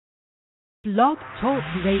Blog Talk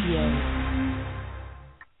Radio.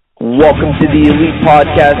 Welcome to the Elite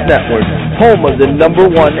Podcast Network, home of the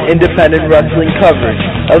 #1 independent wrestling coverage,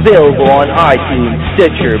 available on iTunes,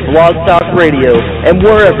 Stitcher, blogtalk Radio, and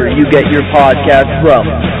wherever you get your podcasts from.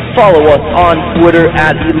 Follow us on Twitter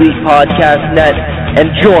at Elite Podcast Net and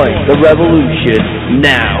join the revolution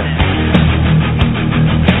now.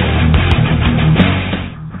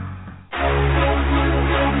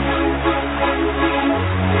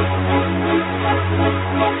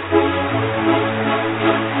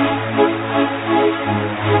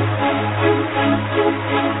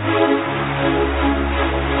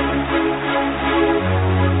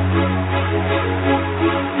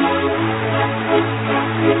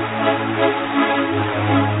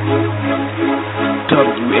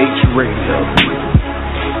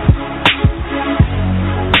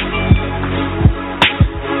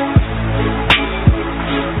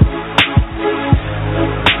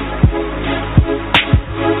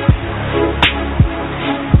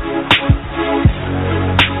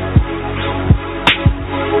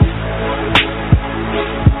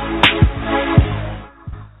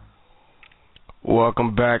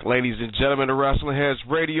 Welcome back, ladies and gentlemen, to Wrestling Heads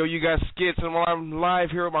Radio. You got Skits, and while I'm live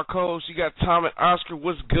here with my co-hosts, you got Tom and Oscar.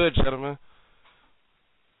 What's good, gentlemen?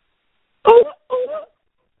 Oh,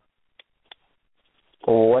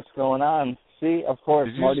 what's going on? See, of course,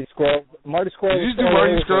 Marty Scroll. Marty Scroll. Did you do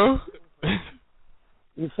Marty Scroll?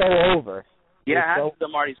 You fell over. Yeah, I have the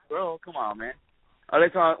Marty Scroll. Come on, man. Oh, they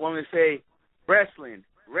want me to say wrestling,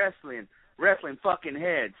 fucking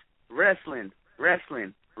heads, wrestling,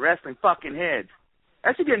 fucking heads.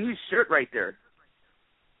 That should be a new shirt right there.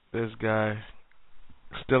 This guy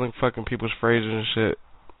stealing fucking people's phrases and shit.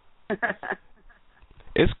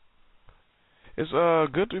 It's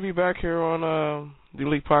good to be back here on the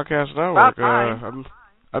Elite Podcast Network.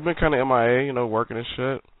 I've been kind of MIA, working and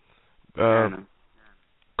shit.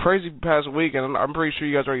 Crazy past week, and I'm pretty sure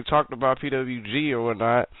you guys already talked about PWG or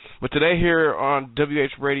whatnot. But today here on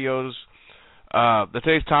WH Radio's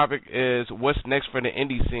today's topic is what's next for the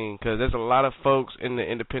indie scene, because there's a lot of folks in the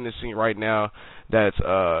independent scene right now that's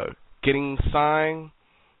getting signed,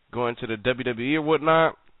 going to the WWE or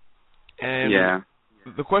whatnot. And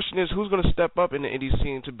the question is, who's going to step up in the indie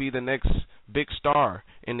scene to be the next big star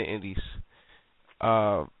in the indies?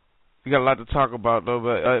 We got a lot to talk about, though,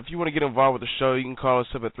 but if you want to get involved with the show, you can call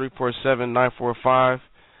us up at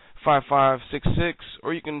 347-945-5566,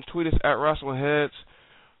 or you can tweet us at WrestlingHeads,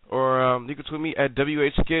 or you can tweet me at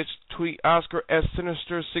WHSketch, tweet Oscar at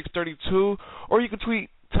Sinister632, or you can tweet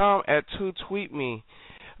Tom at 2tweetme.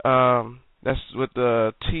 That's with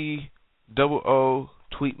the TOO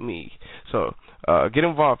tweet me. So get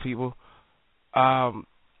involved, people.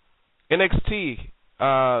 NXT.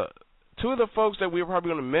 Two of the folks that we were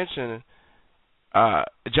probably going to mention,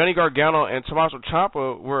 Johnny Gargano and Tommaso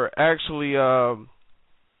Ciampa, were actually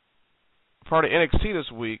part of NXT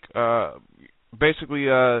this week. Basically,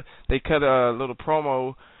 they cut a little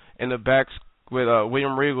promo in the backs with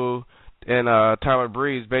William Regal and Tyler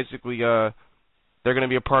Breeze. Basically, they're going to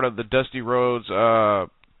be a part of the Dusty Rhodes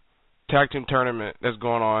tag team tournament that's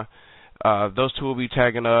going on. Those two will be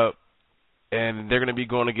tagging up, and they're going to be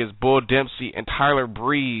going against Bull Dempsey and Tyler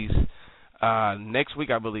Breeze next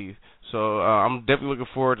week, I believe. So I'm definitely looking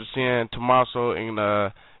forward to seeing Tommaso and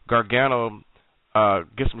Gargano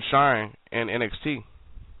get some shine in NXT.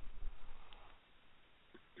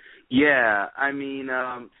 Yeah, I mean,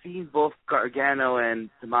 seeing both Gargano and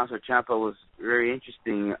Tommaso Ciampa was very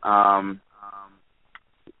interesting.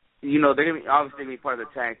 They're going to be obviously be part of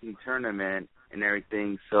the tag team tournament and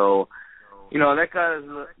everything. So, that causes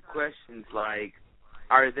questions like,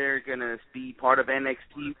 are they going to be part of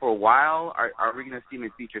NXT for a while? Are we going to see them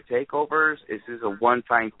in future takeovers? Is this a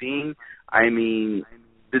one-time thing? I mean,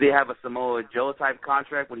 do they have a Samoa Joe type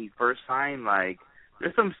contract when he first signed? Like,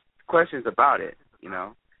 there's some questions about it,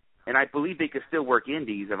 And I believe they could still work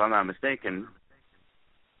indies, if I'm not mistaken.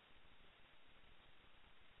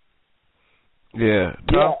 Yeah.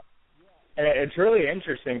 And it's really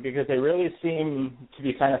interesting because they really seem to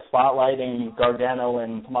be kind of spotlighting Gargano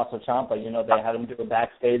and Tommaso Ciampa. They had them do a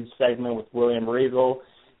backstage segment with William Regal.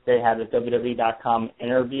 They had a WWE.com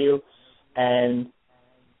interview. And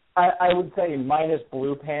I would say minus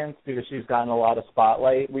Blue Pants, because she's gotten a lot of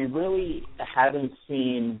spotlight, we really haven't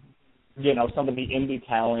seen some of the indie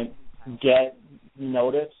talent get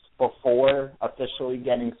noticed before officially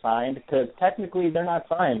getting signed, because technically they're not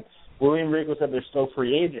signed. William Regal said they're still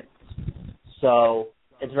free agents. So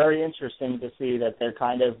it's very interesting to see that they're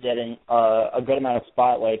kind of getting a good amount of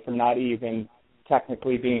spotlight for not even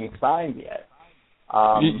technically being signed yet.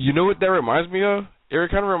 You know what that reminds me of? It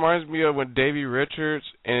kind of reminds me of when Davey Richards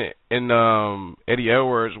and Eddie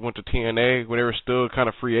Edwards went to TNA when they were still kind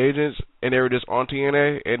of free agents and they were just on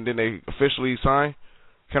TNA and then they officially signed.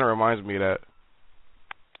 Kind of reminds me of that.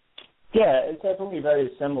 Yeah, it's definitely very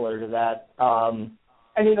similar to that. And,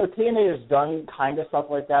 TNA has done kind of stuff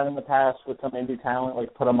like that in the past with some indie talent,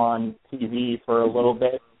 like put them on TV for a little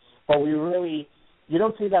bit. But you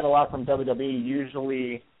don't see that a lot from WWE.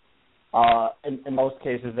 Usually, in most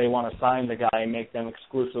cases, they want to sign the guy and make them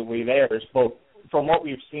exclusively theirs. But from what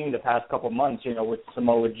we've seen the past couple months, with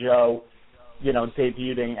Samoa Joe,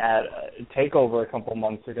 debuting at TakeOver a couple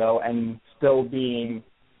months ago and still being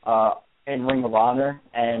in Ring of Honor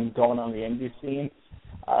and going on the indie scene,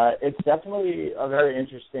 it's definitely a very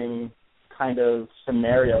interesting kind of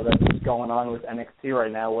scenario that's going on with NXT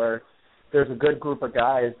right now, where there's a good group of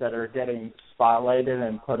guys that are getting spotlighted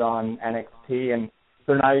and put on NXT, and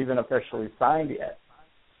they're not even officially signed yet.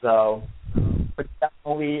 So, but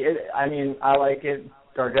definitely, I like it.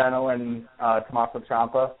 Gargano and Tommaso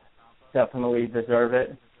Ciampa definitely deserve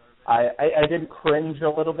it. I did cringe a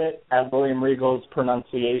little bit at William Regal's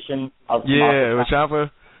pronunciation of with Ciampa.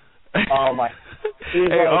 Oh my!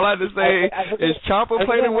 Hey, all I have to say is Ciampa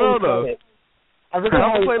played it well though. I forgot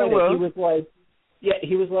how he played it well. He was like,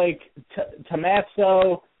 he was like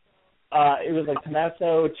Tommaso. It was like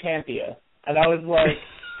Tommaso Ciampa, and I was like,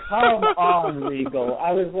 come on, Regal.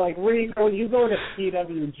 I was like, Regal, you go to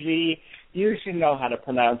PWG, you should know how to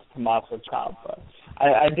pronounce Tommaso Ciampa.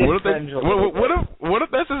 I did cringe a little bit. What if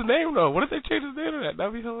that's his name though? What if they change his name to that?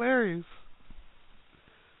 That'd be hilarious.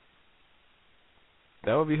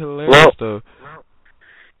 That would be hilarious, though.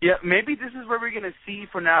 Yeah, maybe this is what we're going to see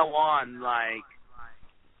from now on.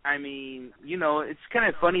 It's kind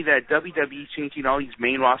of funny that WWE changing all these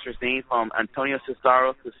main rosters' names from Antonio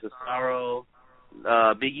Cesaro to Cesaro,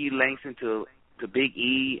 Big E Langston to Big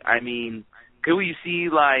E. Could we see,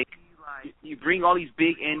 you bring all these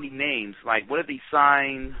big indie names, what if they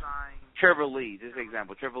sign Trevor Lee, this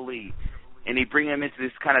example, Trevor Lee, and they bring him into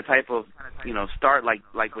this kind of type of, start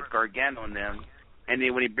like with Gargano and them. And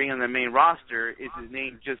then when he bring on the main roster, is his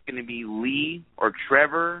name just going to be Lee or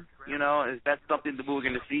Trevor? Is that something that we're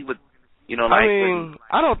going to see with,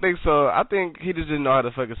 I don't think so. I think he just didn't know how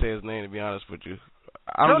to fucking say his name, to be honest with you.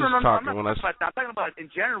 I'm talking about in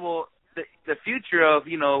general, the future of,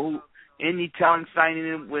 any talent signing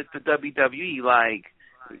in with the WWE.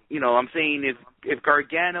 I'm saying if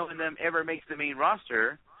Gargano and them ever makes the main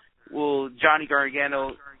roster, will Johnny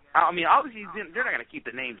Gargano... obviously, they're not going to keep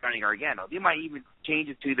the name Johnny Gargano. They might even change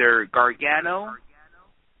it to their Gargano.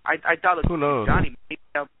 I thought it was Johnny made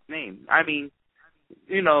up his name.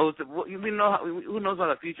 Who knows what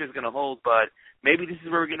the future is going to hold, but maybe this is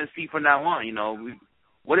what we're going to see from now on.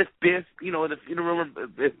 What if Biff,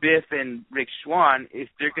 if Biff and Rick Swann,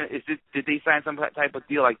 did they sign some type of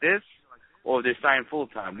deal like this, or they're signed full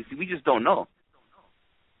time? We just don't know.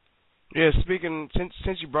 Yeah, speaking,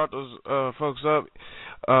 since you brought those folks up,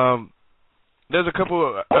 there's a couple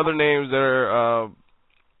of other names that are,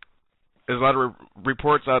 there's a lot of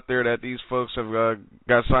reports out there that these folks have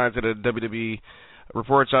got signed to the WWE.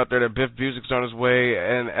 Reports out there that Biff Busic's on his way,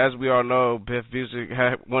 and as we all know, Biff Busic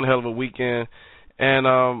had one hell of a weekend. And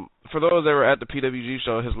for those that were at the PWG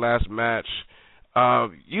show, his last match,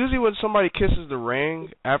 usually when somebody kisses the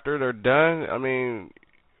ring after they're done,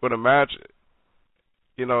 with a match,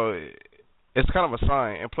 it's kind of a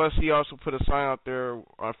sign. And plus, he also put a sign out there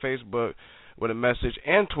on Facebook with a message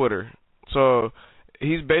and Twitter. So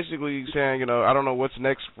he's basically saying, I don't know what's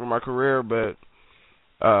next for my career, but,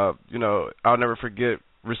 I'll never forget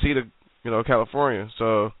Reseda, California.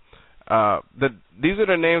 So these are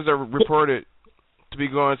the names that were reported to be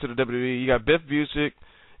going to the WWE. You got Biff Busic,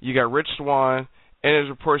 you got Rich Swann, and there's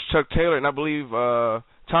reports Chuck Taylor, and I believe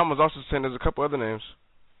Tom was also saying there's a couple other names.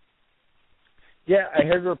 Yeah, I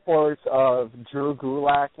heard reports of Drew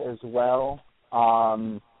Gulak as well.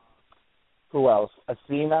 Who else?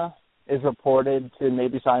 Athena is reported to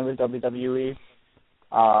maybe sign with WWE.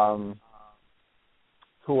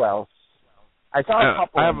 Who else? I saw a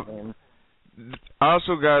couple of names. I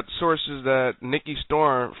also got sources that Nikki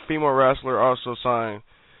Storm, female wrestler, also signed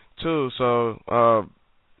too. So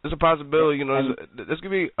there's a possibility. There's gonna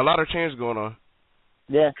be a lot of change going on.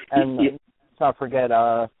 Yeah, and let's not forget,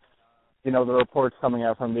 the reports coming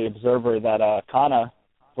out from the Observer that Kana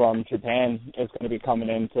from Japan is going to be coming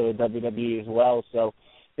into WWE as well. So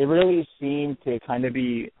they really seem to kind of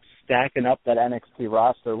be stacking up that NXT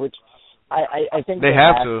roster, which I think they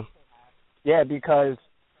have to. Yeah, because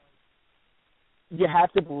you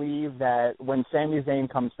have to believe that when Sami Zayn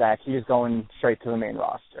comes back, he is going straight to the main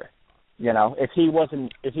roster. If he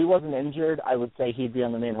wasn't injured, I would say he'd be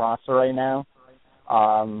on the main roster right now.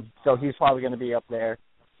 So he's probably going to be up there.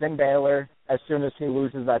 Finn Balor, as soon as he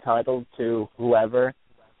loses that title to whoever,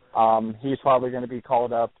 he's probably going to be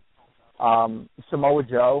called up. Samoa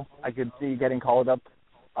Joe, I could see getting called up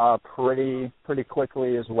pretty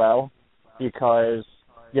quickly as well, because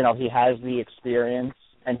he has the experience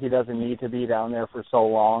and he doesn't need to be down there for so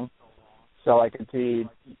long. So I could see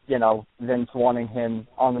Vince wanting him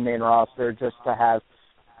on the main roster just to have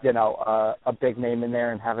a big name in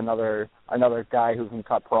there and have another guy who can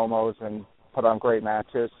cut promos and put on great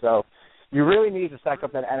matches. So you really need to stack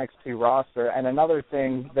up that NXT roster. And another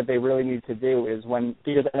thing that they really need to do is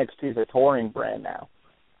because NXT is a touring brand now,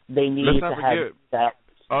 they need to have that.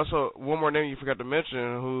 Also, one more name you forgot to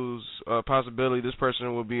mention, who's a possibility this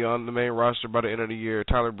person will be on the main roster by the end of the year,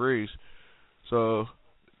 Tyler Breeze. So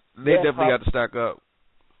they definitely got to stack up.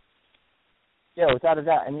 Yeah, without a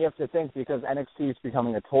doubt. And you have to think, because NXT is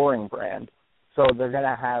becoming a touring brand, so they're going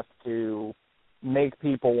to have to make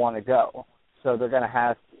people want to go. So they're going to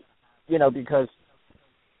have, because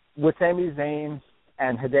with Sami Zayn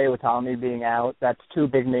and Hideo Itami being out, that's two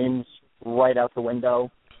big names right out the window.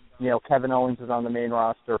 Kevin Owens is on the main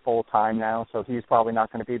roster full time now, so he's probably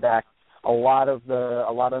not going to be back. A lot of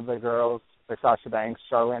the girls, like Sasha Banks,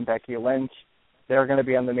 Charlotte, and Becky Lynch, they're going to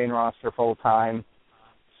be on the main roster full time.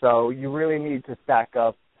 So you really need to stack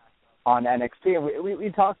up on NXT. And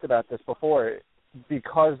we talked about this before,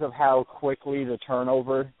 because of how quickly the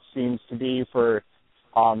turnover seems to be for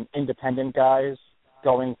independent guys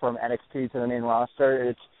going from NXT to the main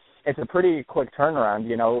roster. It's a pretty quick turnaround.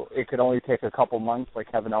 It could only take a couple months,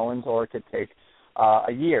 like Kevin Owens, or it could take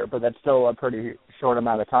a year, but that's still a pretty short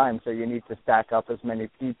amount of time. So you need to stack up as many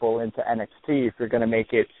people into NXT if you're going to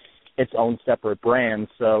make it its own separate brand.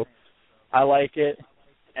 So I like it.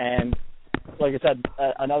 And like I said,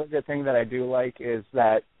 another good thing that I do like is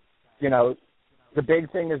that, the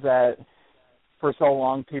big thing is that for so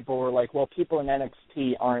long people were like, well, people in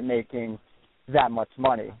NXT aren't making that much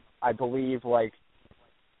money. I believe,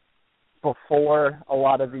 before a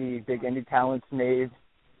lot of the big indie talents made,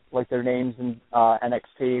 their names in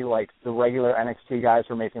NXT, the regular NXT guys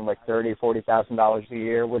were making $30,000, $40,000 a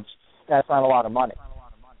year, which that's not a lot of money.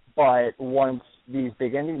 But once these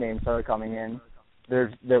big indie names started coming in,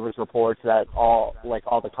 there was reports that all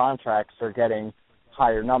the contracts are getting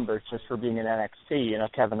higher numbers just for being in NXT.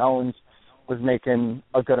 Kevin Owens was making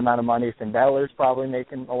a good amount of money. Finn Balor's probably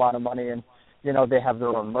making a lot of money, and they have their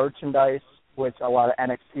own merchandise, which a lot of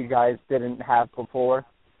NXT guys didn't have before.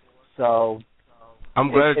 So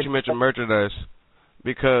I'm glad that you mentioned merchandise,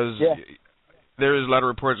 because there is a lot of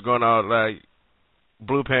reports going out like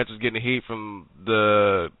Blue Pants is getting heat from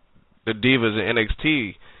the divas in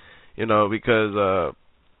NXT, because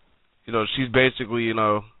she's basically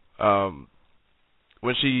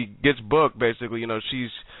when she gets booked, basically,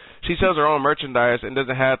 she sells her own merchandise and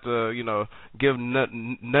doesn't have to give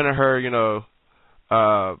none of her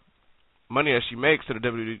money that she makes to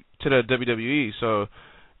the WWE. So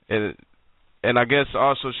and I guess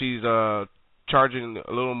also she's charging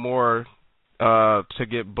a little more to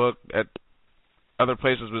get booked at other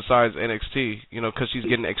places besides NXT, because she's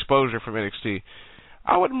getting exposure from NXT.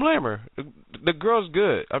 I wouldn't blame her. The girl's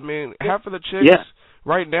good. I mean, half of the chicks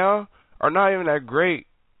right now are not even that great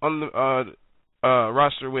on the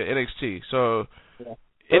roster with NXT. So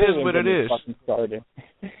it is what it is.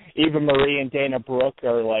 Even Marie and Dana Brooke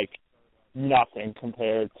are nothing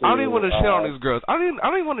compared to. I don't even want to shit on these girls. I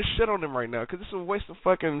don't even want to shit on them right now, because it's a waste of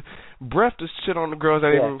fucking breath to shit on the girls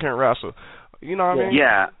that even can't wrestle. You know what I mean?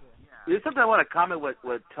 Yeah. There's something I want to comment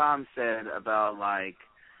what Tom said about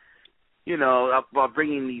about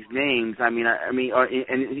bringing these names. I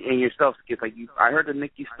yourself, Skip. I heard the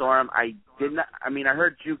Nikki Storm. I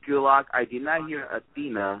heard Drew Gulak. I did not hear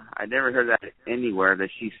Athena. I never heard that anywhere that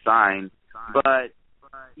she signed. But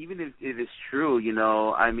even if it's true,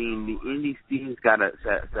 the indie scene's got to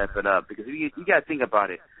step it up, because you got to think about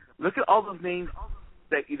it. Look at all those names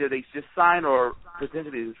that either they just signed or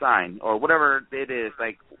potentially sign, or whatever it is,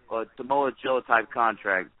 like a Samoa Joe type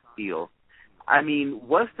contract deal.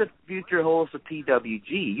 What's the future holds for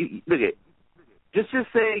PWG? Look at, just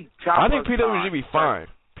say Ciampa. I think PWG be fine.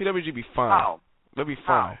 PWG be fine. How? They'll be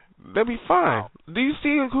fine. They'll be fine. How? Do you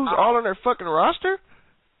see who's all on their fucking roster?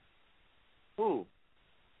 Who?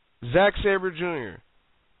 Zack Sabre Jr.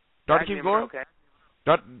 Do I have to keep going? Okay.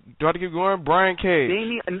 Do I have to keep going? Brian Cage.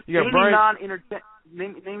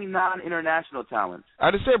 Name me non-international talents.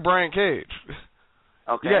 I just said Brian Cage.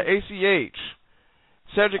 Okay. You got ACH.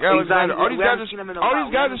 Cedric Alexander. All these guys are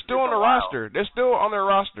still on the roster. They're still on their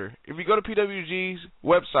roster. If you go to PWG's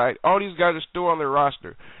website, all these guys are still on their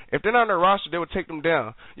roster. If they're not on their roster, they would take them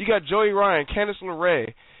down. You got Joey Ryan, Candice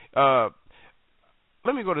LeRae,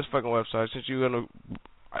 let me go to this fucking website since you're gonna.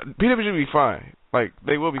 PWG will be fine. Like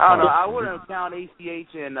they will be I fine. don't know. I wouldn't count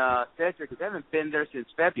ACH and Cedric because they haven't been there since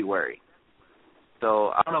February. So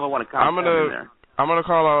I don't know if I want to count them in there. I'm gonna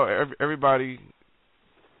call out everybody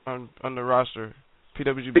on the roster.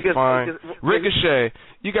 PWG be fine. Ricochet,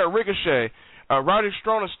 you got Ricochet. Roderick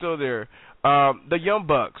Strong is still there. The Young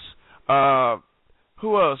Bucks.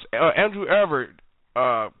 Who else? Andrew Everett.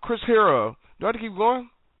 Chris Hero. Do I have to keep going?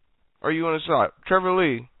 Or are you on the side? Trevor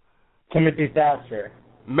Lee. Timothy Thatcher.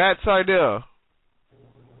 Matt Sydal.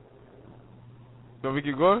 Do we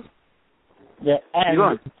keep going? Yeah,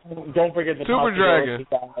 and don't forget the Super Dragon.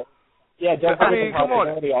 Yeah, don't forget come on.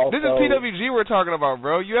 Also. This is PWG we're talking about,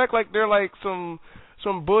 bro. You act like they're like some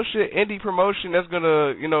bullshit indie promotion that's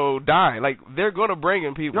gonna, die. Like they're gonna bring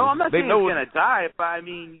in people. No, I'm not saying it's gonna die, but I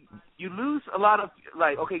mean, you lose a lot of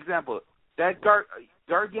example, that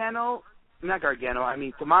Gargano, not Gargano. I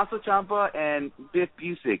mean Tommaso Ciampa and Biff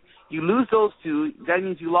Busick. You lose those two, that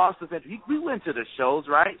means you lost the venture. We went to the shows,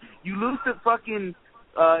 right? You lose the fucking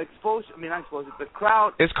exposure. I mean, not exposure. The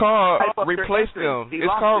crowd. It's called replace them.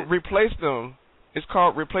 It's called replace them. It's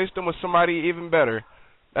called replace them with somebody even better.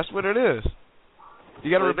 That's what it is. You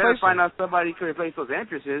got to replace them. Better find out somebody who can replace those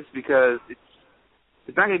entrances because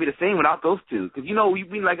it's not going to be the same without those two. Because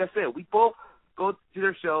we like I said, we both go to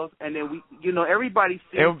their shows and then everybody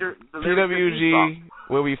sings the PWG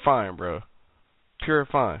will be fine, bro. Pure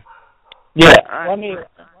fine. Yeah. Right.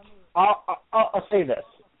 I'll say this.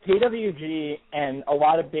 PWG and a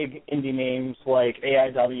lot of big indie names like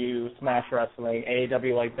AIW, Smash Wrestling,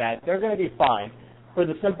 AAW like that, they're going to be fine for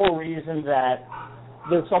the simple reason that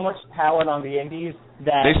there's so much talent on the indies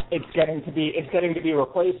that it's getting to be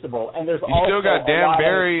replaceable. And there's also still got Dan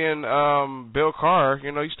Barry and Bill Carr.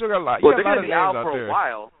 You still got a lot. Well, they're going to be out for a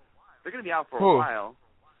while. They're going to be out for a while.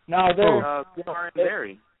 No, they're Carr and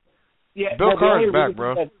Barry. Yeah, Bill Carr is back,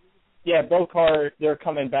 bro. Yeah, Bill Carr, they're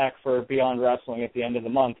coming back for Beyond Wrestling at the end of the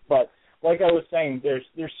month. But like I was saying, there's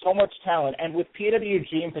so much talent. And with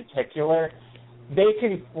PWG in particular, they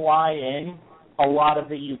can fly in a lot of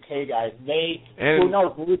the UK guys. Who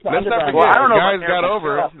knows? Let's not forget, guys got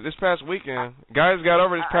over this past weekend. Guys got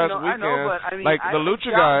over this past weekend. I know, but I mean, the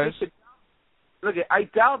Lucha guys. Look, I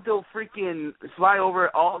doubt they'll freaking fly over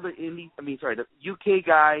all the the UK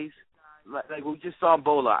guys. Like we just saw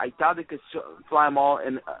Bola. I doubt they could fly them all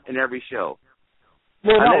in every show.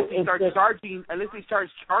 Well, unless they start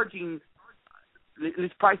charging,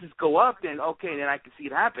 these prices go up, then I can see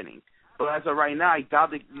it happening. But as of right now, I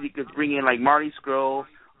doubt they could bring in like Marty Scurll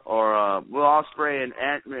or Will Ospreay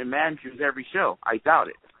and Mandrews every show. I doubt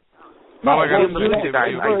it. No, I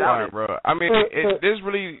doubt it, bro. I mean, there's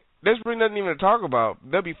really nothing even to talk about.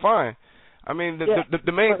 They'll be fine. I mean,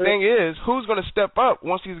 the main thing is who's going to step up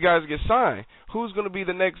once these guys get signed. Who's going to be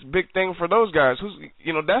the next big thing for those guys?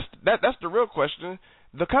 That's the real question.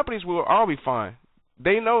 The companies will all be fine.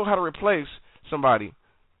 They know how to replace somebody.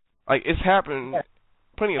 Like it's happened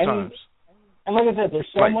plenty of times. And like I said, there's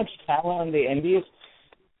so much talent in the indies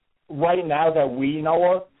right now that we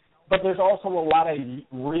know of, but there's also a lot of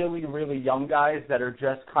really, really young guys that are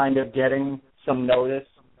just kind of getting some notice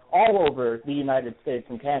all over the United States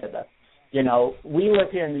and Canada. We live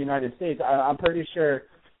here in the United States. I'm pretty sure,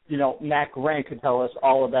 Matt Grant could tell us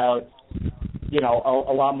all about,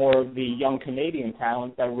 a lot more of the young Canadian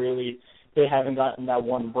talent that really, they haven't gotten that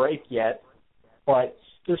one break yet. But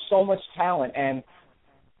there's so much talent, and,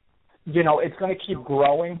 it's going to keep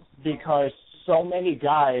growing because so many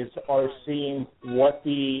guys are seeing what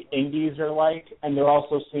the indies are like, and they're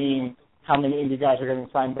also seeing how many indie guys are getting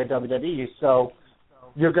signed by WWE. So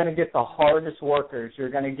you're going to get the hardest workers. You're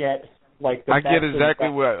going to get... I get exactly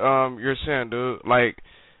what you're saying, dude. Like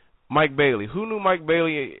Mike Bailey. Who knew Mike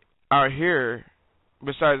Bailey out here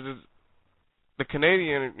besides the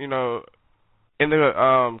Canadian, in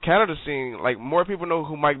the Canada scene? Like more people know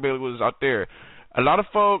who Mike Bailey was out there. A lot of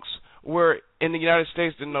folks were in the United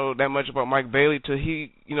States didn't know that much about Mike Bailey till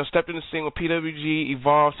he, stepped in the scene with PWG,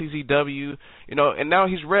 Evolve, CZW, and now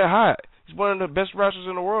he's red hot. He's one of the best wrestlers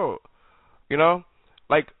in the world.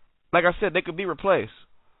 Like I said, they could be replaced.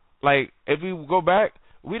 Like, if we go back,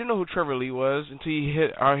 we didn't know who Trevor Lee was until he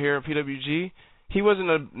hit out here in PWG. He wasn't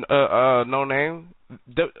a no-name.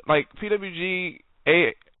 Like, PWG,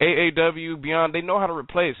 AAW, Beyond, they know how to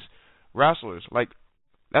replace wrestlers. Like,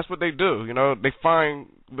 that's what they do, They find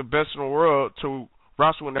the best in the world to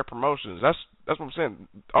wrestle in their promotions. That's what I'm saying.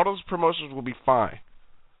 All those promotions will be fine.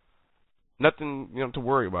 Nothing, to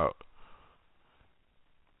worry about.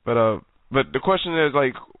 But the question is,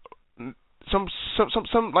 like, some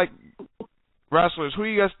like wrestlers, who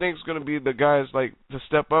you guys think is going to be the guys like to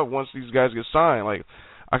step up once these guys get signed? Like,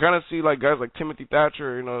 I kind of see like guys like Timothy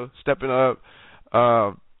Thatcher, stepping up,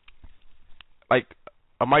 like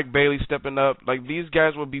a Mike Bailey stepping up. Like these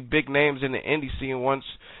guys will be big names in the indie scene once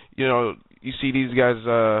you see these guys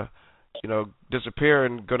disappear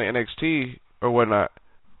and go to NXT or whatnot.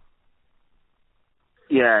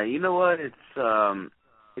 Yeah, you know what? It's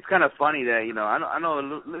kind of funny that I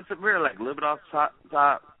know we're like a little bit off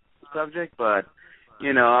top subject, but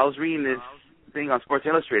I was reading this thing on Sports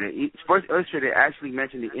Illustrated. Sports Illustrated actually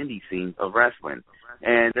mentioned the indie scene of wrestling,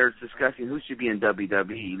 and they're discussing who should be in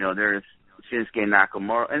WWE. There's Shinsuke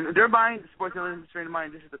Nakamura, and they're buying Sports Illustrated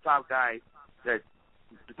mind. This is the top guys, the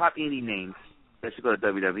top indie names that should go to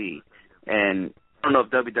WWE, and I don't know if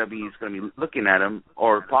WWE is going to be looking at them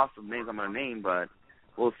or possible names I'm going to name, but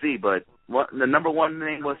we'll see. But the number one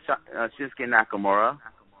name was Shinsuke Nakamura.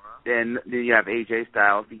 Then you have AJ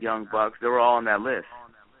Styles, the Young Bucks. They were all on that list.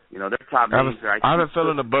 Their top names are. I have a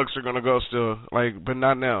feeling the Bucks are going to go still, but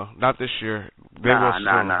not now, not this year. They will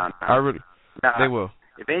still. They will.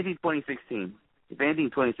 If anything, 2016.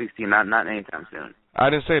 Not anytime soon. I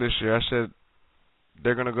didn't say this year. I said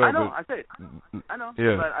they're going to go. I know.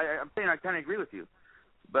 Yeah. But I'm saying I kind of agree with you.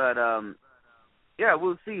 But yeah,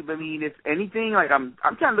 we'll see. But I mean, if anything, like I'm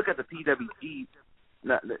trying to look at the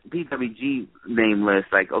PWG name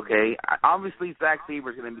list. Like, okay, obviously Zack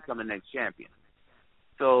Sabre is going to become the next champion.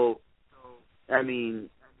 So, I mean,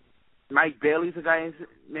 Mike Bailey's a guy's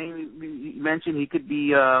name you mentioned. He could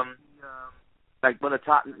be like one of the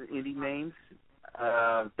top indie names.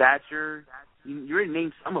 Thatcher. You already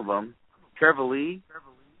named some of them. Trevor Lee.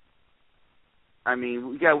 I mean,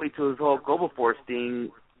 we gotta wait till this whole Global Force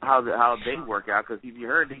thing, how they work out. Because if you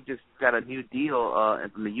heard, they just got a new deal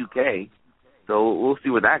from the UK. So we'll see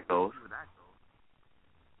where that goes.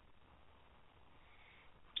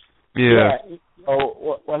 Yeah.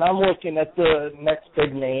 So when I'm looking at the next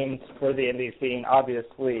big names for the indie scene,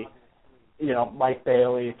 obviously, Mike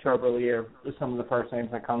Bailey, Trevor Lee are some of the first names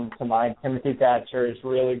that come to mind. Timothy Thatcher is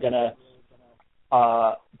really going to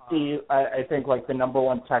be, I think, like the number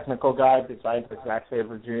one technical guy besides Zack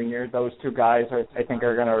Sabre Jr. Those two guys, I think,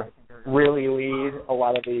 are going to really lead a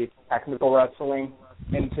lot of the technical wrestling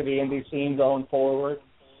into the indie scene going forward.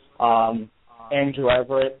 Andrew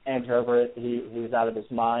Everett, he's out of his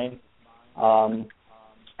mind. And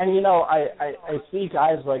I see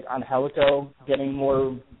guys like Angelico getting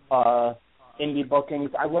more indie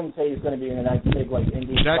bookings. I wouldn't say he's going to be in the next big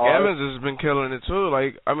indie Jack star. Evans has been killing it too.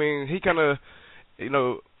 Like, I mean, he kind of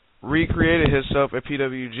recreated himself at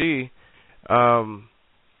PWG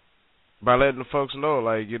by letting the folks know,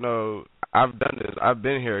 like, I've done this, I've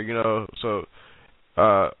been here, So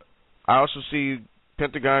I also see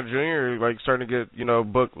Pentagon Jr. starting to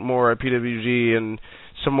get booked more at PWG and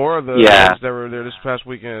some more of the guys that were there this past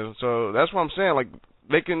weekend. So that's what I'm saying. Like,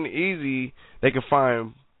 they can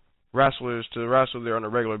find wrestlers to wrestle there on a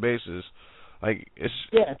regular basis. Like, it's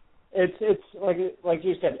like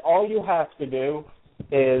you said. All you have to do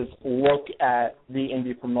is look at the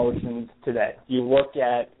indie promotions today. You look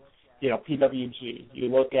at PWG. You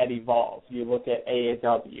look at Evolve. You look at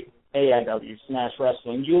AIW, Smash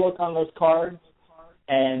Wrestling. You look on those cards,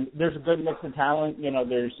 and there's a good mix of talent.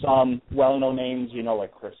 There's some well-known names,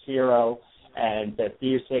 like Chris Hero and Beth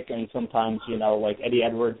Busick, and sometimes, like Eddie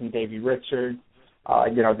Edwards and Davey Richards.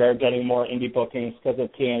 They're getting more indie bookings because of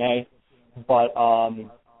TNA. But all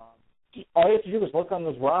you have to do is look on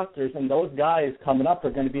those rosters, and those guys coming up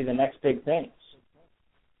are going to be the next big things.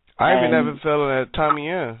 I even have a feeling that Tommy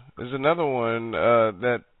Yen is another one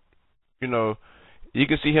that, you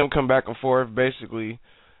can see him come back and forth basically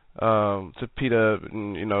to PETA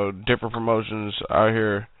and, different promotions out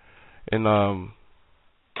here in the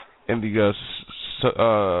in the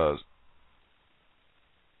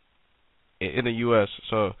U.S.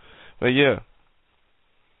 So, but yeah.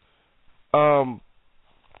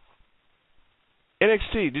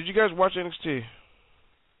 NXT. Did you guys watch NXT?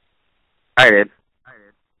 I did.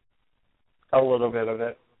 A little bit of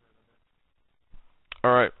it.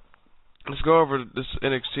 All right. Let's go over this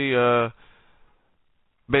NXT.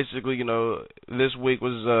 Basically, this week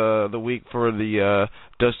was the week for the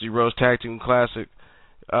Dusty Rhodes Tag Team Classic.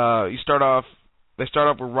 They start off with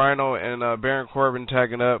Rhino and Baron Corbin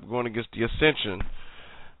tagging up, going against the Ascension.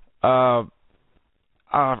 I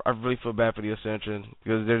really feel bad for the Ascension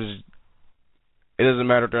because it doesn't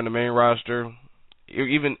matter if they're on the main roster,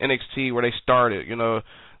 even NXT where they started.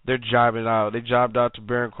 They're jobbing out. They jobbed out to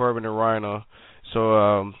Baron Corbin and Rhino.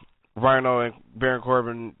 So Rhino and Baron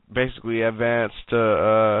Corbin basically advanced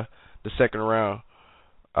to the second round.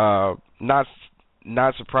 Not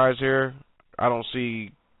surprised here. I don't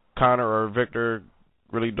see Connor or Victor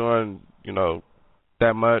really doing,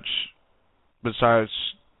 that much besides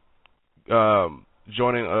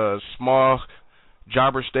joining a small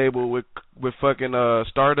jobber stable with fucking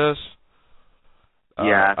Stardust.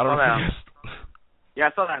 Yeah, I don't know. Yeah,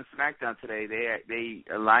 I saw that on SmackDown today. They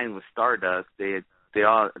aligned with Stardust. They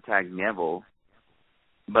all attacked Neville.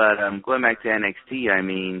 But going back to NXT, I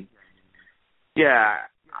mean, yeah,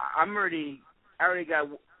 I already got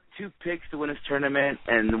 2 picks to win this tournament,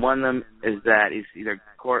 and one of them is that it's either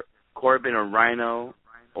Corbin or Rhino,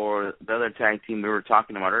 or the other tag team we were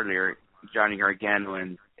talking about earlier, Johnny Gargano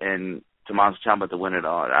and Tommaso Ciampa to win it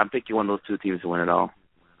all. I'm picking one of those 2 teams to win it all.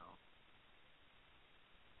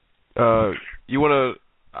 You want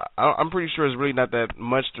to? I'm pretty sure there's really not that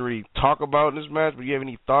much to really talk about in this match. But do you have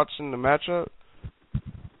any thoughts in the matchup?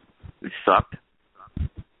 It sucked.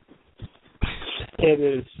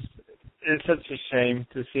 It's such a shame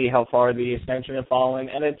to see how far the Ascension have fallen,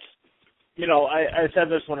 and it's, I said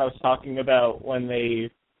this when I was talking about when they,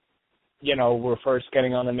 were first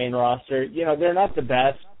getting on the main roster. They're not the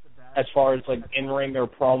best as far as like in-ring or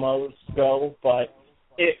promos go, but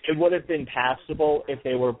it would have been passable if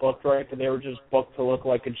they were booked right, but they were just booked to look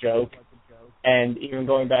like a joke. And even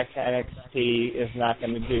going back to NXT is not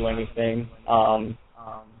going to do anything.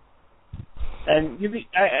 And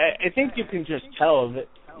I think you can just tell that,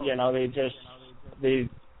 it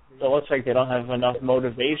looks like they don't have enough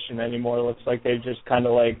motivation anymore. It looks like they've just kind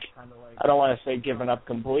of like, I don't want to say given up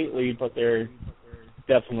completely, but they're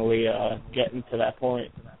definitely getting to that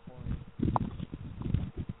point.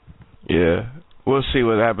 Yeah. We'll see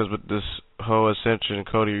what happens with this whole Ascension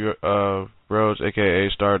Cody Rhodes, a.k.a.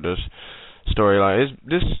 Stardust storyline.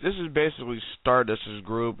 This is basically Stardust's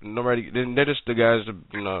group. They're just the guys,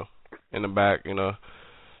 in the back,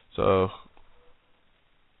 So,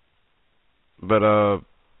 but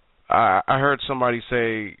I heard somebody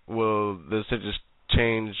say, "Well, the Ascension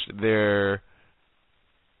change their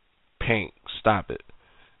paint? Stop it!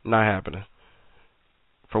 Not happening.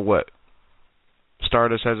 For what?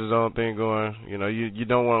 Stardust has his own thing going. You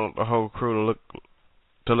don't want the whole crew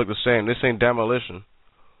to look the same. This ain't Demolition."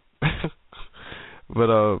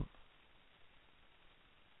 But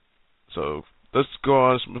so let's go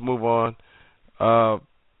on. Let's move on.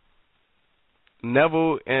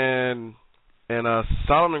 Neville and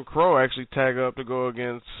Solomon Crow actually tag up to go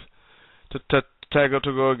against the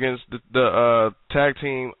tag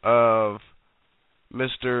team of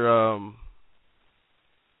Mr.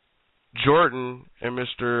 Jordan and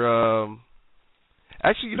Mr.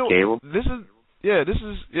 Actually, Gable? I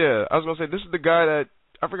was gonna say this is the guy that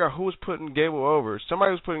I forgot who was putting Gable over.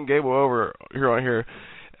 Somebody was putting Gable over here,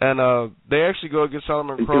 and they actually go against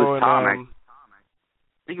Solomon Crow and I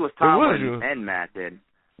think it was Tom and Matt did.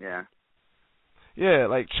 Yeah. Yeah,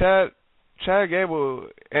 like Chad Gable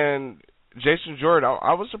and Jason Jordan.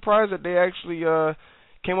 I was surprised that they actually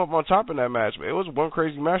came up on top in that match. But it was one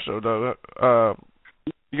crazy match though.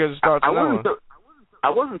 You guys thoughts on that one? I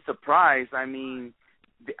wasn't surprised. I mean,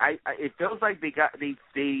 it feels like they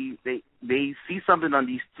see something on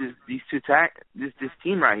this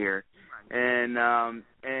team right here, and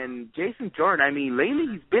Jason Jordan. I mean, lately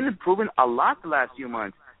he's been improving a lot the last few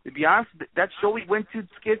months. To be honest, that show we went to,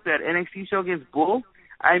 Skip, that NXT show against Bull.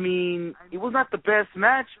 I mean, it was not the best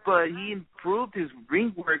match, but he improved his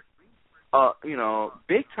ring work,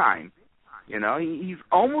 big time. He's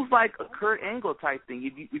almost like a Kurt Angle type thing.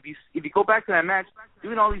 If you go back to that match,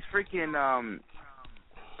 doing all these freaking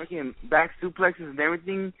back suplexes and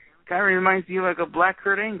everything, kind of reminds you like a black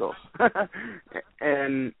Kurt Angle.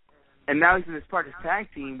 and now he's in this part of this tag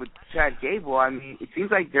team with Chad Gable. I mean, it seems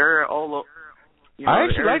like they're all. I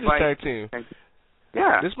actually like this tag team.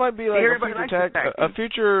 Yeah, this might be like a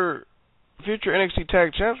future NXT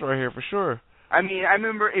tag champs right here for sure. I mean, I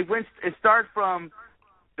remember it started from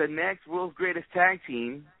the next world's greatest tag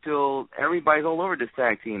team till everybody's all over this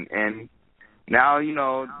tag team, and now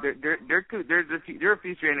they're a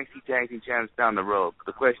future NXT tag team champs down the road.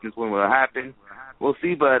 The question is when will it happen? We'll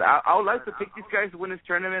see, but I would like to pick these guys to win this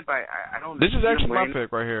tournament, but I don't. This is actually my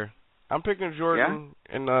pick right here. I'm picking Jordan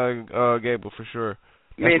and Gable for sure.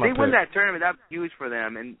 Man, they win that tournament, that's huge for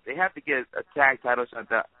them, and they have to get a tag title shot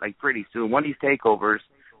like pretty soon. One of these takeovers,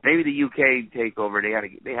 maybe the UK takeover,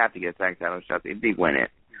 they have to get a tag title shot. They win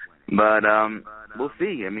it. But we'll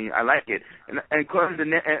see. I mean, I like it. And according to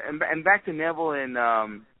and back to Neville and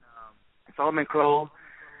Solomon Crow,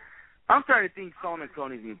 I'm starting to think Solomon Crow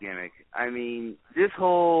needs a new gimmick. I mean, this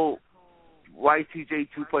whole Y2J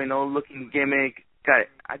 2.0 looking gimmick,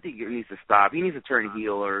 I think it needs to stop. He needs to turn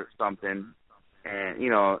heel or something. And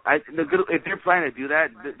if they're planning to do that,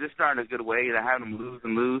 they're starting a good way to have him lose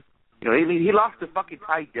and lose. He lost to fucking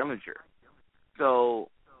Ty Dillinger. So.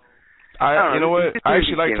 You know what? I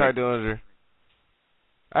actually like Ty Dillinger.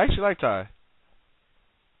 I actually like Ty.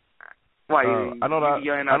 Why? I know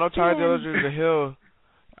Ty Dillinger's a heel.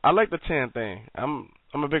 I like the 10 thing. I'm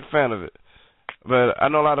a big fan of it. But I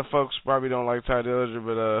know a lot of folks probably don't like Ty Dillinger,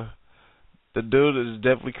 but the dude has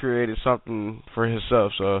definitely created something for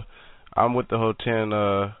himself. So I'm with the whole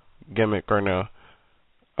 10 gimmick right now.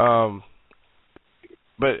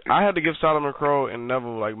 But I had to give Solomon Crow and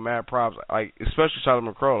Neville like mad props, like especially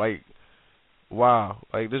Solomon Crow. Like, wow,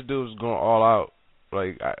 like this dude was going all out.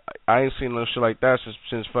 Like I ain't seen no shit like that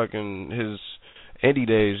since fucking his indie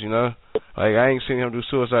days, you know. Like I ain't seen him do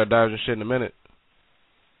suicide dives and shit in a minute.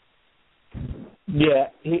 Yeah,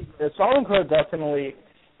 Solomon Crow definitely.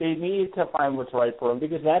 They need to find what's right for him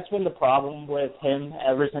because that's been the problem with him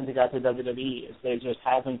ever since he got to WWE is they just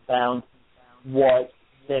haven't found what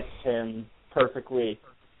fits him perfectly.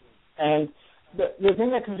 And the thing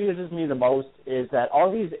that confuses me the most is that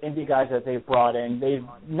all these indie guys that they've brought in, they've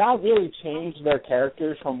not really changed their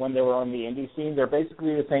characters from when they were on the indie scene. They're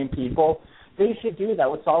basically the same people. They should do that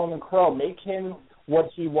with Solomon Crow. Make him what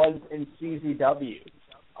he was in CZW.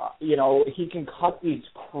 He can cut these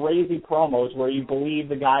crazy promos where you believe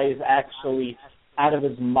the guy is actually out of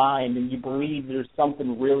his mind and you believe there's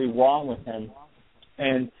something really wrong with him.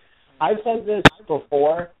 And I've said this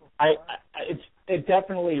before. It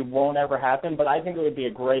definitely won't ever happen, but I think it would be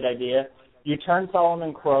a great idea. You turn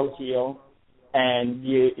Solomon Crow heel and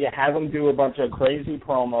you have him do a bunch of crazy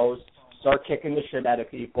promos, start kicking the shit out of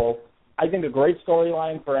people. I think a great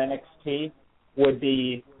storyline for NXT would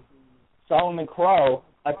be Solomon Crow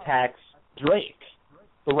attacks Drake,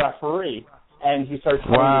 the referee, and he starts.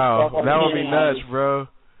 Wow, that would be nuts, bro.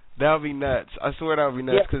 That would be nuts. I swear that would be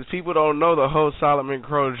nuts because people don't know the whole Solomon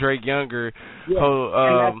Crow, Drake Younger,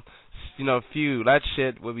 whole feud. That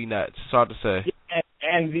shit would be nuts. That's all to say.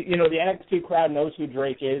 And the NXT crowd knows who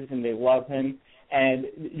Drake is and they love him. And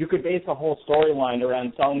you could base a whole storyline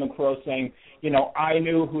around Solomon Crow saying, I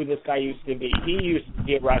knew who this guy used to be. He used to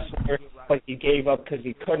be a wrestler, but he gave up because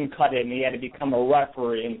he couldn't cut it and he had to become a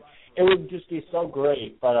referee. And it would just be so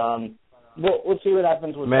great. But we'll see what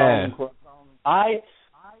happens with Solomon Crow. Like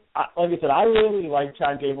I said, I really like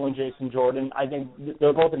Chad Gable and Jason Jordan. I think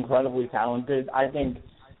they're both incredibly talented. I think,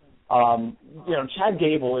 Chad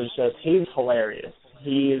Gable is he's hilarious.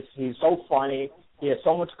 He's so funny. He has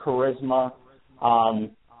so much charisma.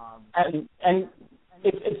 And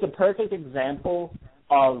it's a perfect example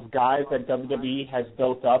of guys that WWE has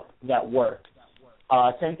built up that work.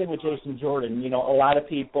 Same thing with Jason Jordan. A lot of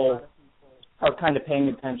people are kind of paying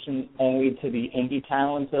attention only to the indie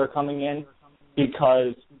talents that are coming in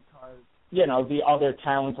because, the other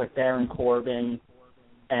talents like Baron Corbin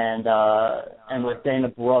and with Dana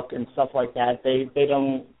Brooke and stuff like that, they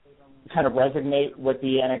don't kind of resonate with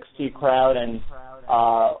the NXT crowd and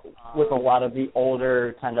with a lot of the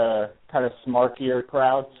older kind of smarkier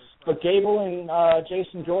crowd. But Gable and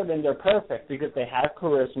Jason Jordan, they're perfect because they have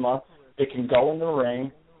charisma. They can go in the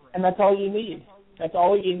ring, and that's all you need. That's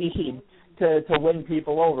all you need to win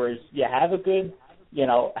people over. Is you have a good,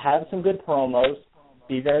 have some good promos,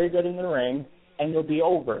 be very good in the ring, and you'll be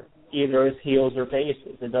over, either as heels or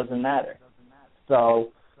faces. It doesn't matter.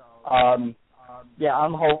 So, I'm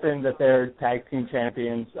hoping that they're tag team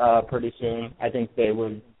champions pretty soon. I think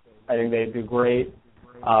they'd do great.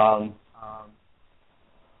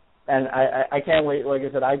 And I can't wait. Like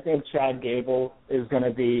I said, I think Chad Gable is going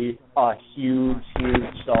to be a huge,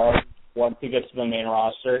 huge star once he gets to the main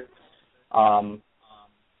roster. And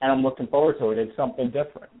I'm looking forward to it. It's something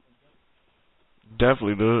different.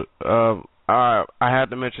 Definitely, dude. All right, I had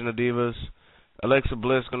to mention the Divas. Alexa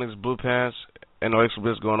Bliss going against Blue Pants, and Alexa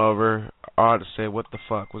Bliss going over. I had to say, what the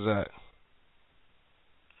fuck was that?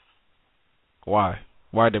 Why?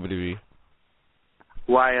 Why WWE?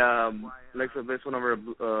 Why Alexa Bliss went over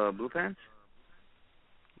Blue Pants?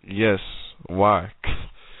 Yes. Why?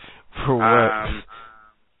 For what?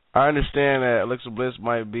 I understand that Alexa Bliss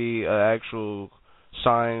might be an actual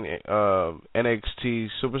signed NXT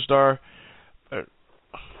superstar.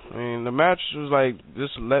 I mean, the match was like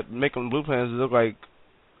just make them Blue Pants look like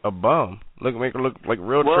a bum. Make her look like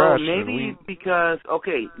real trash. Well, maybe because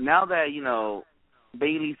now that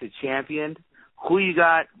Bayley's the champion, who you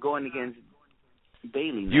got going against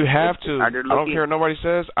Bayley? You have to. I don't care what nobody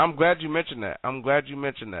says. I'm glad you mentioned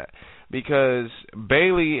that. Because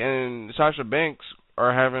Bayley and Sasha Banks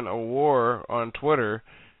are having a war on Twitter,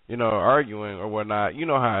 arguing or whatnot. You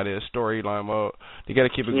know how it is, storyline mode. You got to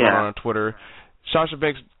keep it going on Twitter. Sasha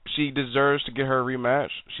Banks, she deserves to get her rematch.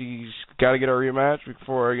 She's got to get her rematch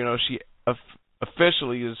before, she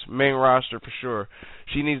officially is main roster for sure.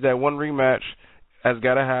 She needs that one rematch. Has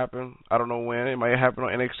got to happen. I don't know when. It might happen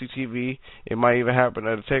on NXT TV. It might even happen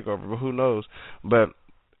at a TakeOver, but who knows? But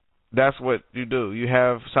that's what you do. You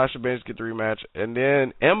have Sasha Banks get the rematch, and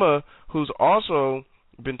then Emma, who's also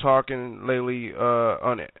been talking lately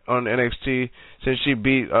on NXT since she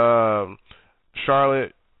beat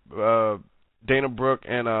Charlotte, Dana Brooke,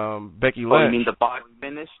 and Becky Lynch. Oh, you mean the box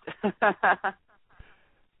finished?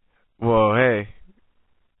 Well, hey,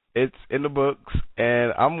 it's in the books,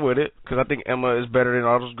 and I'm with it because I think Emma is better than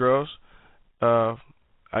all those girls.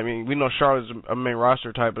 I mean, we know Charlotte's a main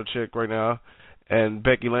roster type of chick right now, and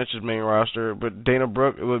Becky Lynch is main roster, but Dana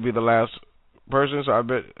Brooke would be the last person. So I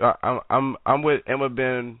bet I'm with Emma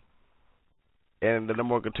Ben and the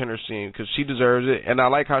number one contender scene because she deserves it, and I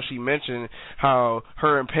like how she mentioned how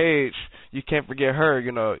her and Paige, you can't forget her.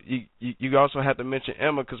 You know, you also have to mention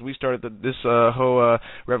Emma because we started this whole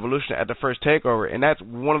revolution at the first takeover, and that's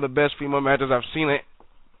one of the best female matches I've seen it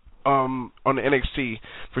on the NXT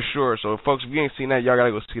for sure. So folks, if you ain't seen that, y'all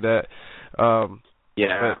gotta go see that.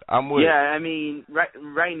 Yeah, but I'm with. Yeah, I mean,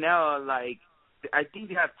 right now, like, I think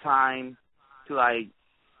they have time to like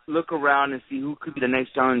look around and see who could be the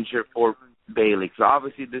next challenger for Bayley. So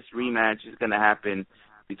obviously, this rematch is gonna happen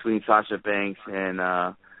between Sasha Banks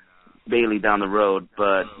and Bayley down the road.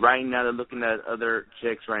 But right now, they're looking at other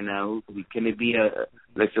chicks right now. Can it be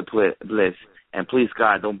Alexa Bliss? And please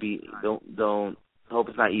God, don't. Hope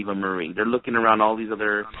it's not Eva Marie. They're looking around all these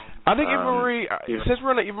other. I think Eva Marie. Since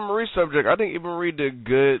we're on the Eva Marie subject, I think Eva Marie did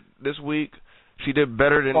good this week. She did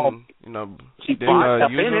better than She than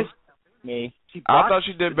finished. Me. I thought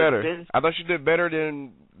she did better. I thought she did better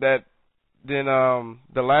than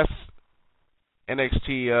the last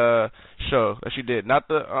NXT show that she did. Not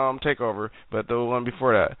the takeover, but the one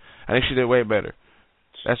before that. I think she did way better.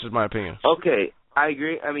 That's just my opinion. Okay, I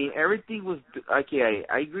agree. I mean, everything was okay.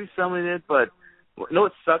 I agree with some of it, but. You know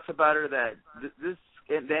what sucks about her that the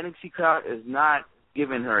NXT crowd is not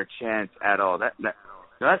giving her a chance at all.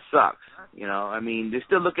 That sucks. You know, I mean, they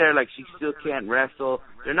still look at her like she still can't wrestle.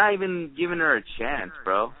 They're not even giving her a chance,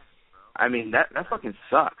 bro. I mean, that fucking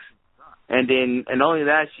sucks. And only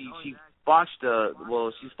that she botched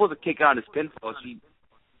she's supposed to kick out his pinfall.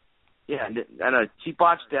 I know she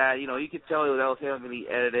botched that. You know, you could tell that was heavily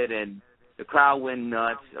edited, and the crowd went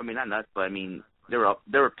nuts. I mean, not nuts, but I mean they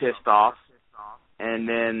were pissed off. And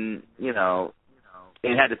then, you know, they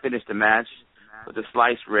had to finish the match with the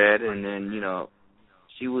sliced red. And then, you know,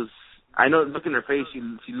 she was, I know, look in her face, she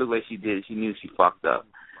looked like she did. She knew she fucked up.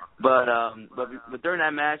 But during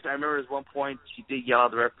that match, I remember at one point she did yell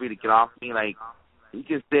at the referee to get off me. Like, you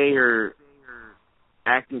can say her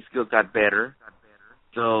acting skills got better.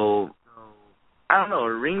 So, I don't know.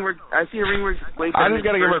 Her ring work, I see her ring work way better. I just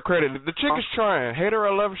got to give her credit. The chick is trying. Hate her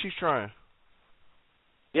or love her, she's trying.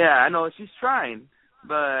 Yeah, I know she's trying,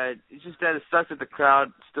 but it's just that it sucks that the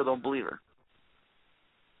crowd still don't believe her.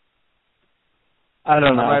 I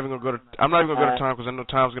don't know. I'm not even gonna go to Tom because I know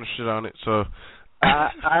Tom's gonna shit on it. So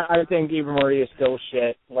I think Eva Marie is still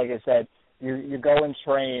shit. Like I said, you go and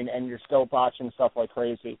train and you're still botching stuff like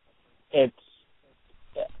crazy.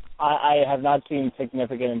 I have not seen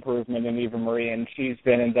significant improvement in Eva Marie, and she's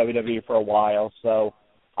been in WWE for a while. So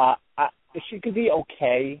she could be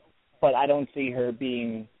okay. But I don't see her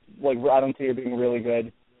being really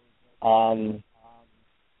good.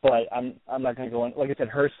 But I'm not gonna go in. Like I said,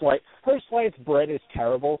 her sliced bread is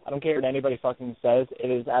terrible. I don't care what anybody fucking says. It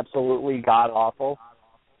is absolutely god awful.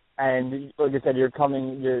 And like I said, you're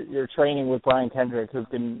training with Brian Kendrick, who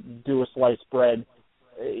can do a sliced bread,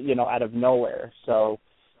 you know, out of nowhere. So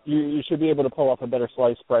you should be able to pull off a better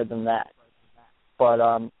sliced bread than that. But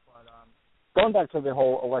going back to the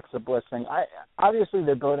whole Alexa Bliss thing, obviously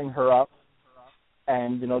they're building her up,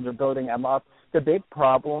 and you know they're building Emma up. The big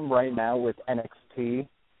problem right now with NXT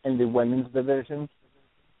in the women's division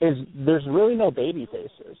is there's really no baby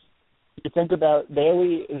faces. You think about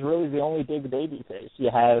Bayley is really the only big baby face. You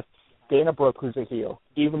have Dana Brooke, who's a heel,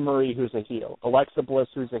 Eva Marie, who's a heel, Alexa Bliss,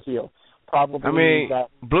 who's a heel. Probably. I mean,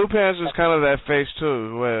 Blue Pants is kind of that face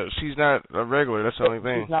too. Well, she's not a regular. That's the only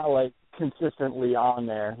thing. She's not like consistently on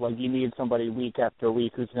there. Like, you need somebody week after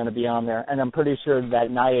week who's going to be on there. And I'm pretty sure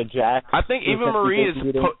that Nia Jax. I think Eva Marie is.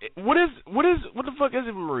 What the fuck is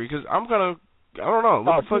Eva Marie? Because I don't know.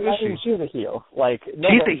 What the fuck is she? She's a heel. Like,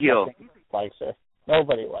 she's a heel. Likes her.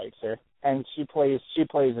 Nobody likes her, and she plays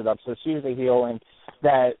it up. So she's a heel, and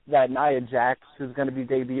that Nia Jax, who's going to be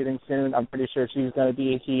debuting soon, I'm pretty sure she's going to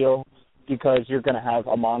be a heel because you're going to have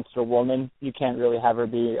a monster woman. You can't really have her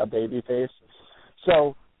be a babyface.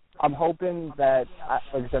 So I'm hoping that,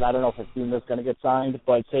 like I said, I don't know if Athena's going to get signed,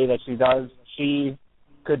 but say that she does, she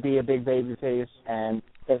could be a big babyface. And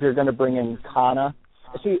if you're going to bring in Kana,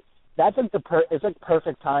 see, that's like it's like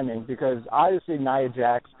perfect timing because obviously Nia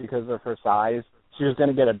Jax, because of her size, she was going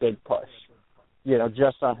to get a big push.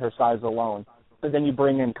 just on her size alone. But then you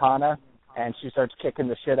bring in Kana, and she starts kicking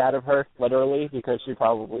the shit out of her, literally, because she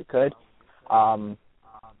probably could.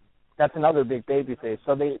 That's another big baby face.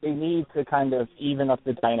 So they need to kind of even up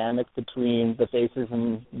the dynamic between the faces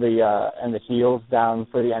and the heels down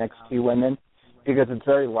for the NXT women, because it's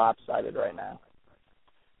very lopsided right now.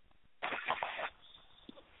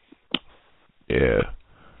 Yeah.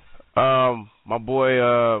 My boy,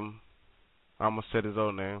 I'm gonna say his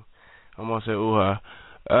own name. I'm gonna say Uha.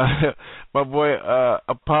 My boy,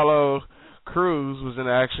 Apollo Crews was in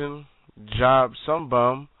action. Job some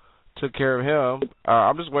bum took care of him.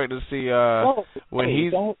 I'm just waiting to see when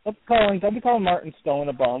he's. Don't be calling Martin Stone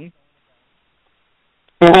a bum.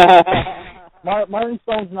 Martin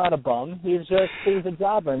Stone's not a bum. He's a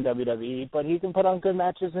jobber in WWE, but he can put on good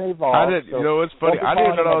matches and evolve. It's funny. I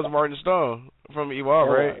didn't know that was Martin Stone from Evolve,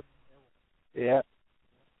 right? Yeah.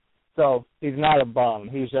 So he's not a bum.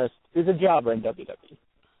 He's a jobber in WWE.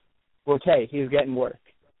 Which, hey, he's getting work.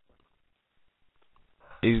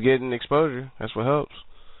 He's getting exposure. That's what helps.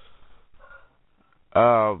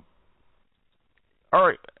 All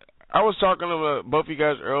right. I was talking to both of you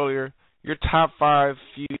guys earlier. Your top 5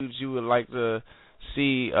 feuds you would like to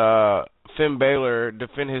see Finn Balor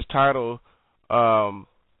defend his title,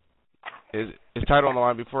 his title on the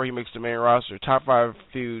line before he makes the main roster. Top 5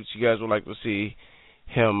 feuds you guys would like to see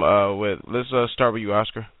him with. Let's start with you,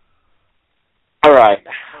 Oscar. All right.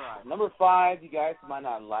 Number 5, you guys might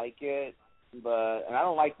not like it, and I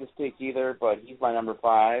don't like this pick either, but he's my number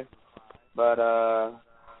 5. But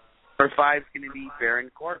number 5 is going to be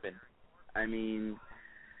Baron Corbin. I mean,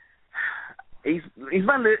 he's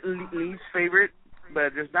my least favorite,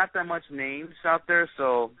 but there's not that much names out there,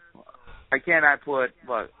 so I cannot put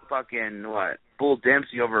Bull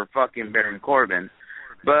Dempsey over fucking Baron Corbin.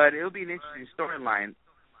 But it'll be an interesting storyline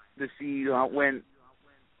to see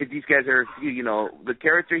if these guys are, the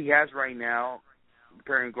character he has right now,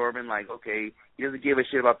 Baron Corbin, okay, he doesn't give a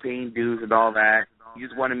shit about paying dues and all that. He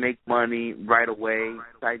just want to make money right away.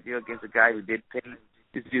 Type deal against a guy who did pay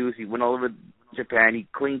his dues. He went all over Japan. He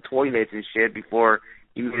cleaned toilets and shit before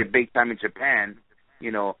he made it big time in Japan.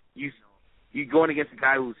 You going against a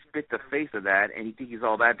guy who spit the face of that, and he thinks he's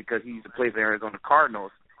all that because he used to play for the Arizona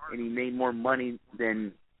Cardinals, and he made more money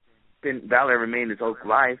than Finn Balor ever made in his whole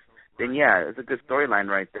life. Then yeah, it's a good storyline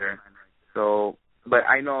right there. So, but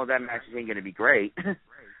I know that match ain't gonna be great.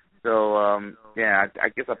 So I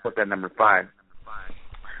guess I'll put that number 5.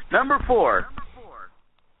 Number 4.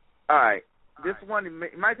 All right, this one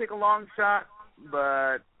it might take a long shot,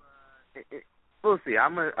 but we'll see.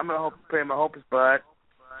 I'm gonna play my hopes, but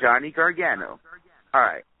Johnny Gargano. All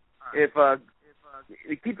right, if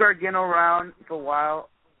we keep Gargano around for a while,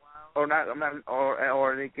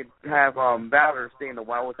 or they could have Balor stay in a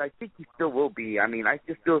while, which I think he still will be. I mean, I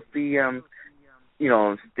can still see him,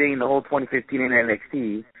 staying the whole 2015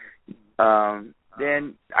 in NXT.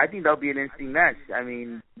 Then I think that'll be an interesting match. I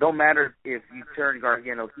mean, don't matter if you turn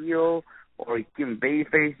Gargano heel or you give him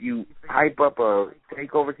babyface, you hype up a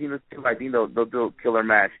takeover between the two. I think they'll do a killer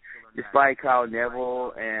match, just like how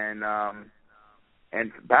Neville and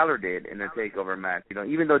Balor did in the takeover match.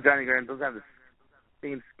 Even though Johnny Gargano doesn't have the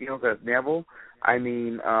same skills as Neville, I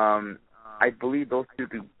mean, I believe those two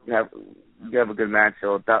could have a good match.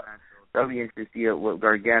 So that'll be interesting to see what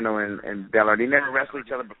Gargano and Balor. They never wrestled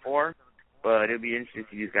each other before, but it'll be interesting to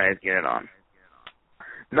see these guys get it on.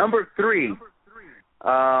 Number 3,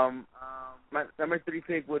 my number 3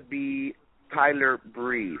 pick would be Tyler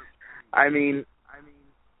Breeze. I mean,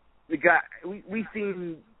 the guy we've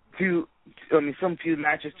seen some few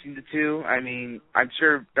matches between the two. I mean, I'm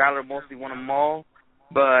sure Balor mostly won them all,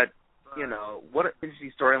 but what an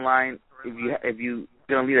interesting storyline if you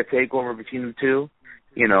gonna lead a takeover between the two.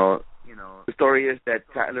 The story is that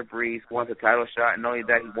Tyler Breeze wants a title shot, and not only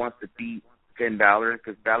that, he wants to beat Finn Balor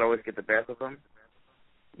because Balor always gets the best of him.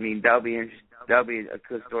 I mean, that'll be a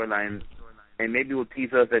good storyline, and maybe we'll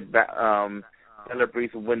tease us that Tyler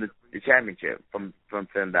Breeze will win the championship from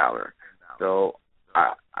Finn Balor. So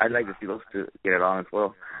I'd like to see those two get it on as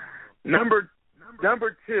well. Number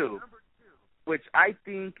 2, which I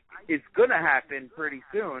think is gonna happen pretty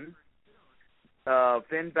soon,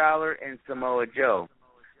 Finn Balor and Samoa Joe.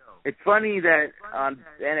 It's funny that on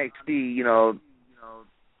NXT,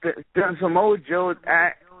 Samoa Joe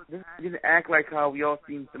didn't act like how we all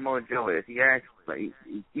seen Samoa Joe is. He acts like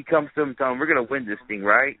he comes to him and tells him, "We're gonna win this thing,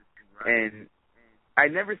 right?" And I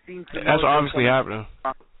never seen Samoa That's Joe obviously happening.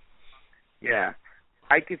 Yeah,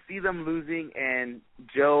 I could see them losing, and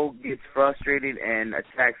Joe gets frustrated and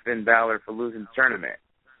attacks Finn Balor for losing the tournament,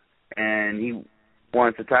 and he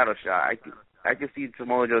wants a title shot. I could see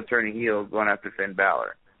Samoa Joe turning heel, going after Finn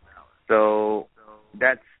Balor. So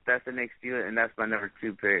that's the next deal, and that's my number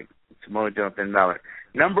 2 pick, Samoa Joe and Finn Balor.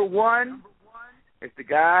 Number 1 is the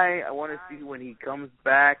guy I want to see when he comes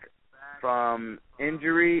back from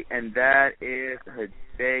injury, and that is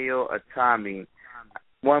Hideo Itami.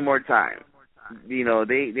 One more time. You know,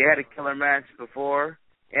 they had a killer match before,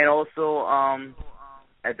 and also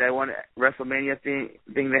at that one WrestleMania thing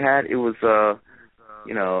they had, it was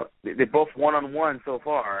you know, they both one-on-one so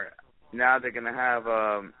far. Now they're gonna have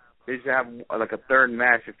they should have like a third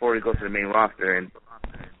match before they go to the main roster, and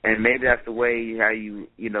maybe that's the way how you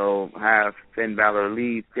know have Finn Balor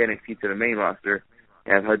leave NXT to the main roster,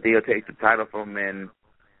 have Hideo take the title from him,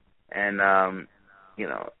 and you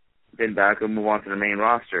know, Finn Balor can move on to the main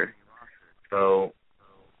roster. So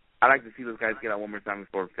I like to see those guys get out one more time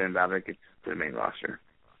before Finn Balor gets to the main roster.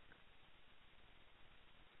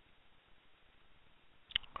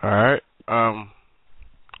 All right,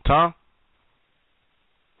 Tom.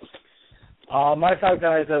 My 5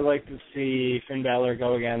 guys I'd like to see Finn Balor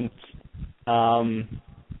go against. I'm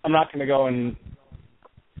not going to go in.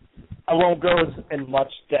 I won't go in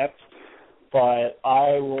much depth, but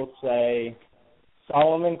I will say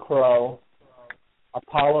Solomon Crowe,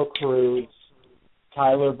 Apollo Crews,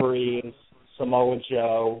 Tyler Breeze, Samoa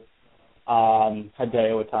Joe,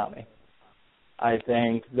 Hideo Itami. I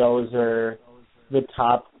think those are the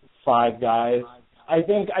top 5 guys. I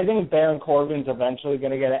think Baron Corbin's eventually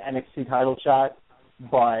going to get an NXT title shot,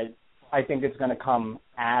 but I think it's going to come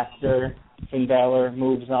after Finn Balor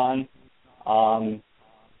moves on.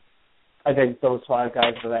 I think those 5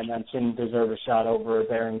 guys that I mentioned deserve a shot over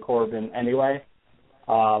Baron Corbin anyway.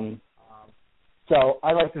 So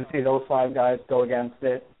I'd like to see those 5 guys go against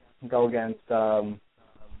Finn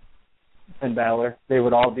Balor. They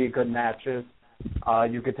would all be good matches.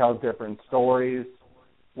 You could tell different stories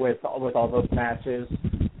with all those matches.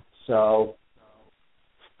 So,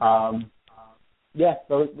 yeah,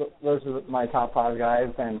 those are my top 5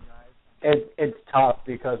 guys, and it's tough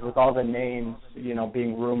because with all the names, you know,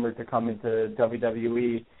 being rumored to come into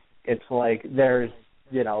WWE, it's like there's,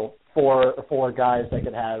 you know, four guys that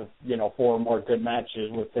could have, you know, 4 more good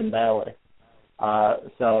matches with Finn Balor.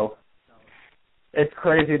 So it's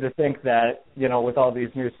crazy to think that, you know, with all these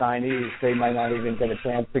new signees, they might not even get a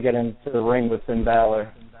chance to get into the ring with Finn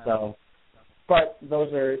Balor. So, but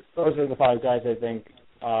those are the 5 guys I think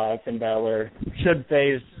Finn Balor should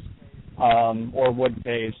face or would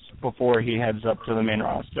face before he heads up to the main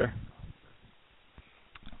roster.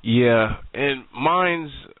 Yeah, and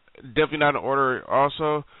mine's definitely not in order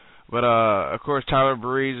also, but of course Tyler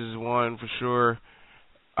Breeze is one for sure.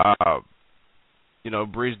 You know,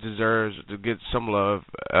 Breeze deserves to get some love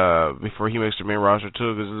before he makes the main roster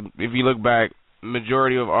too, because if you look back,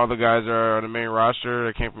 majority of all the guys that are on the main roster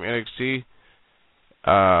that came from NXT,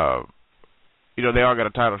 you know, they all got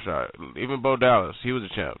a title shot. Even Bo Dallas, he was a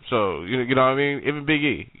champ. So, you know what I mean? Even Big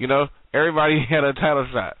E, you know? Everybody had a title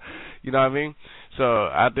shot. You know what I mean? So,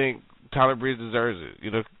 I think Tyler Breeze deserves it, you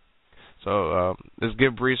know? So, let's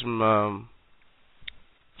give Breeze some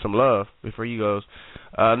love before he goes.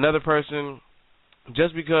 Another person,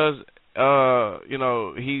 just because, you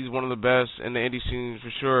know, he's one of the best in the indie scene for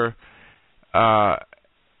sure,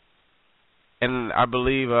 and I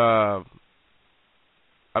believe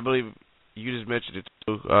you just mentioned it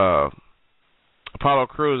too. Apollo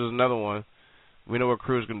Crews is another one. We know what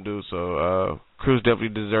Crews can do, so Crews definitely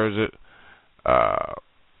deserves it.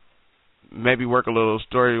 Maybe work a little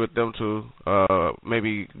story with them too.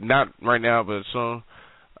 Maybe not right now, but soon.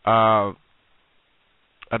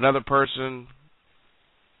 Another person,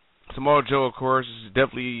 Samoa Joe, of course, is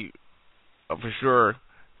definitely for sure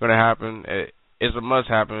going to happen. It's a must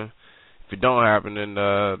happen. If it don't happen, then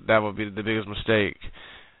that would be the biggest mistake.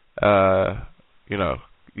 You know,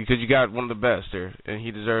 because you got one of the best there, and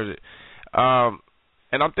he deserves it. And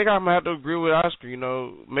I think I'm gonna have to agree with Oscar. You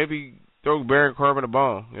know, maybe throw Baron Corbin a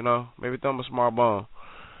bone. You know, maybe throw him a small bone.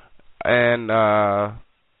 And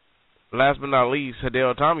last but not least,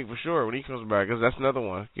 Hideo Itami for sure when he comes back, because that's another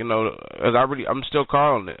one. You know, as I'm still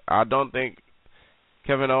calling it. I don't think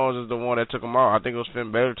Kevin Owens is the one that took him out. I think it was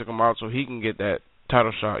Finn Balor took him out so he can get that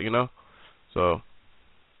title shot. You know, so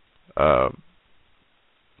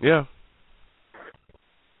yeah.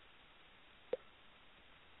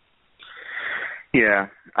 Yeah,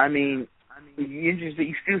 I mean, you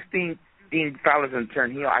still think Dean Fowler's going to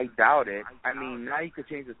turn heel? I doubt it. I mean, now you could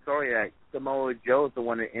change the story that Samoa Joe's the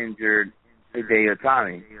one that injured Hideo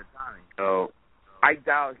Itami. So I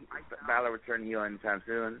doubt Fowler will turn heel anytime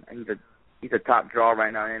soon. He's a top draw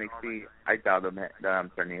right now in NXT. I doubt him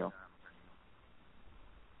turn heel.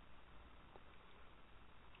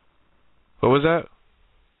 What was that?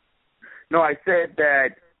 No, I said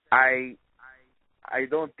that I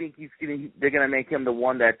don't think they're gonna make him the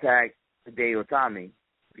one that attacked Hideo Itami.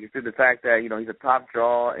 Because through the fact that he's a top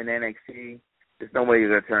draw in NXT, there's no way you're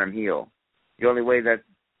gonna turn him heel. The only way that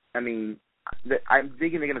I'm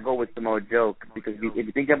thinking they're gonna go with Samoa Joe because if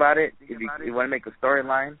you think about it, if you want to make a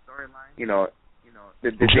storyline, the Joe day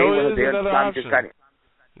when is Hideo another Itami option. just got it.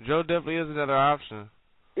 Joe definitely is another option.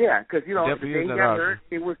 Yeah, because the Definitely day is he got another hurt,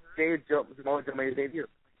 it was Samoa Joe made his debut.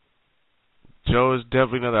 Joe is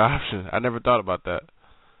definitely another option. I never thought about that.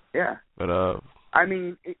 Yeah. But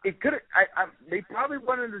it could. They probably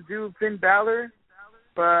wanted to do Finn Balor,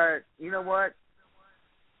 but you know what?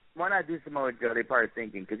 Why not do Samoa Joe? They probably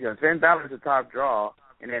thinking because Finn Balor's a top draw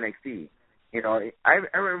in NXT. I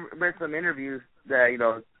read some interviews that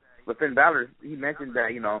with Finn Balor, he mentioned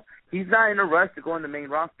that he's not in a rush to go in the main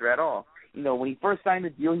roster at all. When he first signed the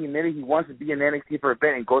deal, he admitted he wants to be in NXT for a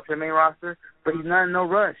bit and go to the main roster, but he's not in no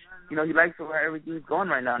rush. He likes how everything's going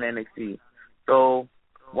right now in NXT. So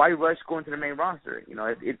why rush going to the main roster?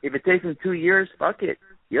 If it takes him 2 years, fuck it.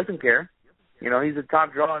 He doesn't care. He's a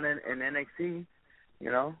top draw in NXT.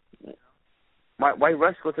 Why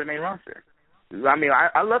rush go to the main roster?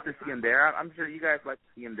 I love to see him there. I'm sure you guys like to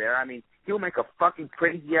see him there. He'll make a fucking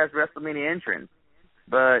crazy-ass WrestleMania entrance.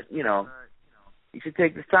 But, you should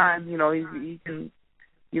take this time. He can.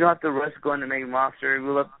 You don't have to rush going to the main roster.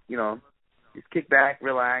 We'll just kick back,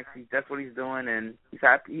 relax. That's what he's doing, and he's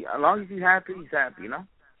happy. As long as he's happy, he's happy.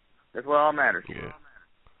 That's what all matters.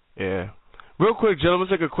 Yeah. Real quick, gentlemen,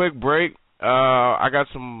 let's take a quick break. I got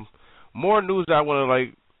some more news that I want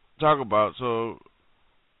to talk about. So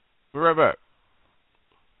we're right back.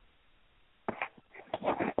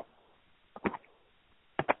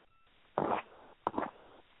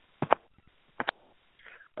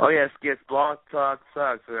 Oh, yes, Blog Talk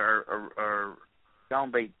sucks. Our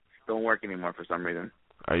soundbait don't work anymore for some reason.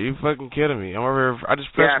 Are you fucking kidding me? I'm over here. I just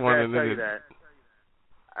pressed one and then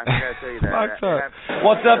I forgot to tell you that.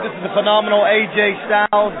 What's up? This is the phenomenal AJ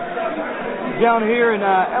Styles down here in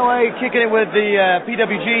LA, kicking it with the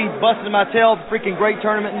PWG, busting my tail. Freaking great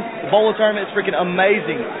tournament, bowler tournament. It's freaking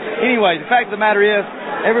amazing. Anyway, the fact of the matter is,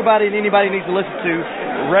 everybody and anybody needs to listen to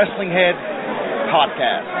Wrestling Head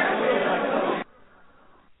Podcast.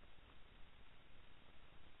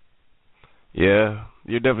 Yeah,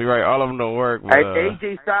 you're definitely right. All of them don't work. But,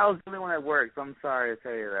 AJ Styles is the only one that works. I'm sorry to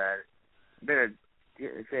tell you that. Better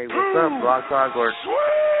say, what's up, Blog Talk, or...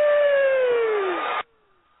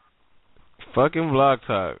 Fucking Blog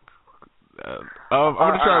Talk. I'm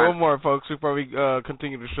going to try one more, folks, before we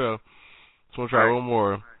continue the show. Just want to try one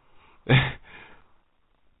more.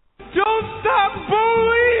 Don't stop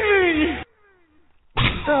believing!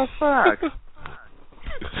 The fuck?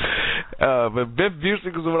 But Biff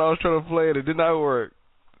Busick was what I was trying to play, and it did not work.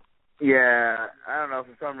 Yeah, I don't know.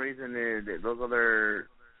 For some reason, those other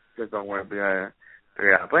just don't work.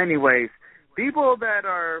 But anyways, people that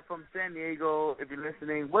are from San Diego, if you're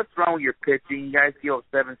listening, what's wrong with your pitching? You guys give up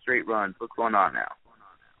 7 straight runs. What's going on now?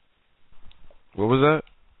 What was that?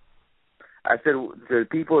 I said to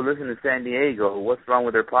people listening to San Diego, what's wrong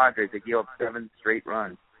with their Padres? They give up 7 straight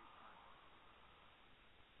runs.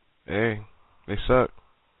 Hey, they suck.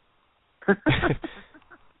 You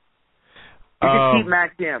can keep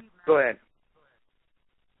Matt Kemp. Go ahead.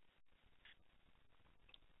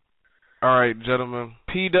 All right, gentlemen.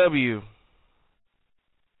 PW.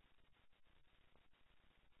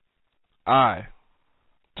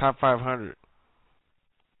 Top 500.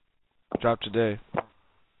 Dropped today.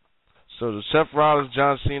 So the Seth Rollins,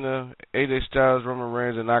 John Cena, AJ Styles, Roman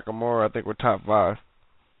Reigns, and Nakamura, I think we're top 5.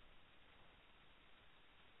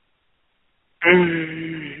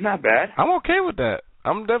 Not bad. I'm okay with that.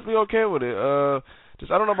 I'm definitely okay with it.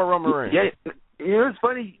 Just I don't know about Roman Reigns. Yeah, it's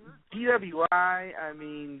funny. PWI,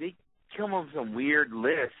 they come up with some weird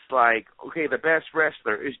lists. Like, okay, the best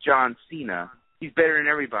wrestler is John Cena. He's better than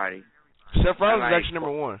everybody. Seth Rollins is actually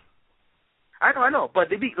number 1. I know,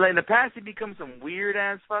 but in the past they become some weird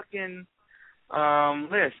ass fucking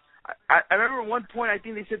list. I remember at one point I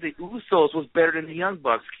think they said the Usos was better than the Young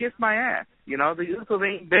Bucks. Kiss my ass. The Usos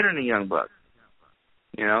ain't better than the Young Bucks.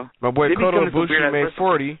 My boy Kota Ibushi made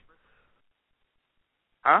 40.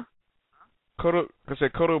 Huh? Kota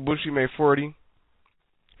Ibushi made 40.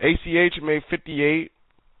 ACH made 58.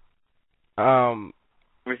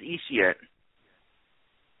 Where's Ishii at?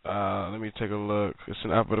 Let me take a look. It's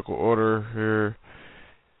in alphabetical order here.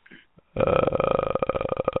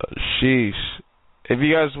 Sheesh. If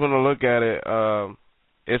you guys want to look at it,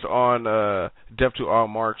 it's on Death to All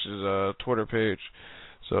Marks' Twitter page.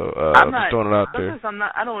 So I'm just throwing it out there.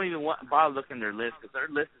 I don't even bother looking at their list because their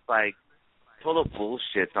list is like total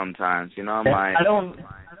bullshit sometimes. I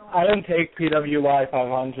I don't take PWI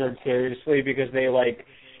 500 seriously because they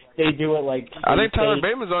do it like. I think Tyler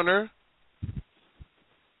Bateman's on there.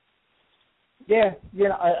 Yeah,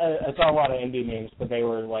 I saw a lot of indie names, but they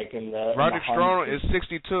were like in the. Roderick Strong is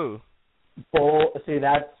 62.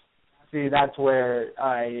 That's where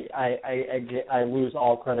I lose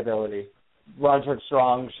all credibility. Roderick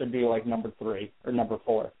Strong should be like number 3 or number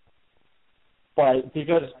 4. But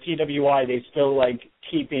because PWI, they still like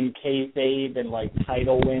keep in kayfabe and like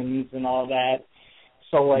title wins and all that.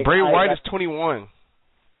 So like Bray Wyatt is 21.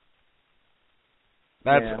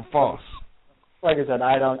 That's false. Like I said,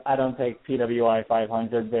 I don't take PWI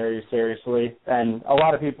 500 very seriously, and a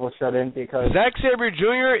lot of people shouldn't because Zack Sabre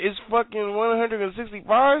Jr. is fucking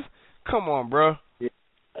 165. Come on, bro.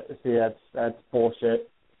 See, that's bullshit.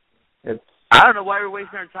 I don't know why we're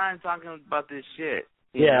wasting our time talking about this shit.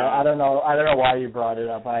 Yeah, I don't know why you brought it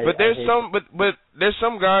up. But there's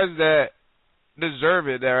some guys that deserve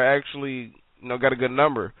it that are actually got a good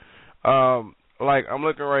number. Like I'm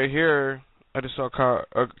looking right here. I just saw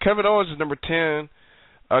Kevin Owens is number 10.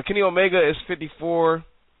 Kenny Omega is 54.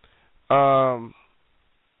 I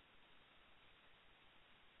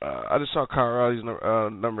just saw Kyle O'Reilly's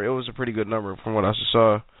number. It was a pretty good number from what I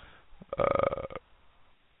saw.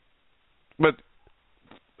 But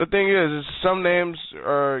the thing is some names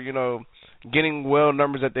are, getting well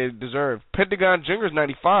numbers that they deserve. Pentagon Jr. is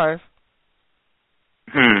 95.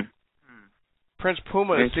 Prince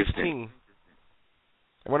Puma is 16.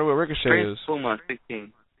 I wonder what Ricochet Prince is. Puma,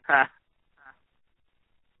 16. Ha.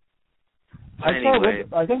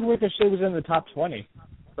 I think Ricochet was in the top 20,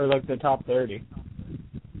 or like the top 30.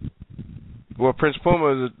 Well, Prince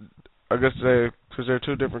Puma is, I guess because they're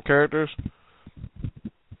two different characters.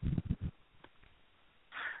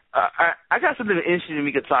 I got something interesting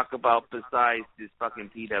we could talk about besides this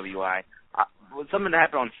fucking PWI. Something that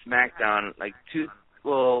happened on SmackDown,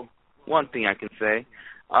 one thing I can say.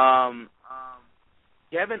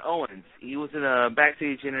 Kevin Owens, he was in a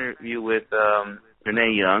backstage interview with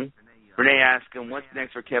Renee Young. Renee asked him, what's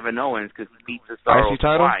next for Kevin Owens because he beat Cesaro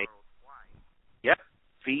twice. Yep,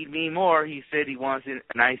 feed me more. He said he wants an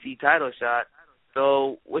IC title shot.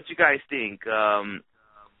 So what you guys think?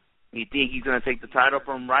 You think he's going to take the title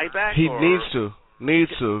from Ryback? He needs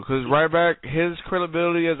to, because Ryback, his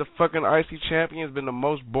credibility as a fucking IC champion has been the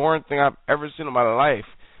most boring thing I've ever seen in my life,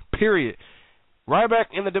 period. Ryback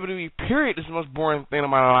in the WWE, period, is the most boring thing in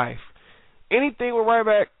my life. Anything with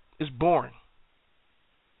Ryback is boring.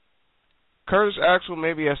 Curtis Axel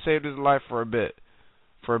maybe has saved his life for a bit.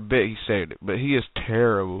 For a bit he saved it, but he is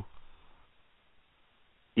terrible.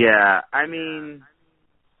 Yeah, I mean,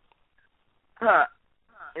 the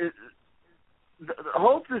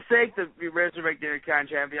hope to sake to resurrect the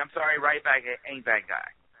Intercontinental champion. I'm sorry, Ryback ain't that guy.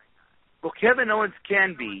 Well, Kevin Owens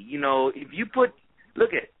can be. If you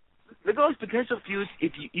look at those potential feuds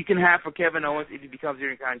if you can have for Kevin Owens if he becomes the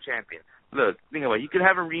Intercontinental champion. Look, think about it. You could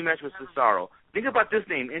have a rematch with Cesaro. Think about this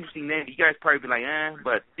name, interesting name. You guys probably be like,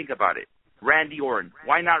 but think about it. Randy Orton.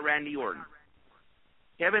 Why not Randy Orton?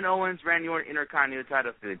 Kevin Owens, Randy Orton, Intercontinental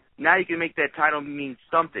title feud. Now you can make that title mean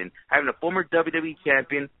something. Having a former WWE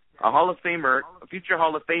champion, a Hall of Famer, a future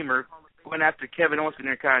Hall of Famer, going after Kevin Owens for the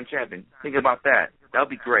Intercontinental champion. Think about that. That would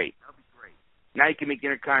be great. Now you can make the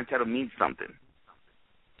Intercontinental title mean something.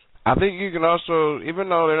 I think you can also, even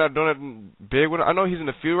though they're not doing it big with him, I know he's in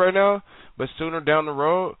the feud right now, but sooner down the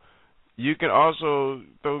road, you can also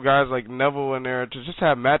throw guys like Neville in there to just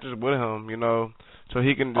have matches with him, so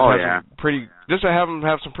he can just have him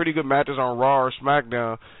have some pretty good matches on Raw or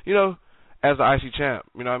SmackDown, as the IC champ.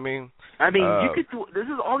 You know what I mean? I mean, you could do. This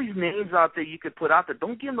is all these names out there you could put out there.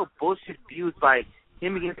 Don't give him no bullshit feuds like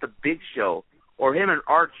him against the Big Show or him and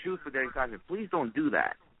R-Truth for their content. Please don't do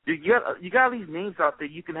that. You got all these names out there.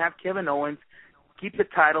 You can have Kevin Owens keep the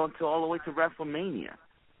title until all the way to WrestleMania.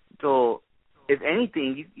 So, if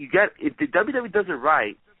anything, if the WWE does it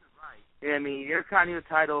right, I mean, your Intercontinental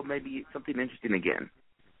title may be something interesting again.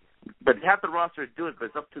 But they have the roster to do it, but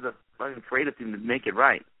it's up to the fucking creative team to make it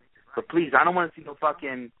right. So please, I don't want to see no fucking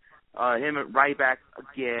him at Ryback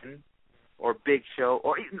again, or Big Show,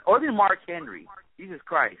 or even Mark Henry. Jesus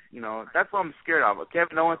Christ, that's what I'm scared of.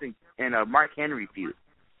 Kevin Owens and Mark Henry feud.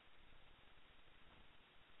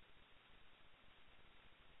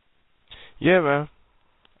 Yeah, man.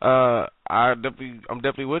 I'm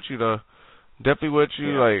definitely with you though. Definitely with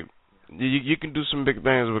you. Yeah. Like you can do some big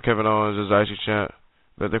things with Kevin Owens as IC champ.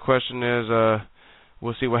 But the question is,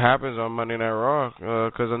 we'll see what happens on Monday Night Raw.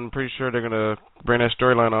 Because I'm pretty sure they're gonna bring that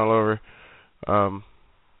storyline all over.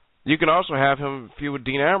 You can also have him feud with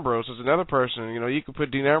Dean Ambrose as another person. You can put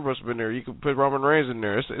Dean Ambrose in there. You can put Roman Reigns in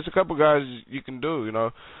there. It's a couple guys you can do.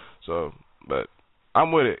 So, but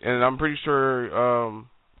I'm with it, and I'm pretty sure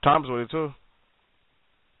Tom's with it too.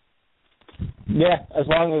 Yeah, as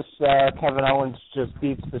long as Kevin Owens just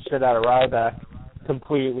beats the shit out of Ryback,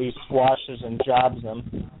 completely squashes and jobs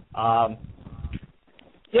him.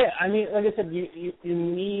 Yeah, I mean, like I said, you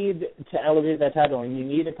need to elevate that title, and you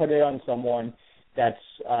need to put it on someone that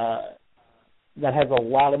has a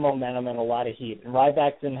lot of momentum and a lot of heat. And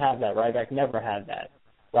Ryback didn't have that. Ryback never had that.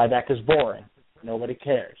 Ryback is boring. Nobody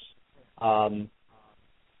cares.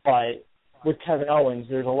 But with Kevin Owens,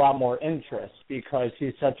 there's a lot more interest because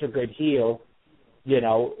he's such a good heel. You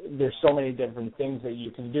know, there's so many different things that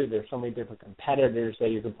you can do. There's so many different competitors that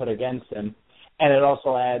you can put against him. And it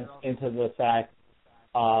also adds into the fact,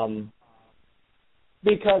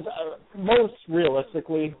 because most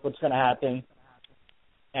realistically what's going to happen,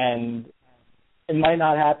 and it might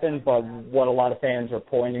not happen, but what a lot of fans are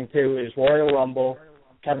pointing to is Royal Rumble.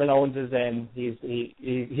 Kevin Owens is in.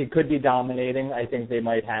 He could be dominating. I think they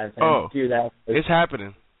might have him do that. It's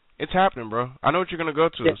happening. It's happening, bro. I know what you're going to go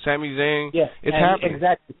to. Yeah. Sami Zayn. Yeah, it's happening.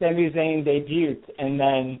 Exactly. Sami Zayn debuted, and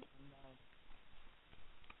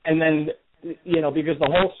then, you know, because the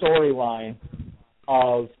whole storyline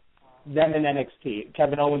of them in NXT,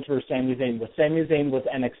 Kevin Owens versus Sami Zayn was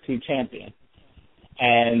NXT champion.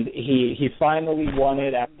 And he finally won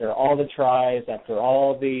it after all the tries, after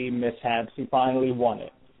all the mishaps. He finally won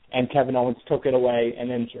it. And Kevin Owens took it away and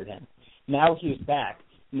injured him. Now he's back.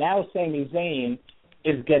 Now Sami Zayn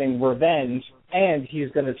is getting revenge, and he's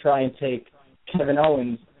going to try and take Kevin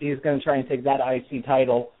Owens. He's going to try and take that IC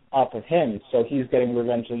title off of him. So he's getting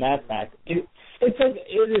revenge in that fact. It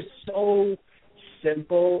is so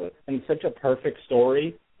simple and such a perfect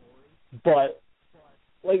story, but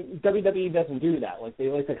like WWE doesn't do that. Like, they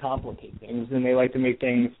like to complicate things, and they like to make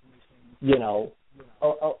things, you know,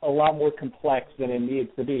 a lot more complex than it needs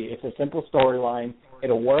to be. It's a simple storyline.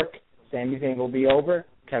 It'll work. Sami Zayn will be over.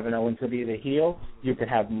 Kevin Owens will be the heel. You can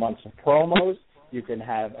have months of promos. You can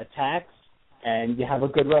have attacks, and you have a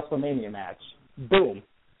good WrestleMania match. Boom.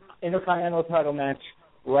 Intercontinental title match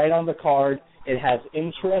right on the card. It has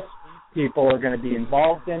interest. People are going to be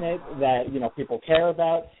involved in it that, you know, people care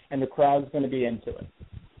about, and the crowd's going to be into it.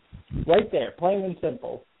 Right there, plain and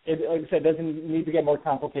simple. It, like I said, doesn't need to get more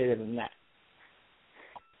complicated than that.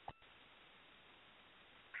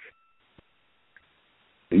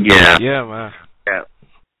 Yeah. Yeah, man. Yeah.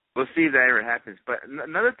 We'll see if that ever happens. But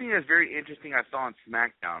another thing that's very interesting I saw on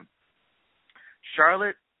SmackDown,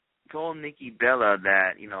 Charlotte told Nikki Bella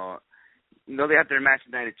that, you know, they have their match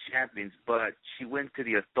Night of Champions, but she went to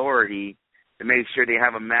the Authority to make sure they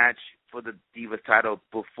have a match for the Divas title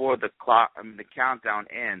before the countdown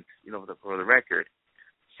ends, you know, for the record.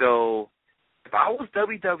 So if I was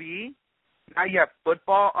WWE, now you have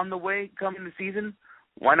football on the way coming this season,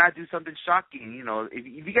 why not do something shocking? You know, if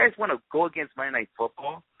you guys want to go against Monday Night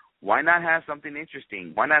Football, why not have something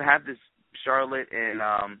interesting? Why not have this Charlotte and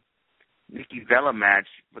Nikki Bella match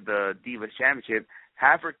for the Divas Championship?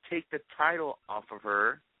 Have her take the title off of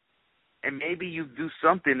her, and maybe you do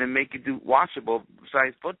something and make it watchable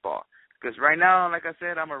besides football. Because right now, like I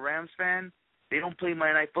said, I'm a Rams fan. They don't play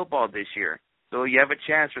Monday Night Football this year. So you have a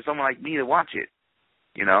chance for someone like me to watch it,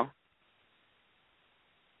 you know?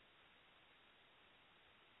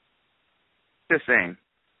 Just saying.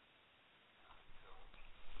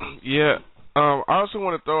 Yeah. I also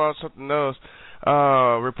want to throw out something else.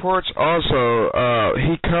 Reports also,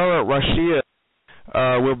 Hikaru Rashida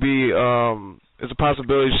will be, it's a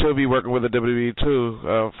possibility she'll be working with the WWE too,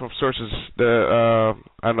 from sources that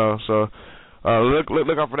I know. So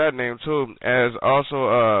look out for that name too. As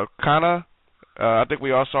also Kana, I think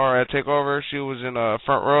we all saw her at TakeOver. She was in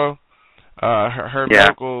front row. Her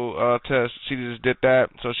medical test, she just did that,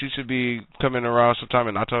 so she should be coming around sometime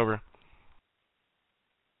in October.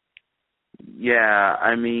 Yeah,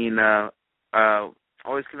 I mean,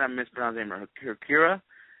 always cannot mispronounce her name. Kira.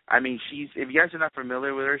 I mean, if you guys are not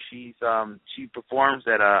familiar with her, she performs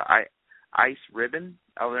at Ice Ribbon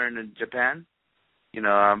over there in Japan. You know,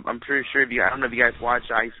 I'm pretty sure I don't know if you guys watch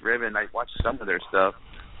Ice Ribbon. I watch some of their stuff,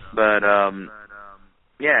 but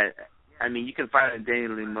yeah, I mean, you can find it in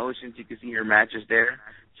Daily Motions. You can see her matches there.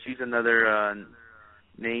 She's another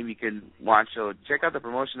name you can watch. So check out the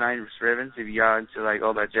promotion Ice Ribbon if you're into like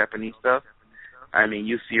all that Japanese stuff. I mean,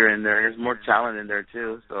 you see her in there. There's more talent in there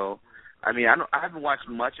too. So. I mean, I haven't watched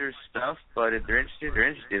much of her stuff, but if they're interested, they're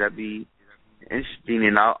interested. That'd be interesting,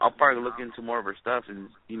 and I'll probably look into more of her stuff and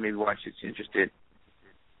you maybe watch it if you're interested.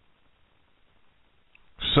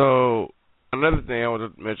 So, another thing I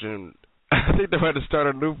want to mention, I think they're about to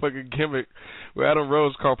start a new fucking gimmick with Adam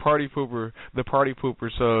Rose called Party Pooper, the Party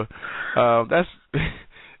Pooper. So, that's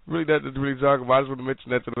really nothing to really talk about. I just want to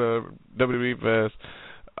mention that to the WWE fans.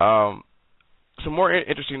 Some more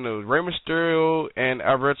interesting news. Rey Mysterio and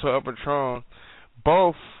Alberto El Patron,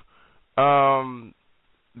 both,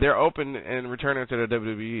 they're open and returning to the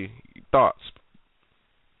WWE. Thoughts?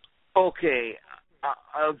 Okay.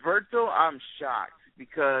 Alberto, I'm shocked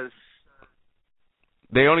because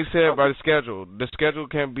they only said by the schedule. The schedule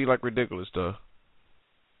can be like ridiculous stuff.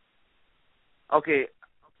 Okay,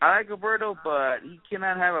 I like Alberto, but he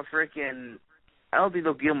cannot have a freaking. I don't think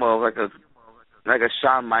they'll give him like a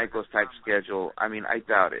Shawn Michaels type schedule. I mean, I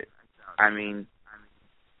doubt it. I mean,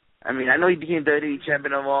 I know he became WWE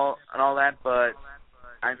champion and all that, but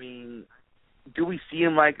I mean, do we see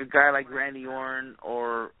him like a guy like Randy Orton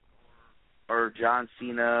or John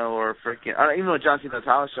Cena or freaking? Even though John Cena's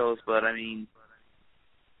house shows, but I mean,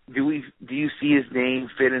 do you see his name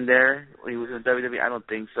fit in there when he was in WWE? I don't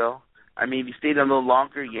think so. I mean, if he stayed a little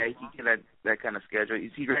longer, yeah, he can have that kind of schedule.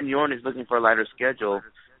 You see, Randy Orton is looking for a lighter schedule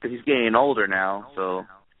because he's getting older now. So,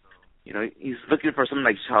 you know, he's looking for something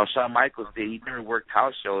like how Shawn Michaels did. He never worked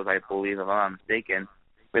house shows, I believe, if I'm not mistaken.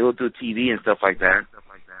 But he'll do TV and stuff like that.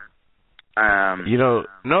 You know,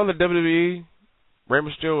 knowing the WWE, Rey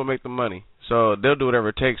Mysterio will make the money. So they'll do whatever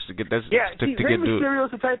it takes to get that. Yeah, to Rey get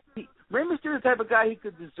Mysterio's the type. Rey Mysterio's the type of guy he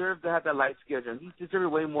could deserve to have that light schedule. He deserves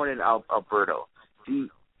it way more than Alberto. See,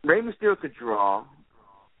 Rey Mysterio could draw.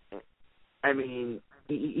 I mean,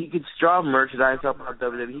 he could draw merchandise up on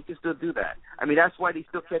WWE. He could still do that. I mean, that's why they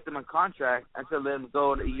still kept him on contract until let him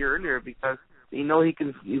go a year earlier because they know he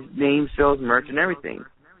can. His name sells merch and everything.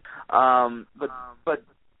 But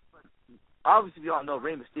obviously we all know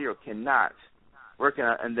Rey Mysterio cannot work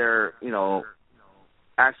in their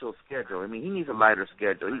actual schedule. I mean, he needs a lighter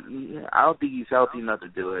schedule. I don't think he's healthy enough to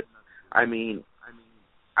do it. I mean,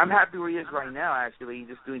 I'm happy where he is right now. Actually, he's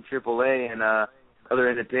just doing AAA and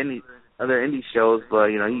other indie shows. But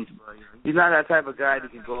he's not that type of guy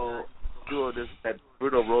that can go do that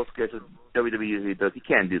brutal role schedule WWE usually does. He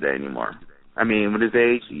can't do that anymore. I mean, with his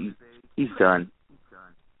age, he's done.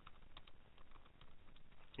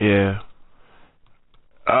 Yeah.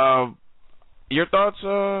 Your thoughts,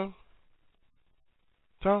 Tom?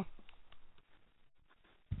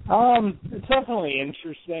 It's definitely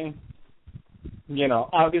interesting.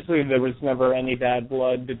 Obviously there was never any bad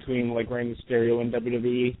blood between like Rey Mysterio and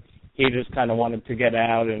WWE. He just kind of wanted to get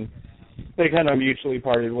out, and they kind of mutually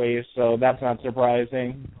parted ways, so that's not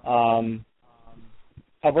surprising.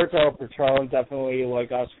 Alberto El Patron definitely,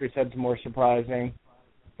 like Oscar said, is more surprising,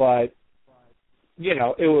 but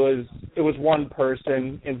it was one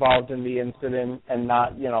person involved in the incident and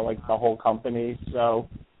not, like the whole company. So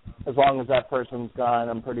as long as that person's gone,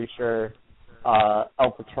 I'm pretty sure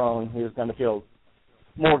El Patron is going to feel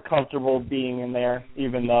more comfortable being in there,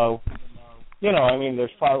 even though,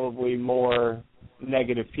 there's probably more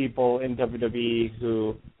negative people in WWE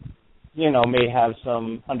who, may have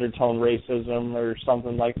some undertone racism or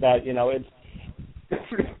something like that. It's,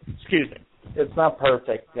 excuse me, it's not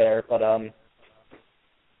perfect there, but, I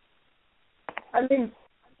mean,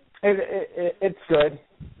 it's good.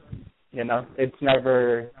 It's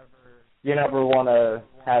never, you never want to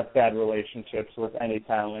have bad relationships with any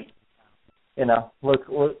talent. Look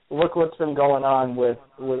what's been going on with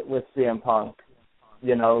CM Punk.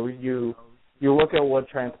 You look at what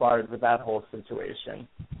transpired with that whole situation,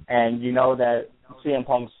 and you know that CM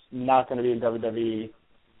Punk's not going to be in WWE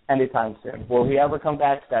anytime soon. Will he ever come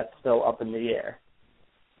back? That's still up in the air.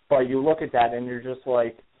 But you look at that and you're just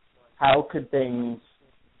like, how could things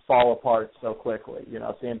fall apart so quickly?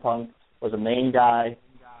 CM Punk was a main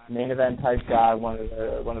event type guy, one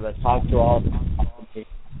of the top draws,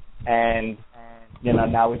 and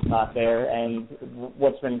now he's not there. And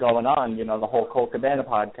what's been going on? The whole Colt Cabana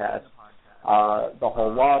podcast, the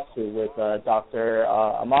whole lawsuit with Dr.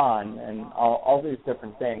 Aman, and all these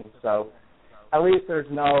different things. So at least there's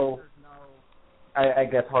no, I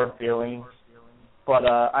guess, hard feelings. But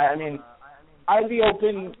I mean, I'd be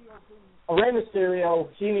open. Rey Mysterio,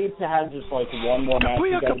 he needs to have just like one more match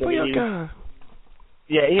in WWE.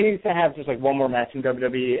 Yeah, he needs to have just like one more match in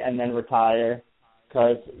WWE and then retire.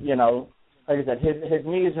 Because, like I said, his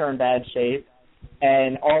knees are in bad shape,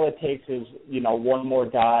 and all it takes is, one more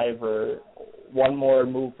dive or one more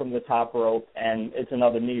move from the top rope, and it's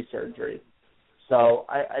another knee surgery. So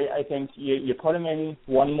I think you put him in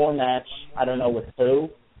one more match. I don't know with who.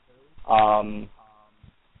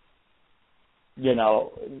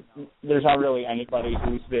 There's not really anybody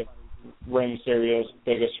who's the Rey Mysterio's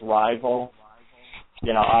biggest rival.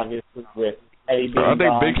 Obviously with Eddie being I think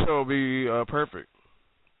gone. Big Show will be perfect.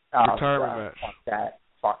 Retirement match.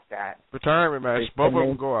 Fuck that. Retirement match. Both of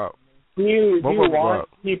them go out. Do you want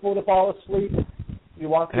people to fall asleep? You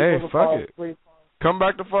want people to fall asleep? Come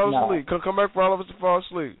back to fall asleep. Come back for all of us to fall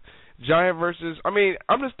asleep. Giant versus, I mean,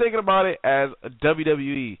 I'm just thinking about it as a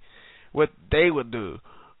WWE, what they would do.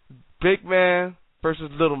 Big man versus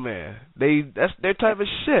little man. That's their type of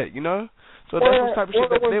shit, you know? So that's the type of shit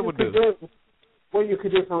that they would do. What you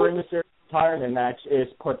could do for Rey Mysterio's retirement match is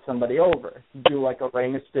put somebody over. Do like a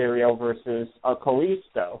Rey Mysterio versus a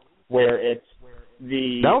Kalisto, where it's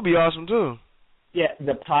the... That would be awesome, too. Yeah,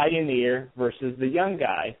 the pioneer versus the young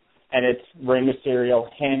guy. And it's Rey Mysterio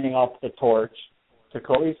handing off the torch to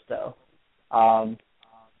Kalisto.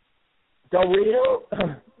 Del Rio,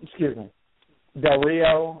 excuse me. Del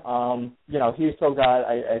Rio, he's still got,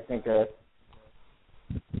 I think,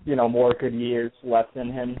 more good years left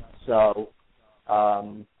in him. So,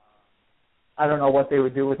 I don't know what they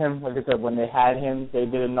would do with him. Like I said, when they had him, they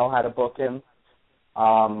didn't know how to book him.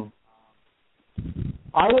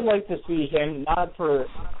 I would like to see him, not for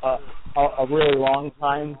a really long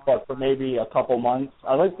time, but for maybe a couple months.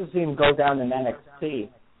 I'd like to see him go down in NXT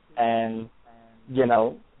and,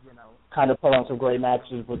 kind of put on some great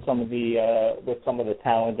matches with some of the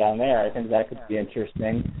talent down there. I think that could be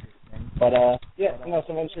interesting. But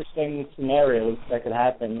some interesting scenarios that could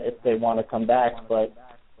happen if they want to come back. But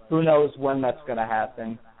who knows when that's going to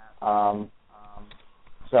happen?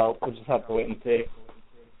 So we'll just have to wait and see.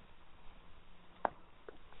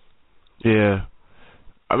 Yeah.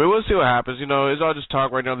 I mean, we'll see what happens. It's all just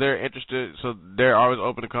talk right now. They're interested, so they're always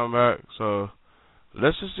open to come back. So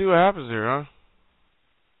let's just see what happens here, huh?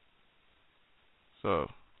 So,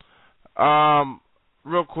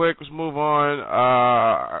 real quick, let's move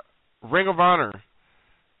on. Ring of Honor,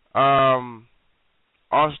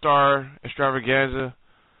 All-Star Extravaganza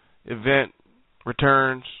event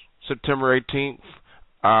returns September 18th.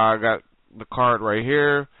 I got the card right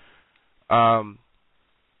here. And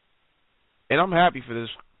I'm happy for this,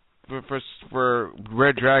 for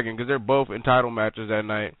Red Dragon, because they're both in title matches that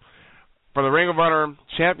night. For the Ring of Honor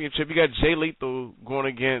Championship, you got Jay Lethal going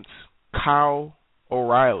against Kyle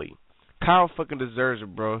O'Reilly. Kyle fucking deserves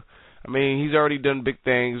it, bro. I mean, he's already done big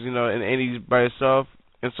things, and he's by himself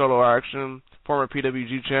in solo action, former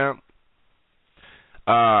PWG champ.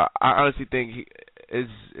 I honestly think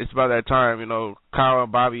it's about that time, Kyle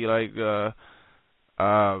and Bobby,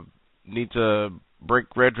 need to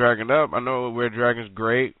break Red Dragon up. I know Red Dragon's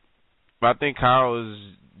great, but I think Kyle is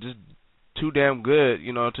just too damn good,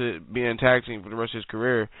 to be in tag team for the rest of his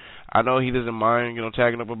career. I know he doesn't mind,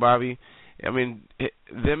 tagging up with Bobby. I mean,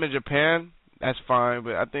 them in Japan, that's fine,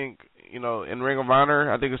 but I think, in Ring of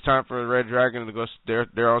Honor, I think it's time for Red Dragon to go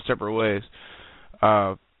their own separate ways.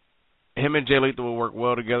 Him and Jay Lethal will work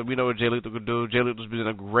well together. We know what Jay Lethal could do. Jay Lethal's been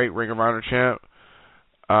a great Ring of Honor champ.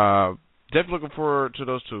 Definitely looking forward to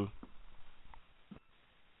those two.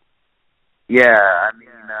 Yeah, I mean,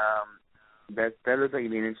 that looks like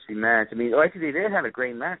it'd be an interesting match. I mean, actually, they did have a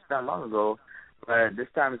great match not long ago, but this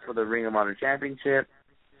time it's for the Ring of Honor Championship.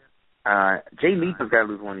 Jay Lethal's got to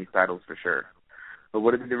lose one of these titles for sure. But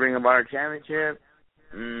would it be the Ring of Honor Championship?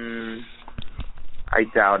 I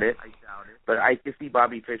doubt it. But I can see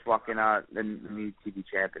Bobby Fish walking out the new TV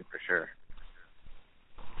champion for sure.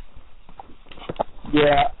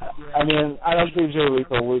 Yeah, I mean, I don't see Jay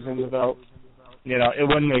Lethal losing the belt. It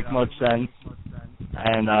wouldn't make much sense.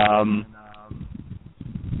 And,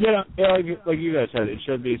 like you guys said, it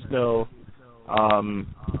should be still a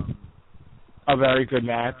very good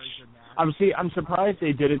match. I'm surprised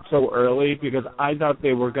they did it so early, because I thought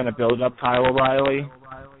they were going to build up Kyle O'Reilly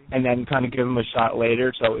and then kind of give him a shot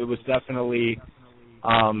later. So it was definitely,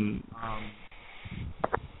 kind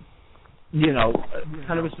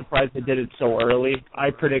of a surprise they did it so early. I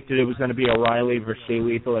predicted it was going to be O'Reilly versus Jay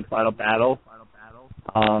Lethal at Final Battle.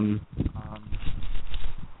 So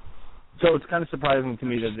it's kind of surprising to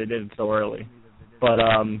me that they did it so early. But,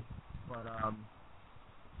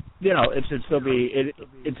 it should still be,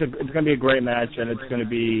 it's going to be a great match, and it's going to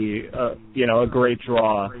be, a great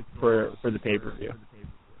draw for the pay-per-view.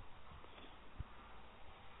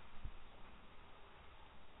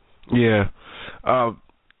 Yeah.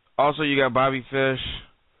 Also, you got Bobby Fish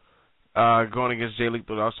going against Jay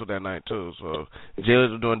Lethal also that night, too. So, Jay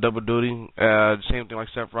Lethal doing double duty. Same thing like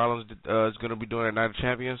Seth Rollins is going to be doing at Night of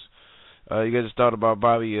Champions. You guys just thought about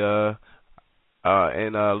Bobby and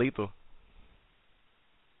Lethal.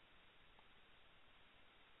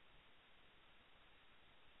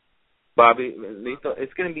 Bobby Lethal,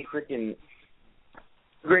 it's going to be freaking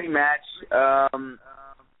great match. I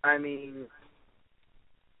mean,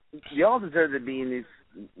 y'all deserve to be in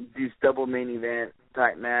these double main event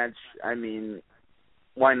type match. I mean,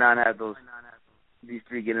 why not have those these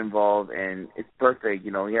three get involved, and it's perfect.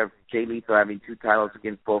 You know, you have Jay Lethal having 2 titles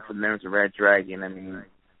against both of them as a Red Dragon. I mean,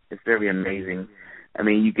 it's very amazing. I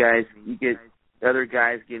mean, you get other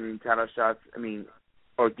guys getting title shots. I mean,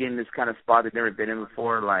 or getting this kind of spot they've never been in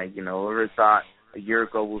before. Like, you know, whoever thought a year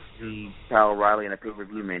ago we'll see Kyle O'Reilly in a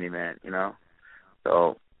pay-per-view main event, you know?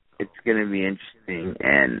 So it's going to be interesting.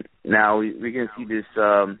 And now we're going to see this,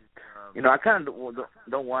 you know, I kind of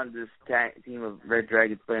don't want this tag team of Red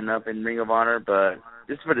Dragons playing up in Ring of Honor, but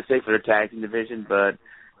just for the sake of their tag team division. But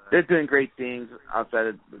they're doing great things outside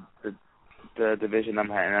of the division. I'm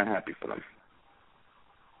happy for them.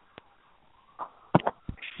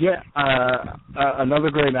 Yeah, another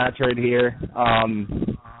great match right here.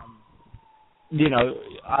 You know,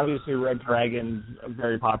 obviously Red Dragon's a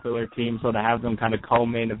very popular team, so to have them kind of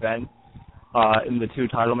co-main event in the 2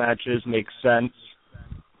 title matches makes sense.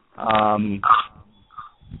 And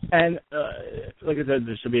like I said,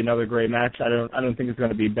 this should be another great match. I don't think it's going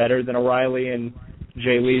to be better than O'Reilly and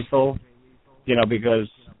Jay Lethal, you know, because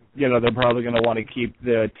you know they're probably going to want to keep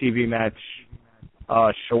the TV match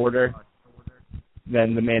shorter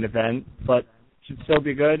than the main event, but should still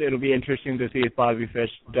be good. It'll be interesting to see if Bobby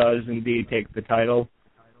Fish does indeed take the title.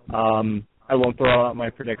 I won't throw out my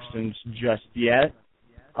predictions just yet.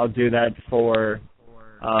 I'll do that for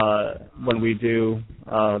when we do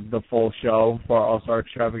the full show for All-Star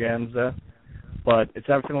Extravaganza. But it's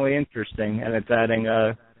definitely interesting, and it's adding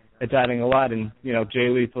a lot. And you know, Jay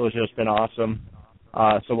Lethal has just been awesome.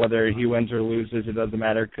 So whether he wins or loses, it doesn't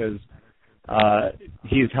matter because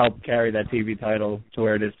he's helped carry that TV title to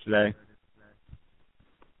where it is today.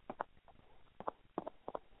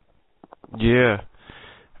 Yeah.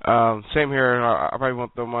 Same here. I probably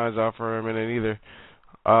won't throw mine out for a minute either.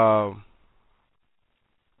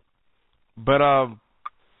 But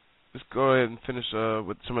let's go ahead and finish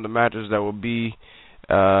with some of the matches that will be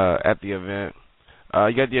at the event.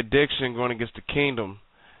 You got the Addiction going against the Kingdom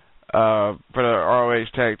for the ROH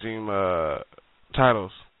Tag Team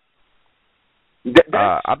titles.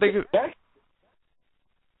 I think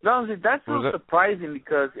that's so surprising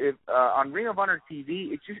because if on Ring of Honor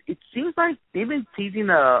TV, it seems like they've been teasing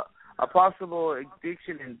a possible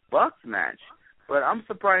Addiction and Bucks match, but I'm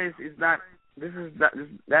surprised that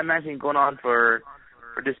match ain't going on for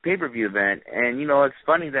this pay-per-view event. And you know, it's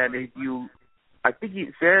funny that I think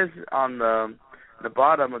it says on the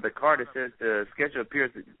bottom of the card, it says the schedule appears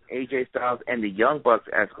AJ Styles and the Young Bucks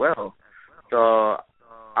as well. So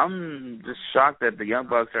I'm just shocked that the Young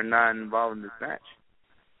Bucks are not involved in this match.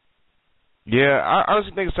 Yeah, I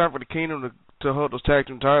honestly think it's time for the Kingdom to hold those tag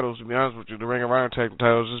team titles. To be honest with you, the Ring of Honor tag team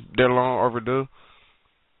titles they're long overdue.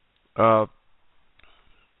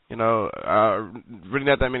 You know, really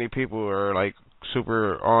not that many people are like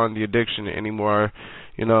super on the Addiction anymore.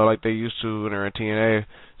 You know, like they used to when they were in TNA.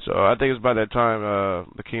 So I think it's about that time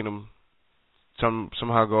the Kingdom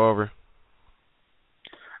somehow go over.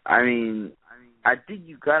 I mean, I think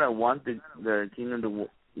you kind of want the Kingdom to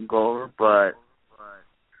go over, but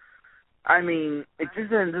I mean, it just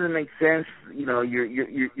doesn't make sense. You know,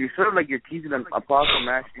 you're sort of like you're teasing a possible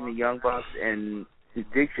match in the Young Bucks and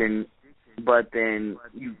Addiction, but then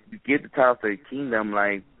you give the title to the Kingdom.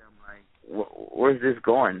 Like, where's this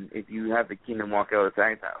going? If you have the Kingdom walk out of the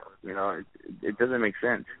tag title, you know, it doesn't make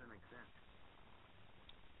sense.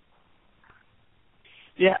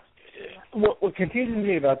 Yeah. What confuses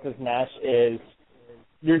me about this match is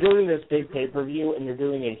you're doing this big pay-per-view and you're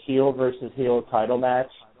doing a heel versus heel title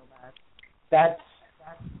match. That's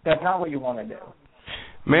not what you want to do.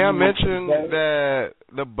 May I mention that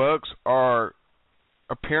the Bucks are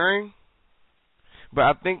appearing, but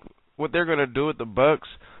I think what they're going to do with the Bucks,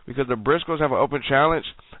 because the Briscoes have an open challenge,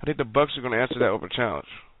 I think the Bucks are going to answer that open challenge.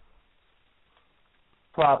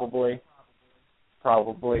 Probably.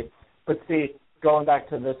 But see, going back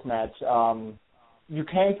to this match, you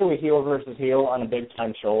can't do a heel versus heel on a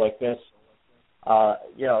big-time show like this.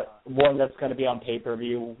 You know, one that's going to be on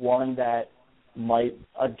pay-per-view, one that might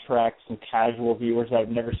attract some casual viewers that have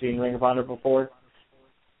never seen Ring of Honor before.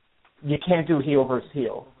 You can't do heel versus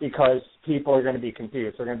heel because people are going to be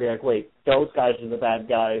confused. They're going to be like, wait, those guys are the bad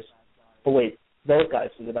guys, but wait, those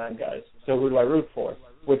guys are the bad guys. So who do I root for?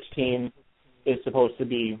 Which team is supposed to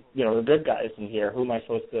be, you know, the good guys in here? Who am I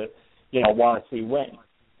supposed to, you know, want to see win?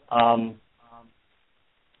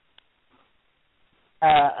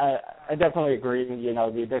 I definitely agree. You know,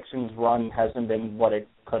 the Addiction's run hasn't been what it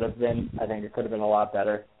could have been. I think it could have been a lot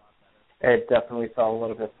better. It definitely fell a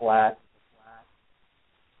little bit flat.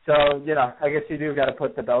 So, you know, I guess you do got to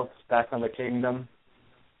put the belts back on the Kingdom.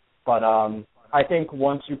 But I think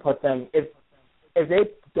once you put them, if they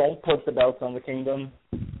don't put the belts on the Kingdom,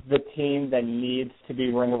 the team that needs to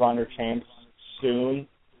be Ring of Honor champs soon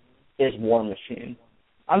is War Machine.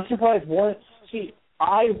 I'm surprised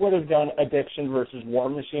I would have done Addiction versus War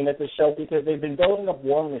Machine at the show because they've been building up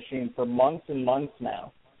War Machine for months and months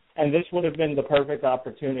now. And this would have been the perfect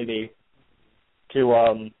opportunity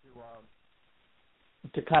to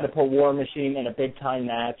kind of put War Machine in a big-time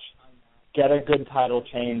match, get a good title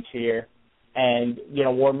change here. And,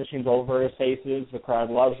 War Machine's over his faces. The crowd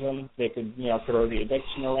loves him. They could, throw the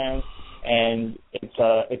Addiction around. And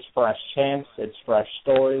it's fresh chants. It's fresh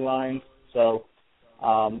storylines. So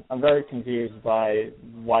I'm very confused by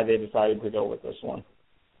why they decided to go with this one.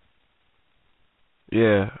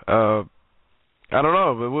 Yeah. I don't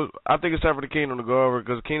know, but I think it's time for the Kingdom to go over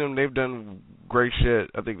because Kingdom, they've done great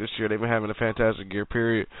shit. I think this year they've been having a fantastic year,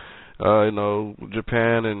 period.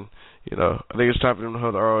 Japan, and, I think it's time for them to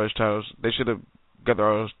hold the ROH titles. They should have got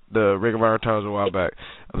the Ring of Honor titles a while back.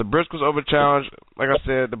 The Briscoes over challenge, like I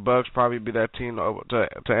said, the Bucks probably be that team to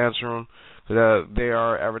answer them because they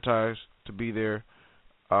are advertised to be there.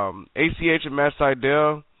 ACH and Matt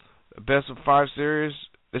Sydal, best of 5 series.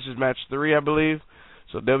 This is match 3, I believe.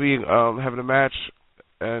 So they'll be having a match,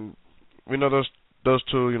 and we know those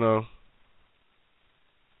two, we know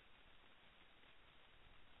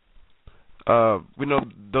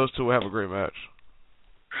those two will have a great match.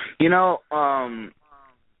 I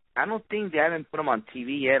don't think they haven't put them on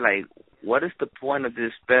TV yet. Like, what is the point of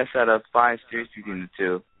this best out of 5 series between the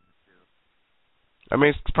two? I mean,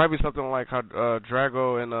 it's probably something like how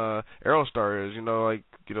Drago and Aerostar is.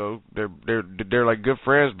 They're like good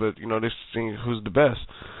friends, but they're seeing who's the best.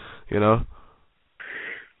 Yeah,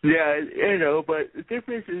 but the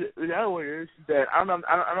difference is that one is that I don't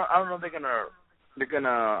know if they're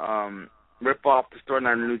gonna rip off the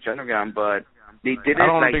storyline of New Generation, but they did it. I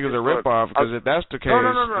don't think it's a rip off because if that's the case,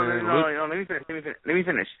 no. Let me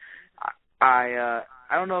finish. I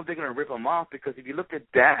don't know if they're gonna rip them off because if you look at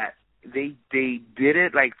that. They did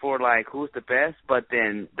it for who's the best, but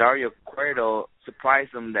then Dario Cueto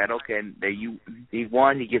surprised them that he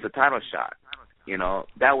won, he gets a title shot.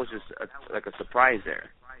 That was just a surprise there.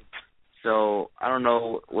 So I don't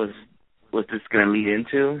know what this going to lead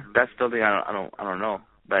into. That's something I don't know,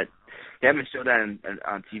 but they haven't showed that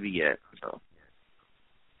on TV yet. So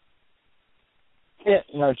yeah,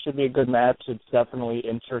 it should be a good match. It's definitely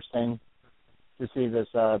interesting to see this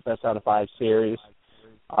best out of 5 series.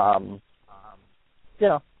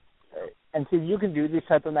 And see, you can do these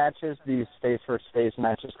type of matches, these face versus face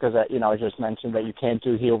matches, because I just mentioned that you can't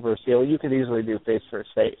do heel versus heel. You could easily do face versus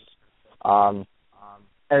face. And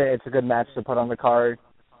it's a good match to put on the card.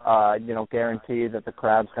 Guarantee that the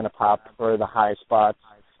crowd's going to pop for the high spots.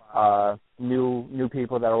 New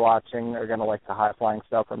people that are watching are going to like the high flying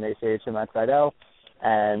stuff from ACH and Matt Sydal,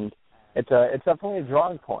 and it's definitely a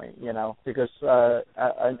drawing point, because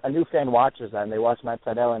a new fan watches that and they watch Matt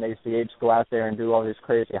Sydal and ACH go out there and do all these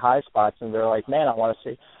crazy high spots, and they're like, man, I want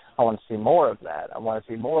to see more of that. I want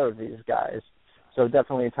to see more of these guys. So it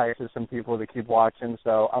definitely entices some people to keep watching.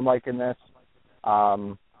 So I'm liking this,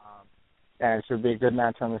 and it should be a good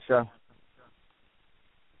match on the show.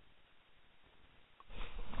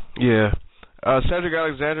 Yeah, Cedric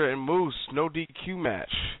Alexander and Moose, no DQ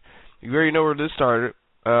match. You already know where this started.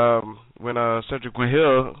 When Cedric went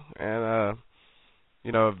heel and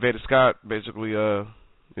Veda Scott basically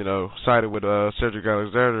sided with Cedric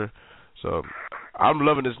Alexander. So I'm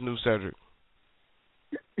loving this new Cedric.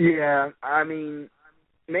 Yeah, I mean,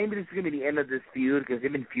 maybe this is gonna be the end of this feud because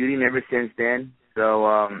they've been feuding ever since then.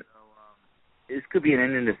 So this could be an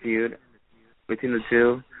end in the feud between the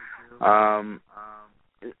two.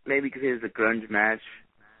 Maybe because it's a grunge match.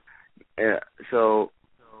 So.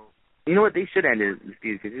 You know what? They should end this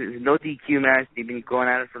feud because there's no DQ match. They've been going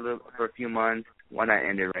at it for a few months. Why not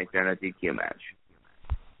end it right there in a DQ match?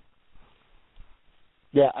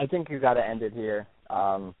 Yeah, I think you got to end it here.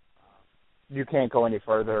 You can't go any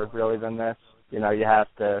further really than this. You have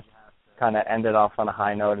to kind of end it off on a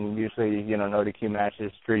high note. And usually, no DQ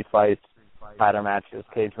matches, street fights, ladder matches,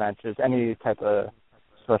 cage matches, any type of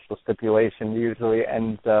special stipulation usually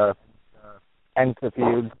ends the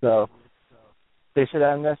feud. So they should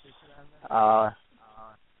end this. I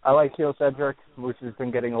like heel Cedric, which has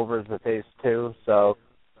been getting over as a face too, so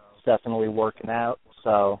it's definitely working out.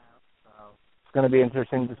 So it's going to be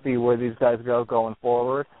interesting to see where these guys go going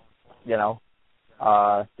forward.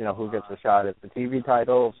 Who gets a shot at the TV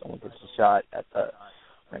title, someone gets a shot at the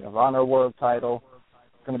Ring of Honor World title.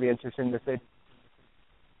 It's going to be interesting to see.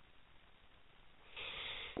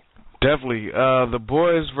 Definitely. The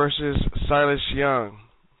Boys versus Silas Young.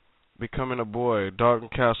 Becoming a boy. Dalton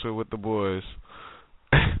Castle with the Boys.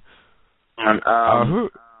 Who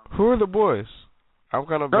are the Boys? I'm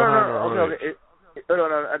kind of behind.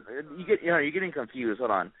 you're getting confused.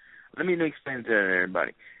 Hold on. Let me explain to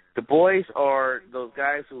everybody. The boys are those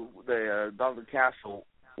guys who the Dalton Castle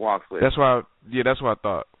walks with. That's why I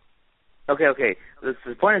thought. Okay. The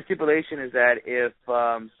point of stipulation is that if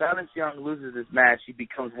Silas Young loses this match, he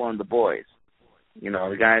becomes one of the boys.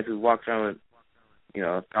 The guys who walk around with,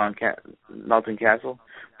 Dalton Castle.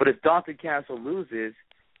 But if Dalton Castle loses,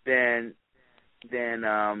 then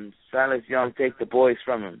Silas Young takes the boys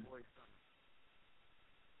from him.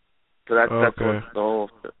 So that's what the whole,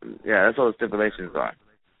 that's all the stipulations are.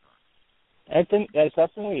 I think that's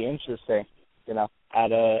definitely interesting.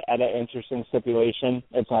 At an interesting stipulation.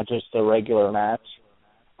 It's not just a regular match.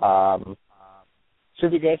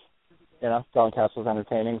 Should be good. Dalton Castle's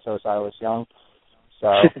entertaining, so is Silas Young.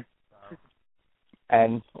 So,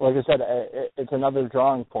 and like I said, it's another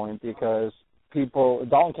drawing point because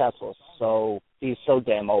Dalton Castle, he's so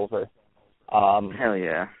damn over. Hell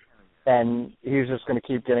yeah. And he's just going to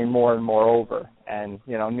keep getting more and more over. And,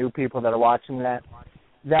 new people that are watching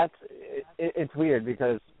it's weird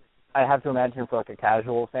because I have to imagine for like a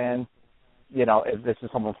casual fan, if this is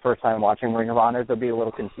someone's first time watching Ring of Honor, they'll be a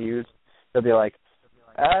little confused. They'll be like,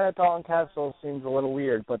 Dalton Castle seems a little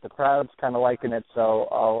weird, but the crowd's kind of liking it, so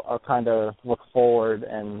I'll kind of look forward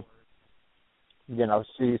and,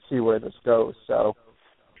 see where this goes. So,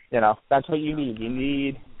 that's what you need. You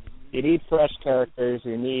need fresh characters.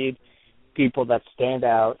 You need people that stand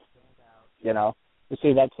out. You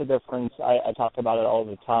see, that's the difference. I talk about it all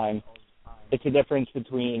the time. It's a difference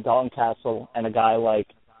between Dalton Castle and a guy like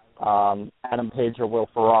Adam Page or Will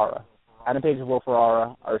Ferrara. Adam Page and Will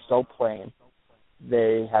Ferrara are so plain.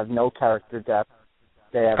 They have no character depth.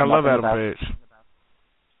 I love Adam Page.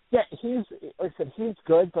 Yeah, he's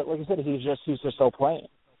good, but like I said, he's just so plain.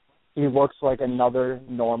 He looks like another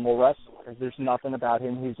normal wrestler. There's nothing about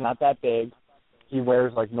him. He's not that big. He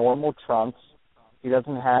wears like normal trunks. He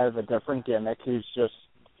doesn't have a different gimmick. He's just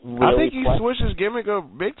really I think he switched his gimmick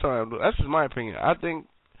up big time. That's just my opinion. I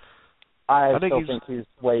still think he's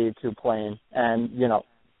way too plain. And,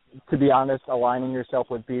 to be honest, aligning yourself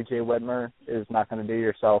with B.J. Whitmer is not going to do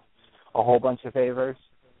yourself a whole bunch of favors.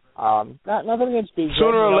 Nothing against B.J.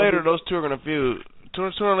 Sooner or later, those two are going to feud.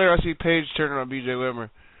 Sooner or later, I see Page turning on B.J. Whitmer.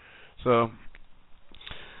 So,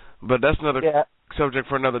 but that's another subject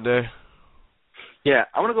for another day. Yeah,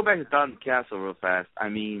 I want to go back to Dalton Castle real fast. I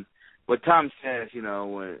mean, what Tom says,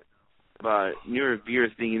 about new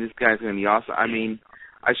reviewers thinking this guy's going to be awesome. I mean,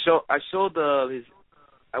 I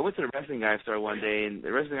went to the wrestling guy store one day, and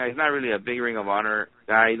the wrestling guy is not really a big Ring of Honor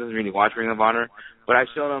guy. He doesn't really watch Ring of Honor, but I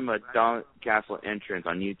showed him a Dalton Castle entrance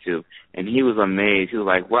on YouTube, and he was amazed. He was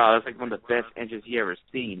like, "Wow, that's like one of the best entrances he ever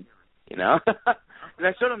seen," And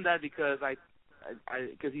I showed him that because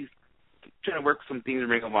because he's trying to work some things in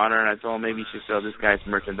Ring of Honor, and I told him maybe he should sell this guy's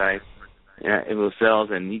merchandise. Yeah, it will sell,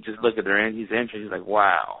 and he just looked at his entrance. He's like,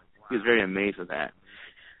 "Wow." He was very amazed with that.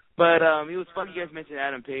 But it was funny you guys mentioned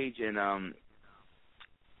Adam Page and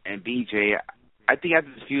BJ. I think after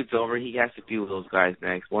this feud's over, he has to feud with those guys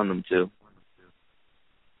next. One of them two.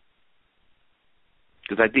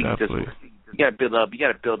 Because I think you got to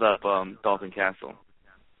build up Dalton Castle.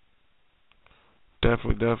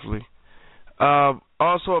 Definitely.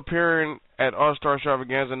 Also appearing at All-Star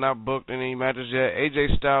Extravaganza, not booked in any matches yet.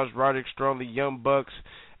 AJ Styles, Roderick Strong, the Young Bucks,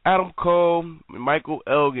 Adam Cole, Michael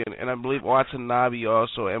Elgin, and I believe Watanabe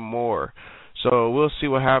also, and more. So we'll see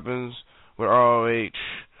what happens with ROH.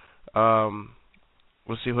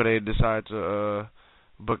 We'll see who they decide to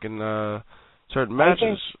book in certain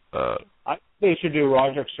matches. I think they should do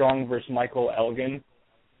Roderick Strong versus Michael Elgin,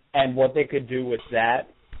 and what they could do with that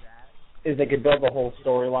is they could build a whole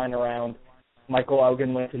storyline around Michael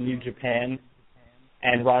Elgin went to New Japan,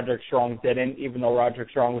 and Roderick Strong didn't, even though Roderick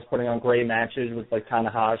Strong was putting on great matches with like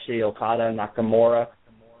Tanahashi, Okada, and Nakamura,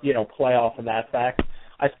 play off of that fact.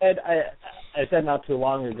 I said not too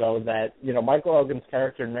long ago that, Michael Elgin's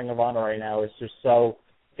character in Ring of Honor right now is just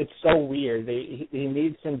it's so weird. He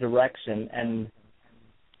needs some direction, and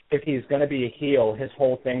if he's going to be a heel, his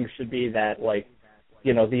whole thing should be that,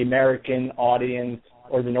 the American audience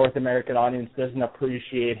or the North American audience doesn't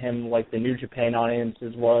appreciate him like the New Japan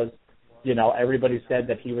audiences was. Everybody said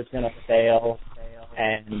that he was going to fail,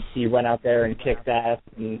 and he went out there and kicked ass,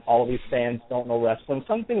 and all these fans don't know wrestling.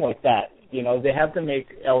 Something like that. They have to make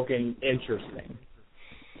Elgin interesting.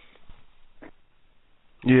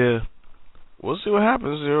 Yeah. We'll see what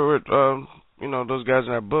happens here with, those guys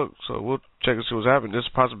in that book. So we'll check and see what's happening. There's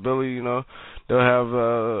a possibility, they'll have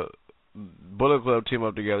Bullet Club team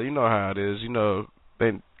up together. You know how it is.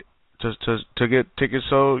 They to get tickets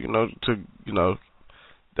sold, they'll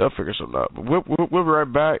figure something out. But we'll be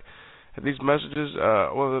right back these messages,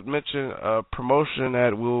 I want to mention a promotion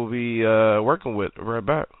that we'll be working with right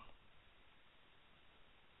back.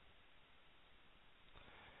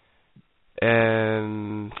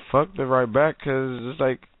 And fuck the right back, because it's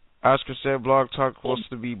like Oscar said, Blog Talk wants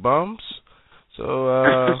to be bums. So,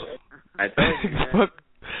 I think, fuck,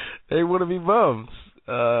 they want to be bums.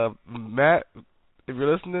 Matt, if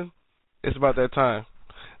you're listening, it's about that time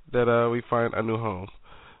that we find a new home.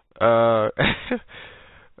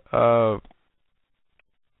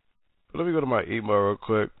 Let me go to my email real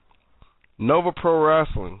quick. Nova Pro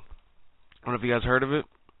Wrestling. I don't know if you guys heard of it,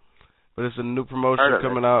 but it's a new promotion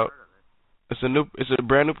coming out. It's a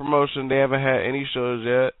brand new promotion. They haven't had any shows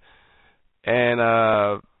yet,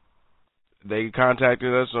 and they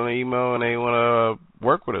contacted us on email and they want to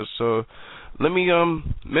work with us. So let me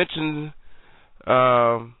mention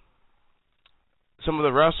some of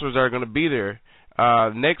the wrestlers that are going to be there.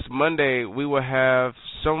 Next Monday, we will have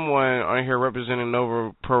someone on here representing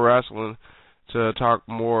Nova Pro Wrestling to talk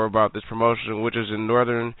more about this promotion, which is in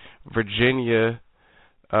Northern Virginia,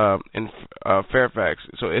 in Fairfax.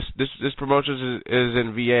 So this promotion is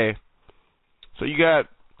in VA. So you got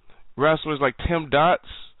wrestlers like Tim Dots.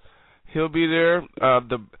 He'll be there.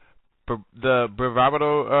 The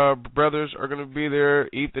Bravado brothers are going to be there.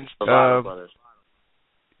 Ethan. Bravado brothers.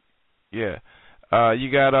 Yeah. You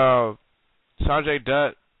got Sanjay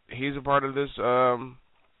Dutt. He's a part of this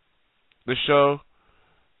the show.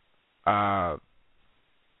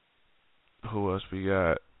 Who else we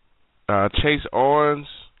got? Chase Owens.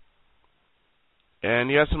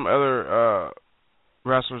 And you got some other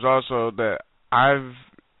wrestlers also that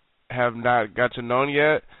have not got to know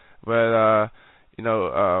yet, but you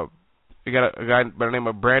got a guy by the name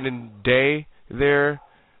of Brandon Day there,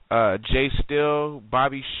 Jay Still,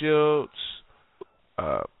 Bobby Shields,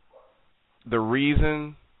 The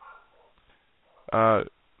Reason, but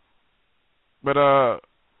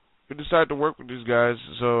we decided to work with these guys,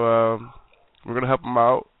 so we're gonna help them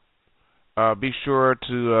out. Be sure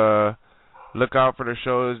to look out for their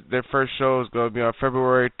shows. Their first show is going to be on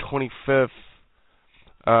February 25th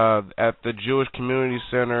at the Jewish Community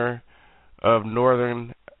Center of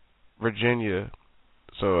Northern Virginia.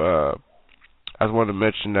 So I just wanted to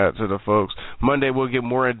mention that to the folks. Monday we'll get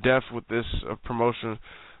more in depth with this promotion.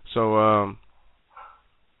 So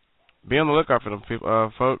be on the lookout for them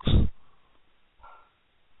people, folks.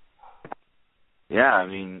 Yeah, I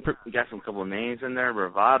mean, we got some couple names in there.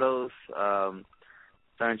 Bravados,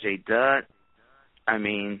 Sanjay Dutt. I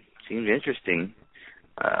mean, seems interesting.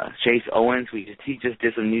 Chase Owens, he just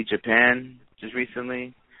did some New Japan just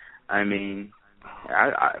recently. I mean,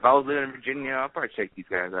 if I was living in Virginia, I'd probably check these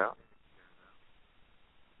guys out.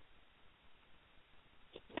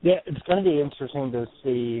 Yeah, it's going to be interesting to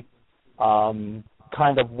see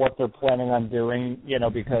kind of what they're planning on doing,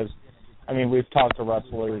 because, I mean, we've talked to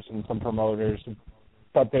wrestlers and some promoters,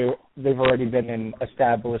 but they've already been in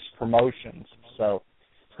established promotions. So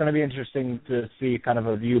it's going to be interesting to see kind of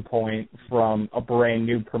a viewpoint from a brand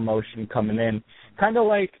new promotion coming in. Kind of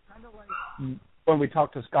like when we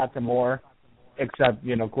talked to Scott D'Amore, except,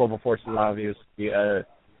 Global Force is obviously a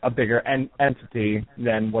bigger entity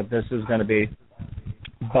than what this is going to be.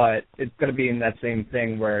 But it's going to be in that same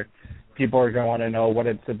thing where people are going to want to know what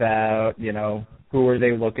it's about, who are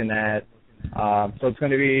they looking at. So it's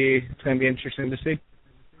going to be interesting to see.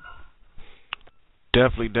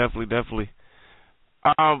 Definitely.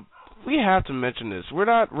 We have to mention this. We're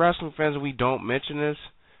not wrestling fans and we don't mention this.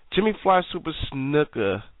 Jimmy Fly Super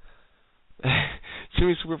Snuka.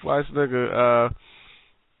 Jimmy Superfly Snuka.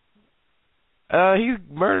 He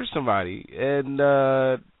murdered somebody, and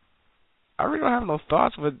I really don't have no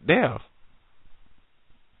thoughts, but damn.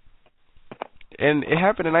 And it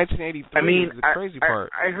happened in 1983. I mean, the crazy part.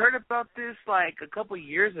 I heard about this like a couple of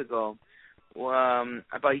years ago.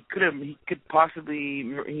 About he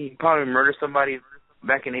probably murdered somebody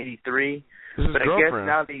back in '83. But I guess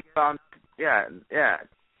now they found,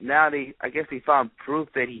 I guess they found proof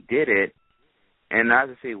that he did it, and I have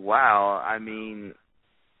to say, wow. I mean,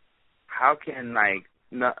 how can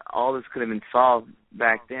not all this could have been solved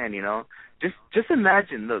back then? Just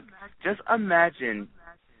imagine. Look, just imagine.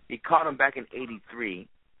 He caught him back in '83.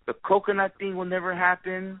 The coconut thing will never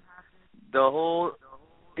happen. The whole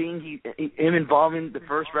thing, him involving the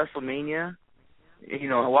first WrestleMania,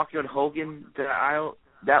 walking on Hogan to the aisle,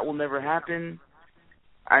 that will never happen.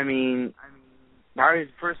 I mean, his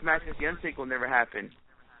first match against The Undertaker will never happen.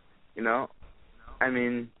 I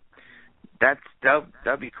mean,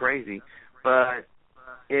 that'd be crazy. But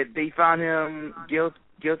they found him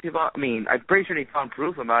guilty about. I mean, I'm pretty sure they found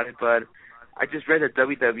proof about it, but I just read that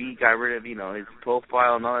WWE got rid of, his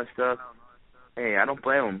profile and all that stuff. hey, I don't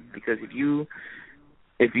blame him, because if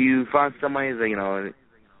you find somebody that, you know,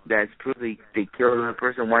 that's proved they killed another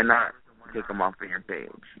person, why not take them off of your page?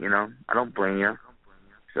 You know, I don't blame you.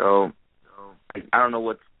 So I don't know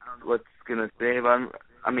what's gonna say about.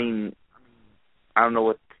 I mean, I don't know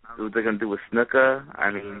what they're gonna do with Snuka.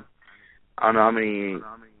 I mean, I don't know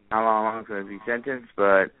how long it's gonna be sentenced,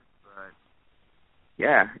 but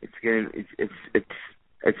yeah, it's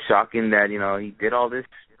shocking that, you know, he did all this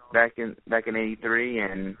back in '83,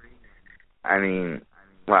 and I mean,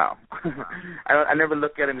 wow. I never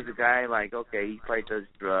look at him as a guy like, okay, he probably does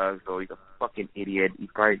drugs or he's a fucking idiot. He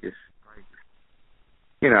probably just,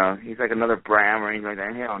 you know, he's like another Bram or anything like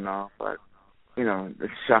that. Hell no. But, you know,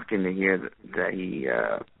 it's shocking to hear that he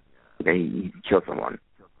killed someone.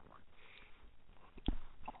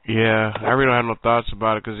 Yeah, I really don't have no thoughts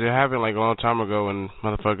about it, because it happened like a long time ago when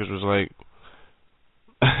motherfuckers was like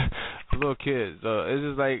little kids. It's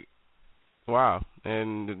just like, wow.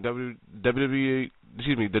 And the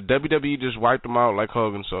WWE just wiped them out like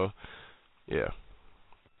Hogan. So, yeah.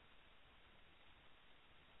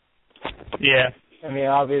 Yeah, I mean,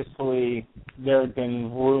 obviously there have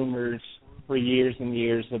been rumors for years and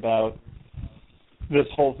years about this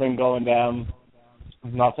whole thing going down.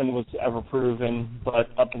 Nothing was ever proven, but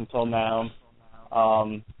up until now,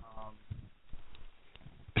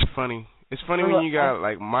 it's funny. It's funny when you got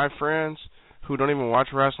like my friends who don't even watch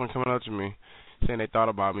wrestling coming up to me saying they thought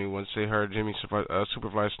about me once they heard Jimmy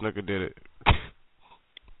Superfly Snuka did it.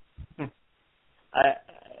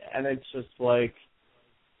 And it's just like,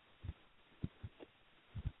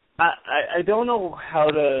 I don't know how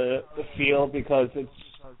to feel, because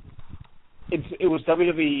it was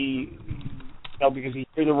WWE, you know, because you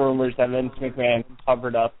hear the rumors that Vince McMahon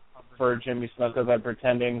covered up for Jimmy Snuka by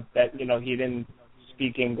pretending that, you know, he didn't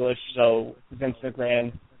speak English, so Vince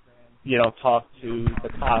McMahon, you know, talked to the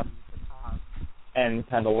cops and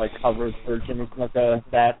kind of like covered for Jimmy Snuka.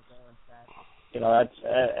 That, you know,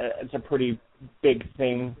 it's a pretty big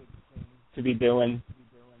thing to be doing,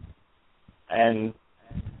 and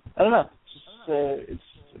I don't know.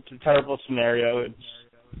 It's a terrible scenario.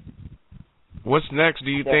 What's next?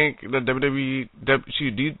 Do you think the WWE? Do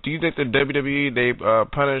you think the WWE they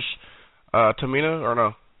punish Tamina or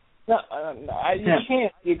no? No,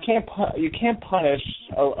 you can't punish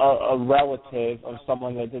a relative of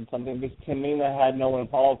someone that did something, because Tamina had no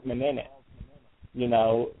involvement in it. You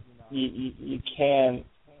know, you can't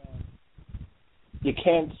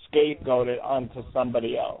scapegoat it onto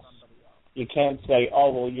somebody else. You can't say,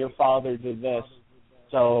 oh, well, your father did this,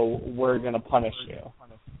 so we're going to punish you.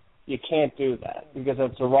 You can't do that, because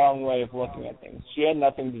that's the wrong way of looking at things. She had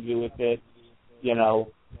nothing to do with it. You know,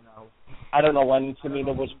 I don't know when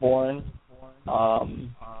Tamina was born,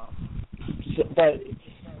 but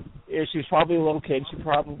she's probably a little kid. She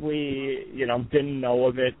probably, you know, didn't know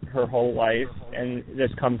of it her whole life, and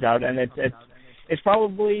this comes out, and it's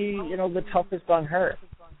probably, you know, the toughest on her,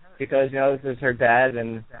 because, you know, this is her dad,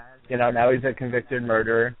 and, you know, now he's a convicted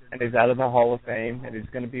murderer, and he's out of the Hall of Fame, and he's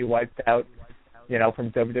going to be wiped out, you know,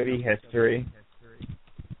 from WWE history.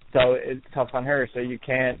 So it's tough on her. So you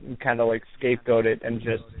can't kind of like scapegoat it and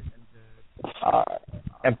just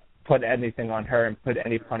and put anything on her and put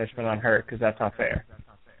any punishment on her, because that's not fair.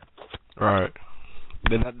 Right.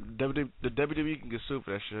 Then the WWE can get sued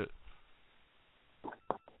for that shit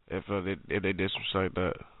if they did some shit like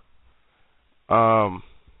that.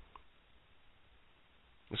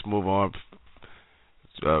 Let's move on.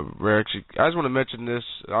 I just want to mention this.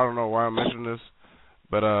 I don't know why I'm mentioning this,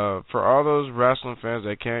 but for all those wrestling fans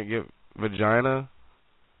that can't get vagina,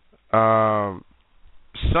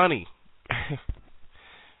 Sonny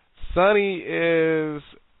is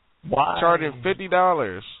charging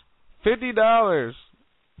 $50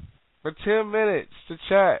 for 10 minutes to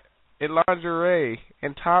chat in lingerie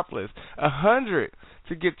and topless, $100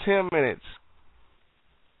 to get 10 minutes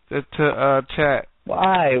to chat.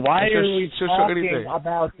 Why? Why are we talking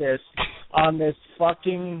about this on this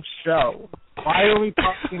fucking show? Why are we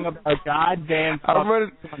talking about goddamn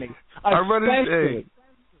Sonny?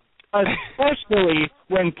 Especially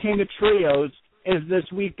when King of Trios is this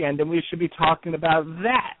weekend, and we should be talking about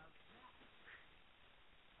that.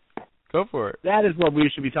 Go for it. That is what we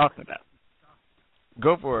should be talking about.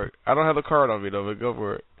 Go for it. I don't have the card on me, though, but go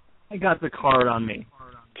for it. I got the card on me.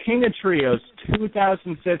 King of Trios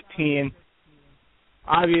 2015.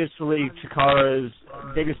 Obviously, Chikara's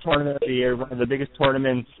biggest tournament of the year, one of the biggest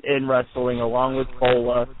tournaments in wrestling, along with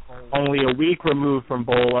Bola. Only a week removed from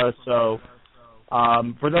Bola. So,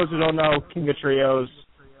 for those who don't know, King of Trios,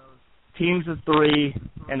 teams of 3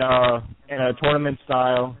 in a tournament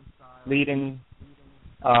style, leading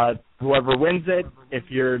whoever wins it, if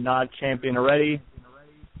you're not champion already,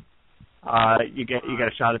 you get a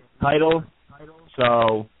shot at the title.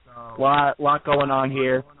 So, lot going on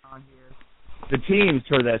here. The teams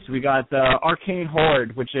for this, we got the Arcane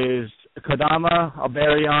Horde, which is Kodama,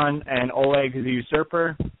 Alberion, and Oleg the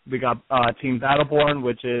Usurper. We got Team Battleborn,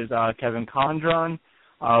 which is Kevin Condron,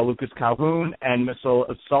 Lucas Calhoun, and Missile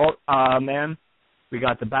Assault Man. We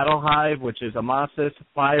got the Battle Hive, which is Amasis,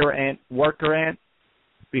 Fire Ant, Worker Ant.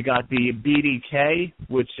 We got the BDK,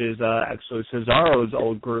 which is actually Cesaro's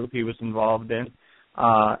old group he was involved in,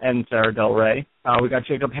 and Sarah Del Rey. We got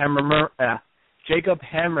Jacob Hammermeyer,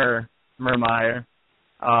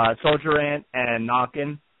 Soldier Ant, and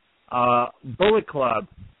Knockin'. Bullet Club,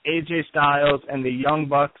 AJ Styles, and the Young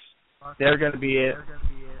Bucks. They're going to be it.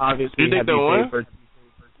 Obviously, heavy favorites.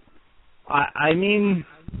 I mean,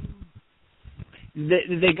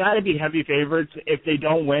 they got to be heavy favorites. If they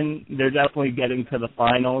don't win, they're definitely getting to the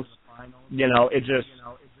finals. You know, it just,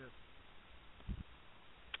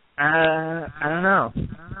 I don't know.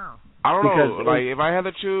 I don't know. Like, if I had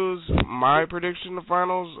to choose my prediction in the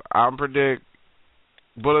finals, I'd predict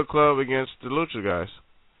Bullet Club against the Lucha guys.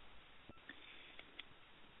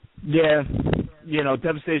 Yeah, you know,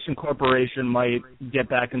 Devastation Corporation might get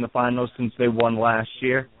back in the finals since they won last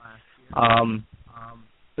year.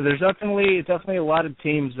 There's definitely a lot of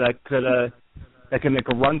teams that can make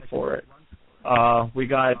a run for it. We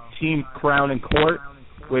got Team Crown and Court,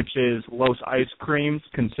 which is Los Ice Creams,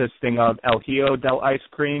 consisting of El Hijo del Ice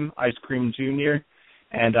Cream Jr.,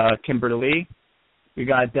 and Kimberly. We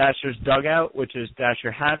got Dasher's Dugout, which is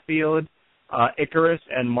Dasher Hatfield, Icarus,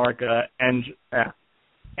 and Mark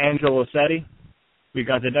Angelo Setti. We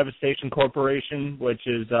got the Devastation Corporation, which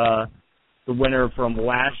is the winner from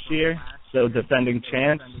last year, so defending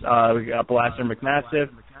champs. We got Blaster McMassive,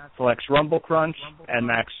 Flex Rumble Crunch, and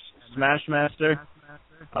Max Smashmaster.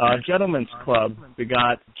 Gentlemen's Club, we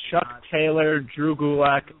got Chuck Taylor, Drew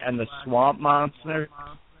Gulak, and the Swamp Monster.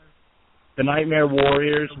 The Nightmare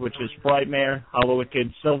Warriors, which is Frightmare, Hollow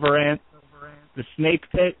Wicked, Silver Ant. The Snake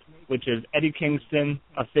Pit, which is Eddie Kingston,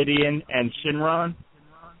 Ophidian, and Shinron.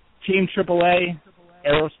 Team AAA,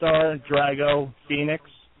 Aerostar, Drago, Phoenix.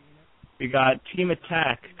 We got Team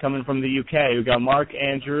Attack coming from the UK. We got Mark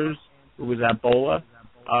Andrews, who was at Bola,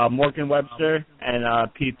 Morgan Webster,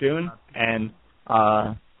 and Pete Thune. And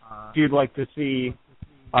if you'd like to see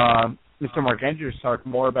Mr. Mark Andrews talk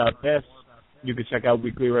more about this, you can check out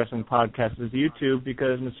Weekly Wrestling Podcast's YouTube,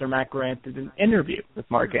 because Mr. Matt Grant did an interview with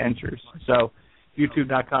Mark Andrews. So,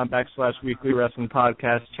 youtube.com/Weekly Wrestling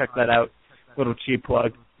Podcast. Check that out. Little cheap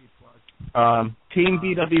plug. Team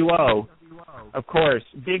BWO, of course,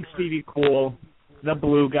 Big Stevie Cool, the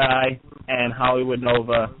Blue Guy, and Hollywood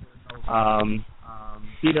Nova.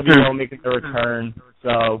 BWO making their return,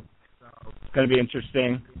 so it's going to be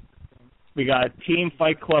interesting. We got Team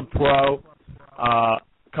Fight Club Pro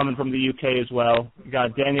coming from the UK as well. We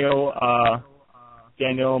got Daniel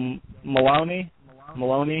Maloney,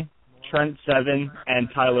 Trent Seven, and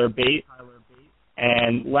Tyler Bate.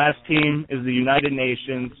 And last team is the United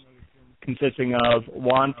Nations, consisting of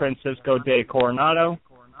Juan Francisco de Coronado,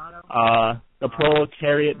 the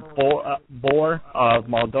Proletariat Boar of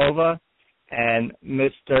Moldova, and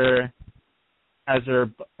Mr.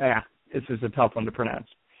 This is a tough one to pronounce.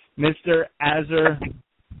 Mr.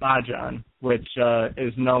 Azerbaijan, which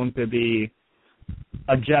is known to be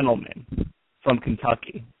a gentleman from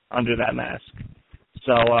Kentucky under that mask.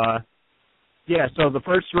 So, so the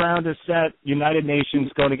first round is set. United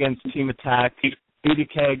Nations going against Team Attack,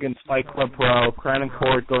 BDK against Fight Club Pro, Crown and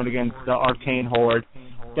Court going against the Arcane Horde,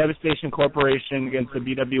 Devastation Corporation against the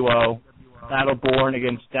BWO, Battleborn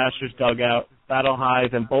against Dasher's Dugout, Battle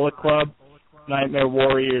Hive and Bullet Club, Nightmare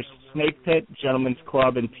Warriors, Snake Pit, Gentlemen's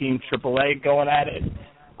Club, and Team AAA going at it.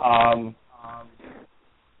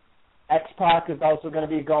 X-Pac is also going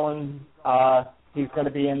to be going. He's going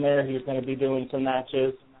to be in there. He's going to be doing some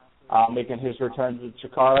matches, making his return to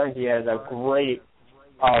Chikara. He had a great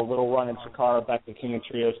little run in Chikara back to King of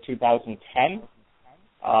Trios 2010.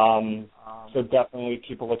 So definitely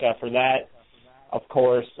keep a lookout for that. Of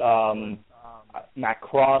course, Matt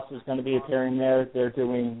Cross is going to be appearing there. They're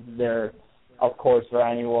doing their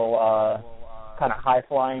annual kind of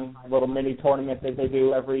high-flying little mini tournament that they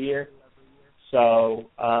do every year. So,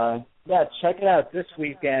 check it out this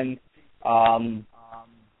weekend. 3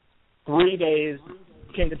 days.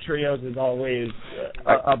 King of Trios is always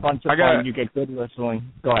a bunch of fun. You get good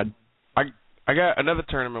wrestling. Go ahead. I got another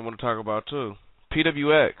tournament I want to talk about, too.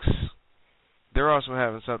 PWX. They're also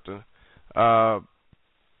having something.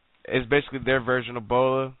 It's basically their version of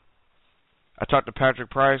Bola. I talked to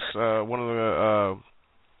Patrick Price, one of the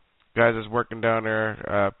guys that's working down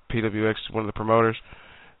there. PWX is one of the promoters.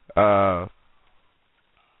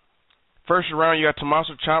 First round, you got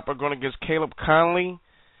Tommaso Ciampa going against Caleb Conley.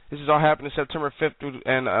 This is all happening September 5th through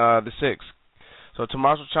and the 6th. So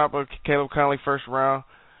Tommaso Ciampa, Caleb Conley, first round.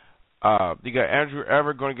 You got Andrew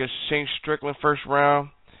Everett going against Shane Strickland, first round.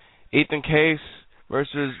 Ethan Case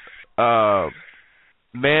versus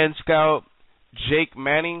Man Scout Jake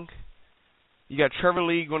Manning. You got Trevor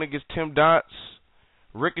Lee going against Tim Dots.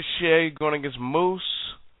 Ricochet going against Moose.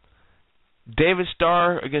 David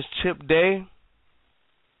Starr against Chip Day.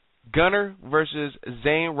 Gunner versus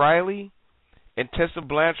Zane Riley. And Tessa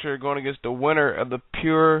Blanchard going against the winner of the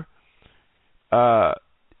Pure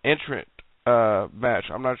Entrant match.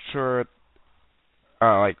 I'm not sure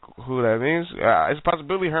like who that means. It's a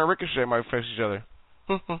possibility her and Ricochet might face each other.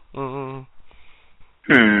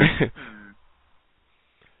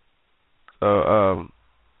 So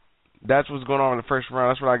that's what's going on in the first round.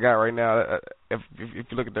 That's what I got right now. If you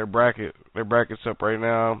look at their bracket's up right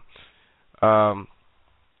now.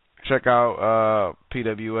 Check out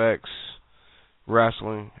PWX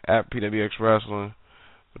Wrestling at PWX Wrestling.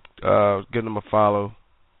 Give them a follow.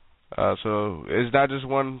 So it's not just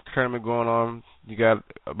one tournament going on. You got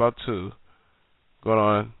about two going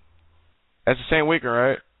on. That's the same weekend,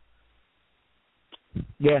 right?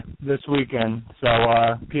 Yeah, this weekend. So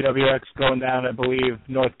PWX going down, I believe,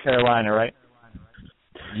 North Carolina, right?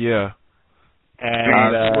 Yeah.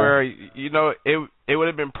 And I swear, it would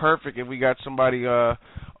have been perfect if we got somebody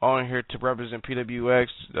on here to represent PWX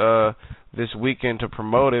this weekend to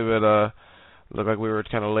promote it, but looked like we were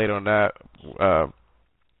kind of late on that.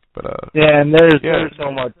 Yeah, and there's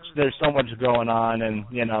so much going on, and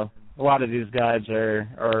a lot of these guys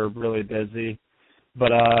are really busy.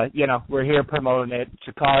 But we're here promoting it.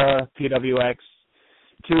 Chikara, PWX,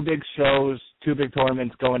 two big shows, two big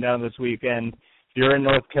tournaments going down this weekend. If you're in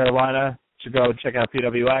North Carolina, you should go check out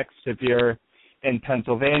PWX. If you're in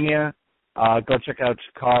Pennsylvania, go check out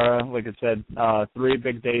Chikara. Like I said, 3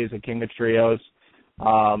 big days at King of Trios.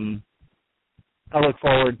 I look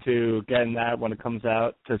forward to getting that when it comes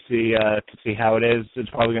out to see how it is. It's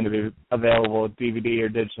probably going to be available DVD or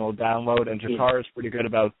digital download, and Chikara is pretty good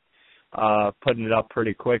about putting it up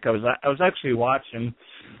pretty quick. I was actually watching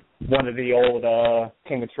one of the old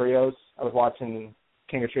King of Trios. I was watching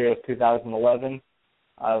King of Trios 2011.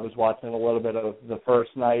 I was watching a little bit of the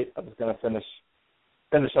first night. I was going to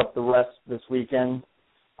finish up the rest this weekend.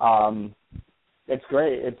 It's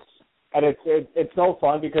great. It's so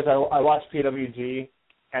fun because I watch PWG,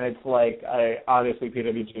 and it's like obviously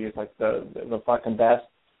PWG is like the fucking best,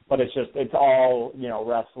 but it's all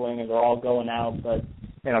wrestling, and they're all going out, but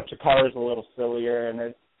Chikara is a little sillier, and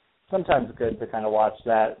it's sometimes good to kind of watch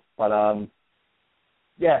that. But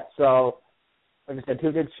yeah, so like I said,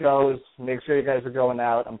 2 good shows. Make sure you guys are going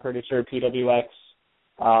out. I'm pretty sure PWX.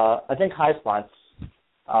 I think High Spots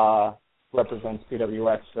represents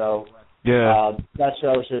PWX, so. Yeah. That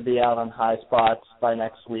show should be out on High Spots by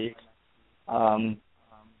next week. Yeah,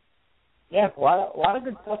 a lot of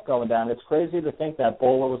good stuff going down. It's crazy to think that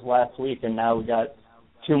Bola was last week, and now we got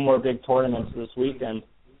 2 more big tournaments this weekend.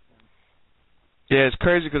 Yeah, it's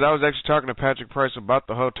crazy because I was actually talking to Patrick Price about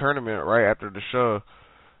the whole tournament right after the show,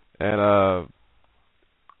 and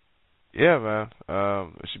yeah, man,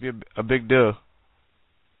 it should be a big deal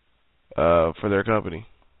for their company.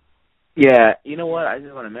 Yeah, you know what? I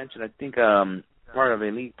just want to mention, I think part of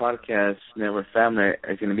Elite Podcast Network family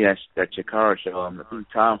is going to be at that Chikara show. I think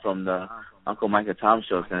Tom from the Uncle Mike and Tom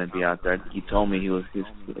show is going to be out there. He told me he's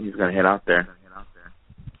going to head out there.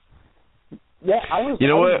 Yeah, you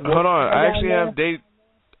know what? Hold on. I actually have day.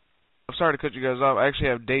 I'm sorry to cut you guys off. I actually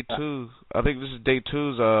have day 2. I think this is day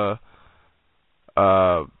 2's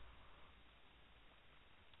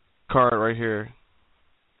card right here.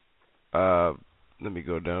 Let me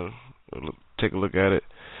go down. Take a look at it.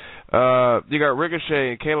 You got Ricochet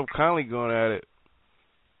and Caleb Conley going at it.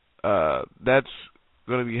 That's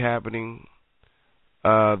going to be happening.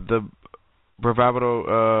 The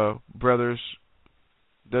Bravado brothers,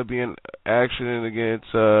 they'll be in action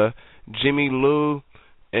against Jimmy Lou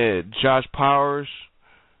and Josh Powers.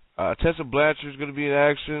 Tessa Blanchard's going to be in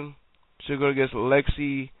action. She'll go against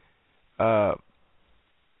Lexi.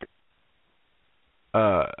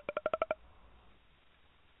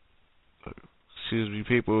 Excuse me,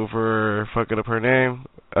 people, for fucking up her name.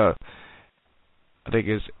 I think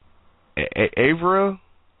it's Avra.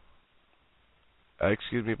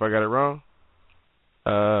 Excuse me if I got it wrong.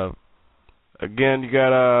 Again, you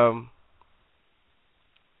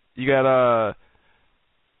got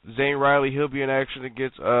Zane Riley. He'll be in action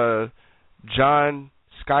against John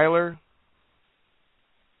Schuyler.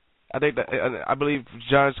 I think that I believe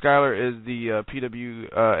John Skyler is the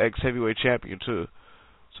PWX heavyweight champion too.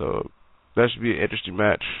 So that should be an interesting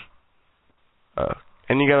match.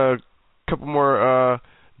 And you got a couple more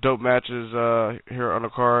dope matches here on the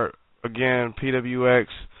card. Again, PWX.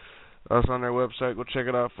 That's on their website. Go check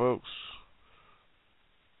it out, folks.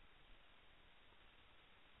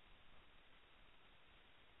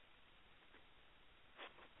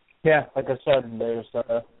 Yeah, like I said, there's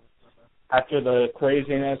after the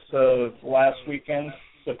craziness of last weekend,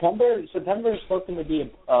 September is looking to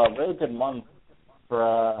be a really good month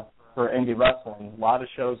for indie wrestling. A lot of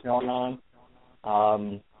shows going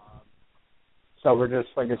on. So we're just,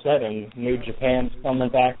 like I said, and New Japan's coming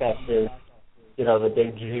back after, the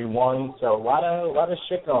big G1. So a lot of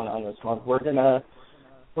shit going on this month. We're gonna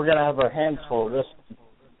have our hands full of this.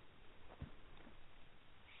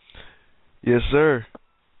 Yes, sir.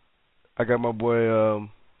 I got my boy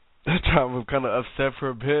Tom was kind of upset for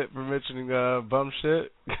a bit for mentioning bum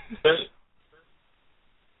shit.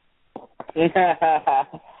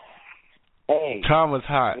 Hey. Tom was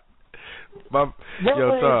hot. Tom.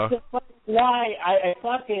 Why I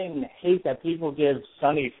fucking hate that people give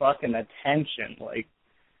Sunny fucking attention.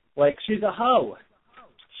 Like she's a hoe.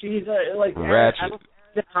 She's a ratchet.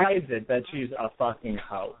 She hides it that she's a fucking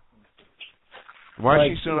hoe. Why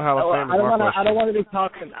is she still in the Hall of Fame? I don't want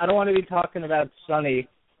to be talking about Sunny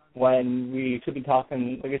when we should be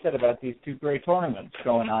talking, like I said, about these two great tournaments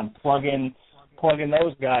going on. Plugging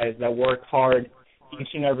those guys that work hard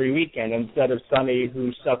each and every weekend instead of Sunny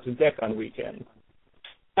who sucks a dick on weekends.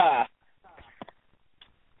 To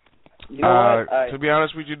be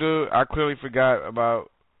honest with you, dude, I clearly forgot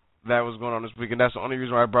about that was going on this weekend. That's the only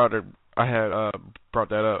reason why I had brought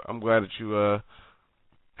that up. I'm glad that you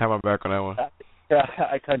have my back on that one.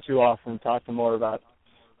 I cut you off from talking more about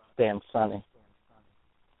damn Sunny.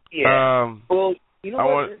 Yeah. Well, you know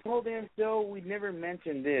what? This whole damn show, we never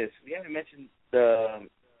mentioned this. We haven't mentioned the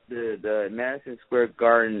Madison Square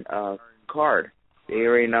Garden card. They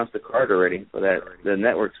already announced the card already for the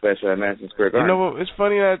network special at Madison Square Garden. You know what? It's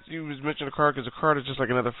funny that you was mentioning the card because the card is just like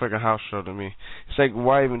another fucking house show to me. It's like,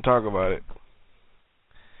 why even talk about it?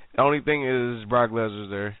 The only thing is Brock Lesnar's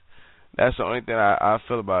there. That's the only thing I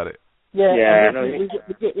feel about it. Yeah.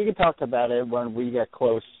 We can talk about it when we get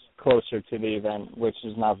closer to the event, which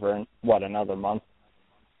is not for another month.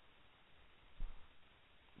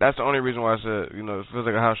 That's the only reason why I said, it feels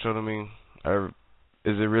like a house show to me.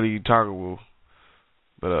 Is it really talkable?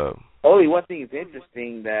 But only one thing is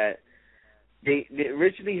interesting that they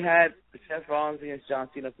originally had Seth Rollins against John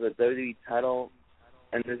Cena for the WWE title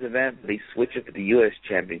in this event, but they switched it to the U.S.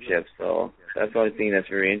 Championship. So that's the only thing that's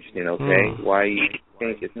very interesting. Okay, why you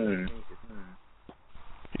change it?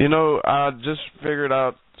 I just figured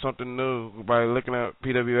out something new by looking at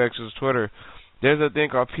PWX's Twitter. There's a thing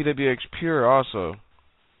called PWX Pure also.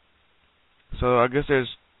 So I guess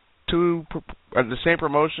there's two the same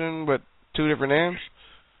promotion but two different names.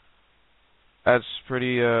 That's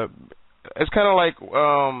pretty. It's kind of like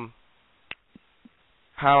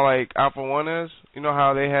how like Alpha One is. You know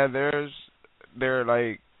how they had theirs. They're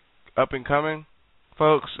like up and coming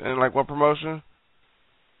folks in like one promotion.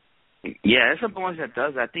 Yeah, it's a promotion that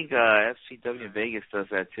does. I think FCW in Vegas does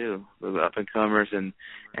that too. With up and comers and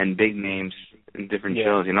big names in different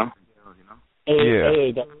shows.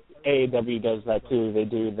 AEW does that too. They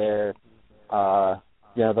do their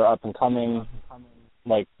their up and coming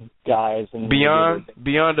like guys and Beyond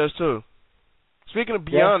does too. Speaking of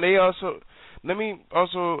Beyond, they also let me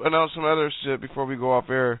also announce some other shit before we go off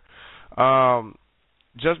air.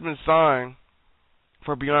 Just been signed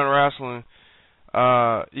for Beyond Wrestling.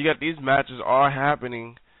 You got these matches all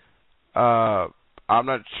happening. I'm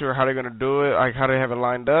not sure how they're gonna do it, like how they have it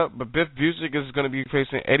lined up. But Biff Busick is gonna be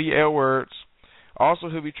facing Eddie Edwards. Also,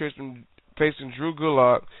 he'll be facing Drew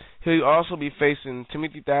Gulak. He'll also be facing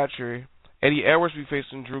Timothy Thatcher. Eddie Edwards will be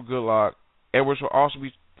facing Drew Gulak. Edwards will also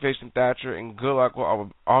be facing Thatcher, and Gulak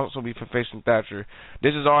will also be facing Thatcher.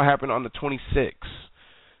 This is all happening on the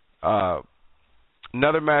 26th.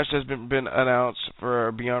 Another match that's been announced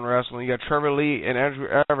for Beyond Wrestling. You got Trevor Lee and Andrew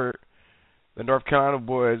Everett, the North Carolina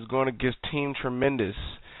boys, going against Team Tremendous.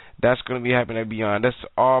 That's going to be happening at Beyond. That's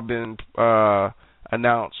all been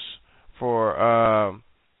announced for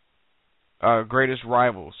Greatest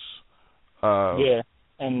Rivals.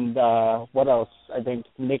 And what else? I think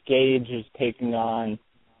Nick Gage is taking on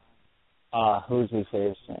who's he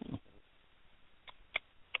facing?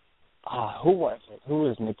 Who was it? Who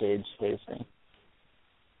was Nick Gage facing?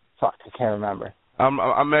 Fuck, I can't remember.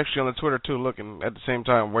 I'm actually on the Twitter too, looking at the same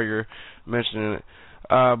time while you're mentioning it.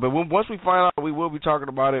 But once we find out, we will be talking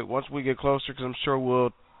about it once we get closer, because I'm sure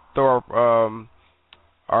we'll throw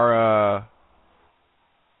our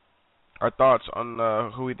thoughts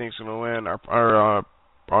on who we think's gonna win, our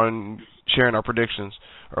on sharing our predictions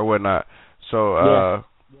or whatnot. So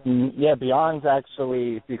yeah, Beyond's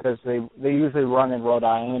actually, because they usually run in Rhode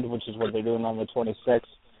Island, which is what they're doing on the 26th.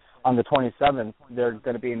 On the 27th, they're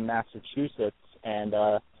going to be in Massachusetts, and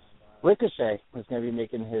Ricochet is going to be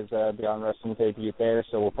making his Beyond Wrestling debut there,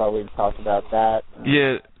 so we'll probably talk about that.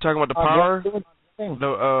 Yeah, talking about the power.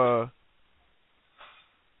 No,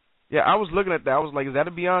 yeah, I was looking at that. I was like, is that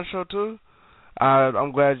a Beyond show too?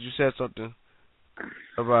 I'm glad you said something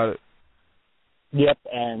about it. Yep,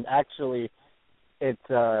 and actually, it's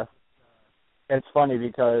funny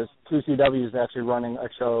because 2CW is actually running a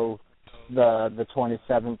show the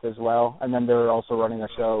 27th as well, and then they're also running a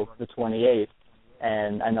show the 28th.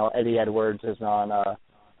 And I know Eddie Edwards is on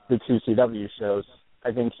the 2CW shows.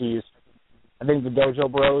 I think the Dojo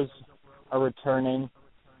Bros are returning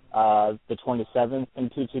the 27th in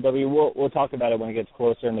 2CW. We'll talk about it when it gets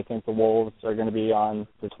closer, and I think the Wolves are going to be on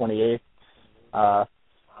the 28th.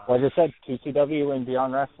 Like I said, 2CW and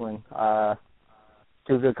Beyond Wrestling,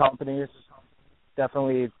 two good companies.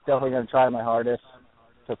 Definitely going to try my hardest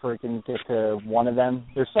to freaking get to one of them.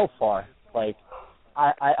 They're so far. Like,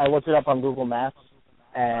 I looked it up on Google Maps,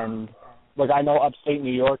 and look, I know upstate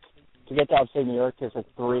New York. To get to upstate New York is like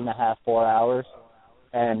 3.5, 4 hours,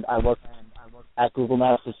 and I looked at Google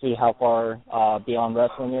Maps to see how far Beyond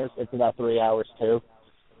Wrestling is. It's about 3 hours too.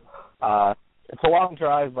 It's a long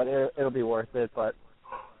drive, but it'll be worth it. But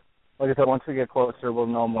like I said, once we get closer, we'll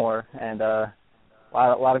know more, and a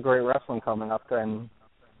lot of great wrestling coming up. And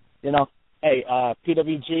hey,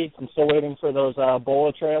 PWG, I'm still waiting for those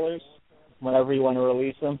Bola trailers. Whenever you want to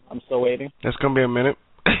release them, I'm still waiting. That's gonna be a minute.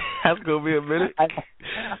 That's gonna be a minute.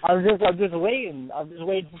 I'm just waiting. I'm just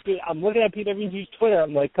waiting to see. I'm looking at PWG's Twitter.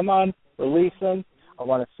 I'm like, come on, release them. I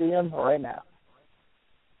want to see them right now.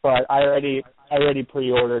 But I already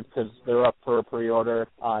pre-ordered because they're up for a pre-order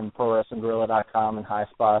on ProWrestlingGorilla.com and High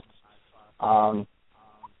Spots. So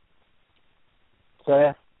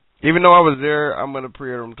yeah. Even though I was there, I'm gonna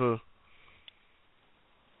pre-order them too.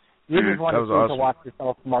 You just want to watch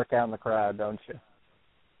yourself mark out in the crowd, don't you?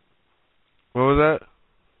 What was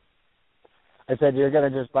that? I said you're going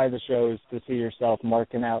to just buy the shows to see yourself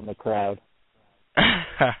marking out in the crowd.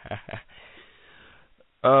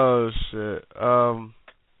 Oh, shit.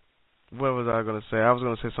 What was I going to say? I was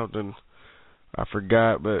going to say something I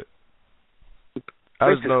forgot, but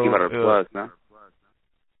I just know.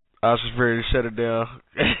 I was just ready to shut it down.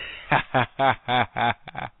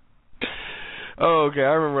 Oh, okay.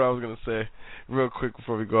 I remember what I was going to say real quick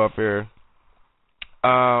before we go off air.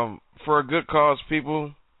 For a good cause,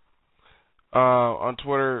 people, on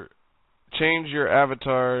Twitter, change your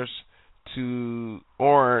avatars to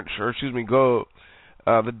orange, or gold.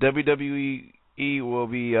 The WWE will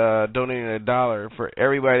be donating $1 for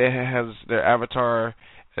everybody that has their avatar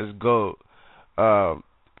as gold for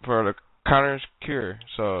the Connor's Cure.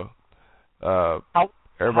 So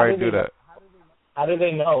everybody do that. How do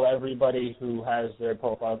they know everybody who has their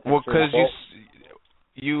profile picture? Well, because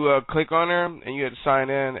you click on there and you hit sign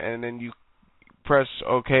in, and then you press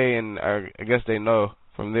OK, and I guess they know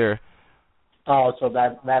from there. Oh, so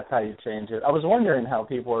that's how you change it. I was wondering how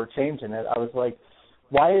people are changing it. I was like,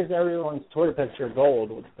 why is everyone's Twitter picture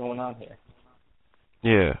gold? What's going on here?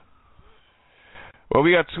 Yeah. Well,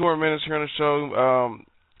 we got 2 more minutes here on the show.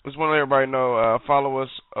 Just want to let everybody know, follow us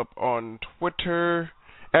up on Twitter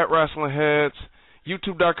at WrestlingHeads,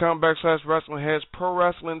 YouTube.com/WrestlingHeads, Pro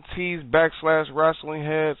Wrestling Tees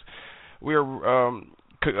 /WrestlingHeads. We are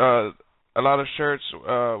a lot of shirts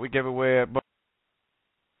we gave away at.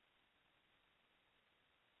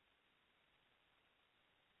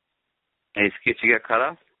 Hey, Skitch, you got cut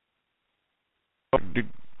off?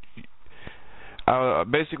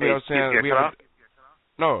 Basically, I was saying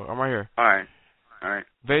no, I'm right here. All right.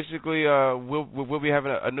 Basically, we'll be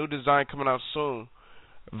having a new design coming out soon,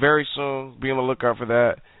 very soon. Be on the lookout for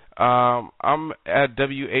that. I'm at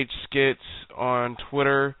WH Skits on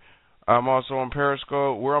Twitter. I'm also on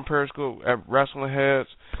Periscope. We're on Periscope at Wrestling Heads.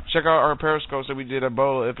 Check out our Periscopes that we did at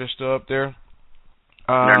Bola if they're still up there.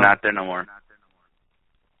 They're not there no more.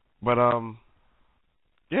 But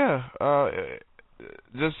yeah,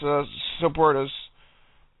 just support us.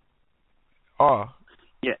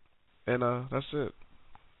 Yeah. And that's it.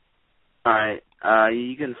 All right.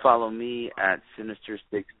 You can follow me at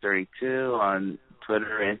Sinister632 on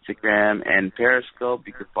Twitter, Instagram, and Periscope.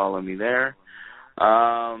 You can follow me there.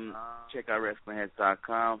 Check out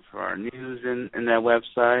WrestlingHeads.com for our news in that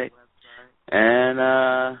website. And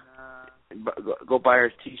go buy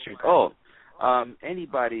our T-shirts.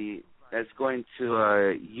 Anybody that's going to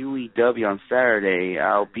UEW on Saturday,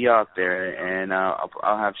 I'll be out there, and I'll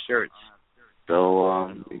have shirts. So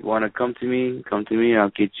if you want to come to me, I'll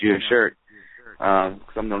get you a shirt.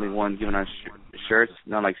 Because I'm the only one giving out shirts.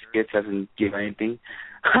 Not like Skits hasn't given anything.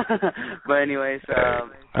 But anyways.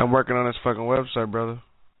 I'm working on this fucking website, brother.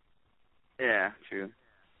 Yeah, true.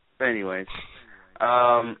 But anyways.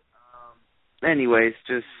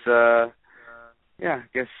 Just,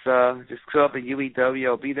 just go up at UEW.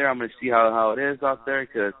 I'll be there. I'm going to see how it is out there,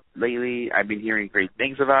 because lately I've been hearing great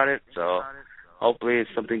things about it. So hopefully it's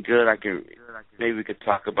something good maybe we could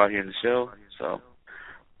talk about here in the show. So,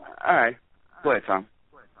 all right. Go ahead, Tom.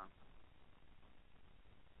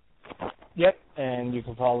 Yep, and you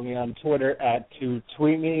can follow me on Twitter at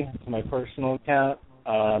 @2tweetme. It's my personal account.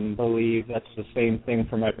 Believe that's the same thing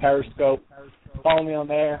for my Periscope. Follow me on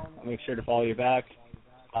there. I'll make sure to follow you back.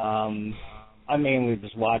 I mainly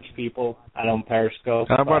just watch people. I don't Periscope.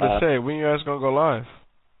 I'm about to say, when you guys gonna go live?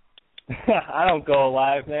 I don't go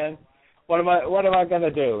live, man. What am I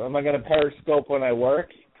gonna do? Am I gonna Periscope when I work?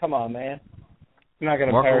 Come on, man. I'm not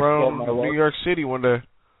gonna walk Periscope around when I work. New York City one day.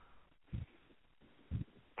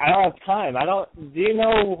 I don't have time. Do you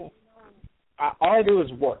know? All I do is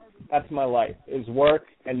work. That's my life. Is work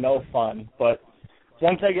and no fun. But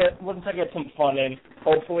once I get some fun in,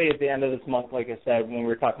 hopefully at the end of this month, like I said, when we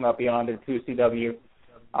were talking about Beyond and 2CW,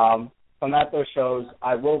 I'm at those shows.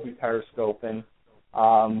 I will be Periscoping.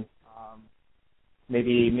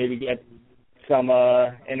 Maybe get some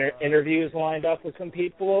interviews lined up with some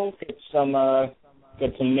people. Get some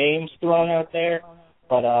names thrown out there.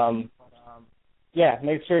 But yeah,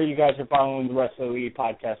 make sure you guys are following the rest of the Elite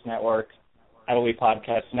Podcast Network at Elite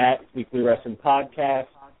Podcast Net, Weekly Wrestling Podcast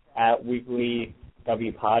at Weekly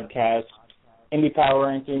W Podcast, Indie Power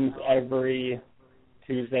Rankings every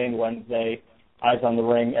Tuesday and Wednesday, Eyes on the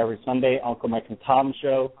Ring every Sunday, Uncle Mike and Tom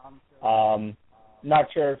Show.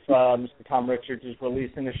 Not sure if Mr. Tom Richards is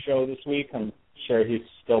releasing a show this week. I'm sure he's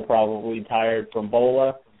still probably tired from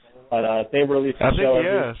Bola, but they release a show. I think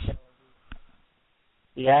he has.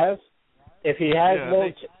 He has? If he has,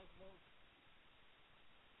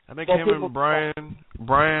 I think him and Brian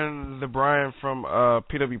from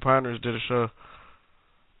PW Pioneers did a show.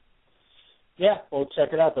 Yeah, well,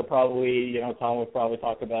 check it out. They'll probably, Tom will probably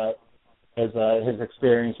talk about his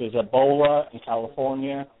experiences at Bola in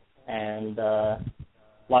California and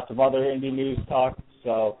lots of other indie news talk.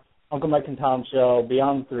 So, Uncle Mike and Tom Show,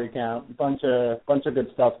 Beyond the 3 Count, bunch of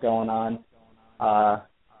good stuff going on.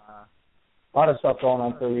 A lot of stuff going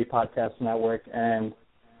on for the Podcast Network, and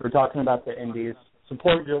we're talking about the indies.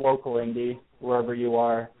 Support your local indie wherever you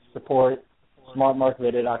are. Support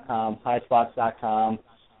smartmarkvideo.com, highspots.com,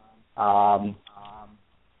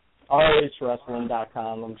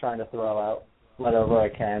 RHWrestling.com. I'm trying to throw out whatever I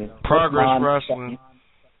can. Progress Wrestling.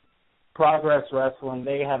 Progress Wrestling.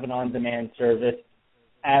 They have an on-demand service,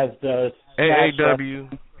 as does AAW.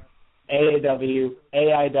 AIW.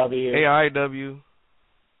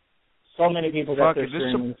 So many people got their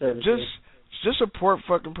streaming services. Just support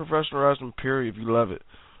fucking professional wrestling, period, if you love it.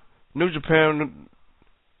 New Japan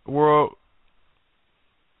World.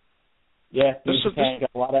 Yeah, New Japan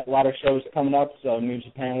got a lot of shows coming up, so New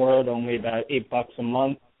Japan World only about $8 a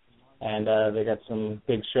month, and they got some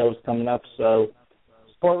big shows coming up, so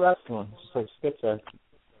support wrestling, just like Skip said.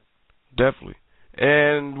 Definitely.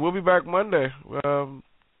 And we'll be back Monday.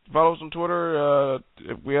 Follow us on Twitter.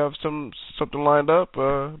 If we have something lined up,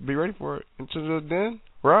 be ready for it. Until then,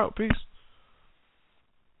 we're out. Peace.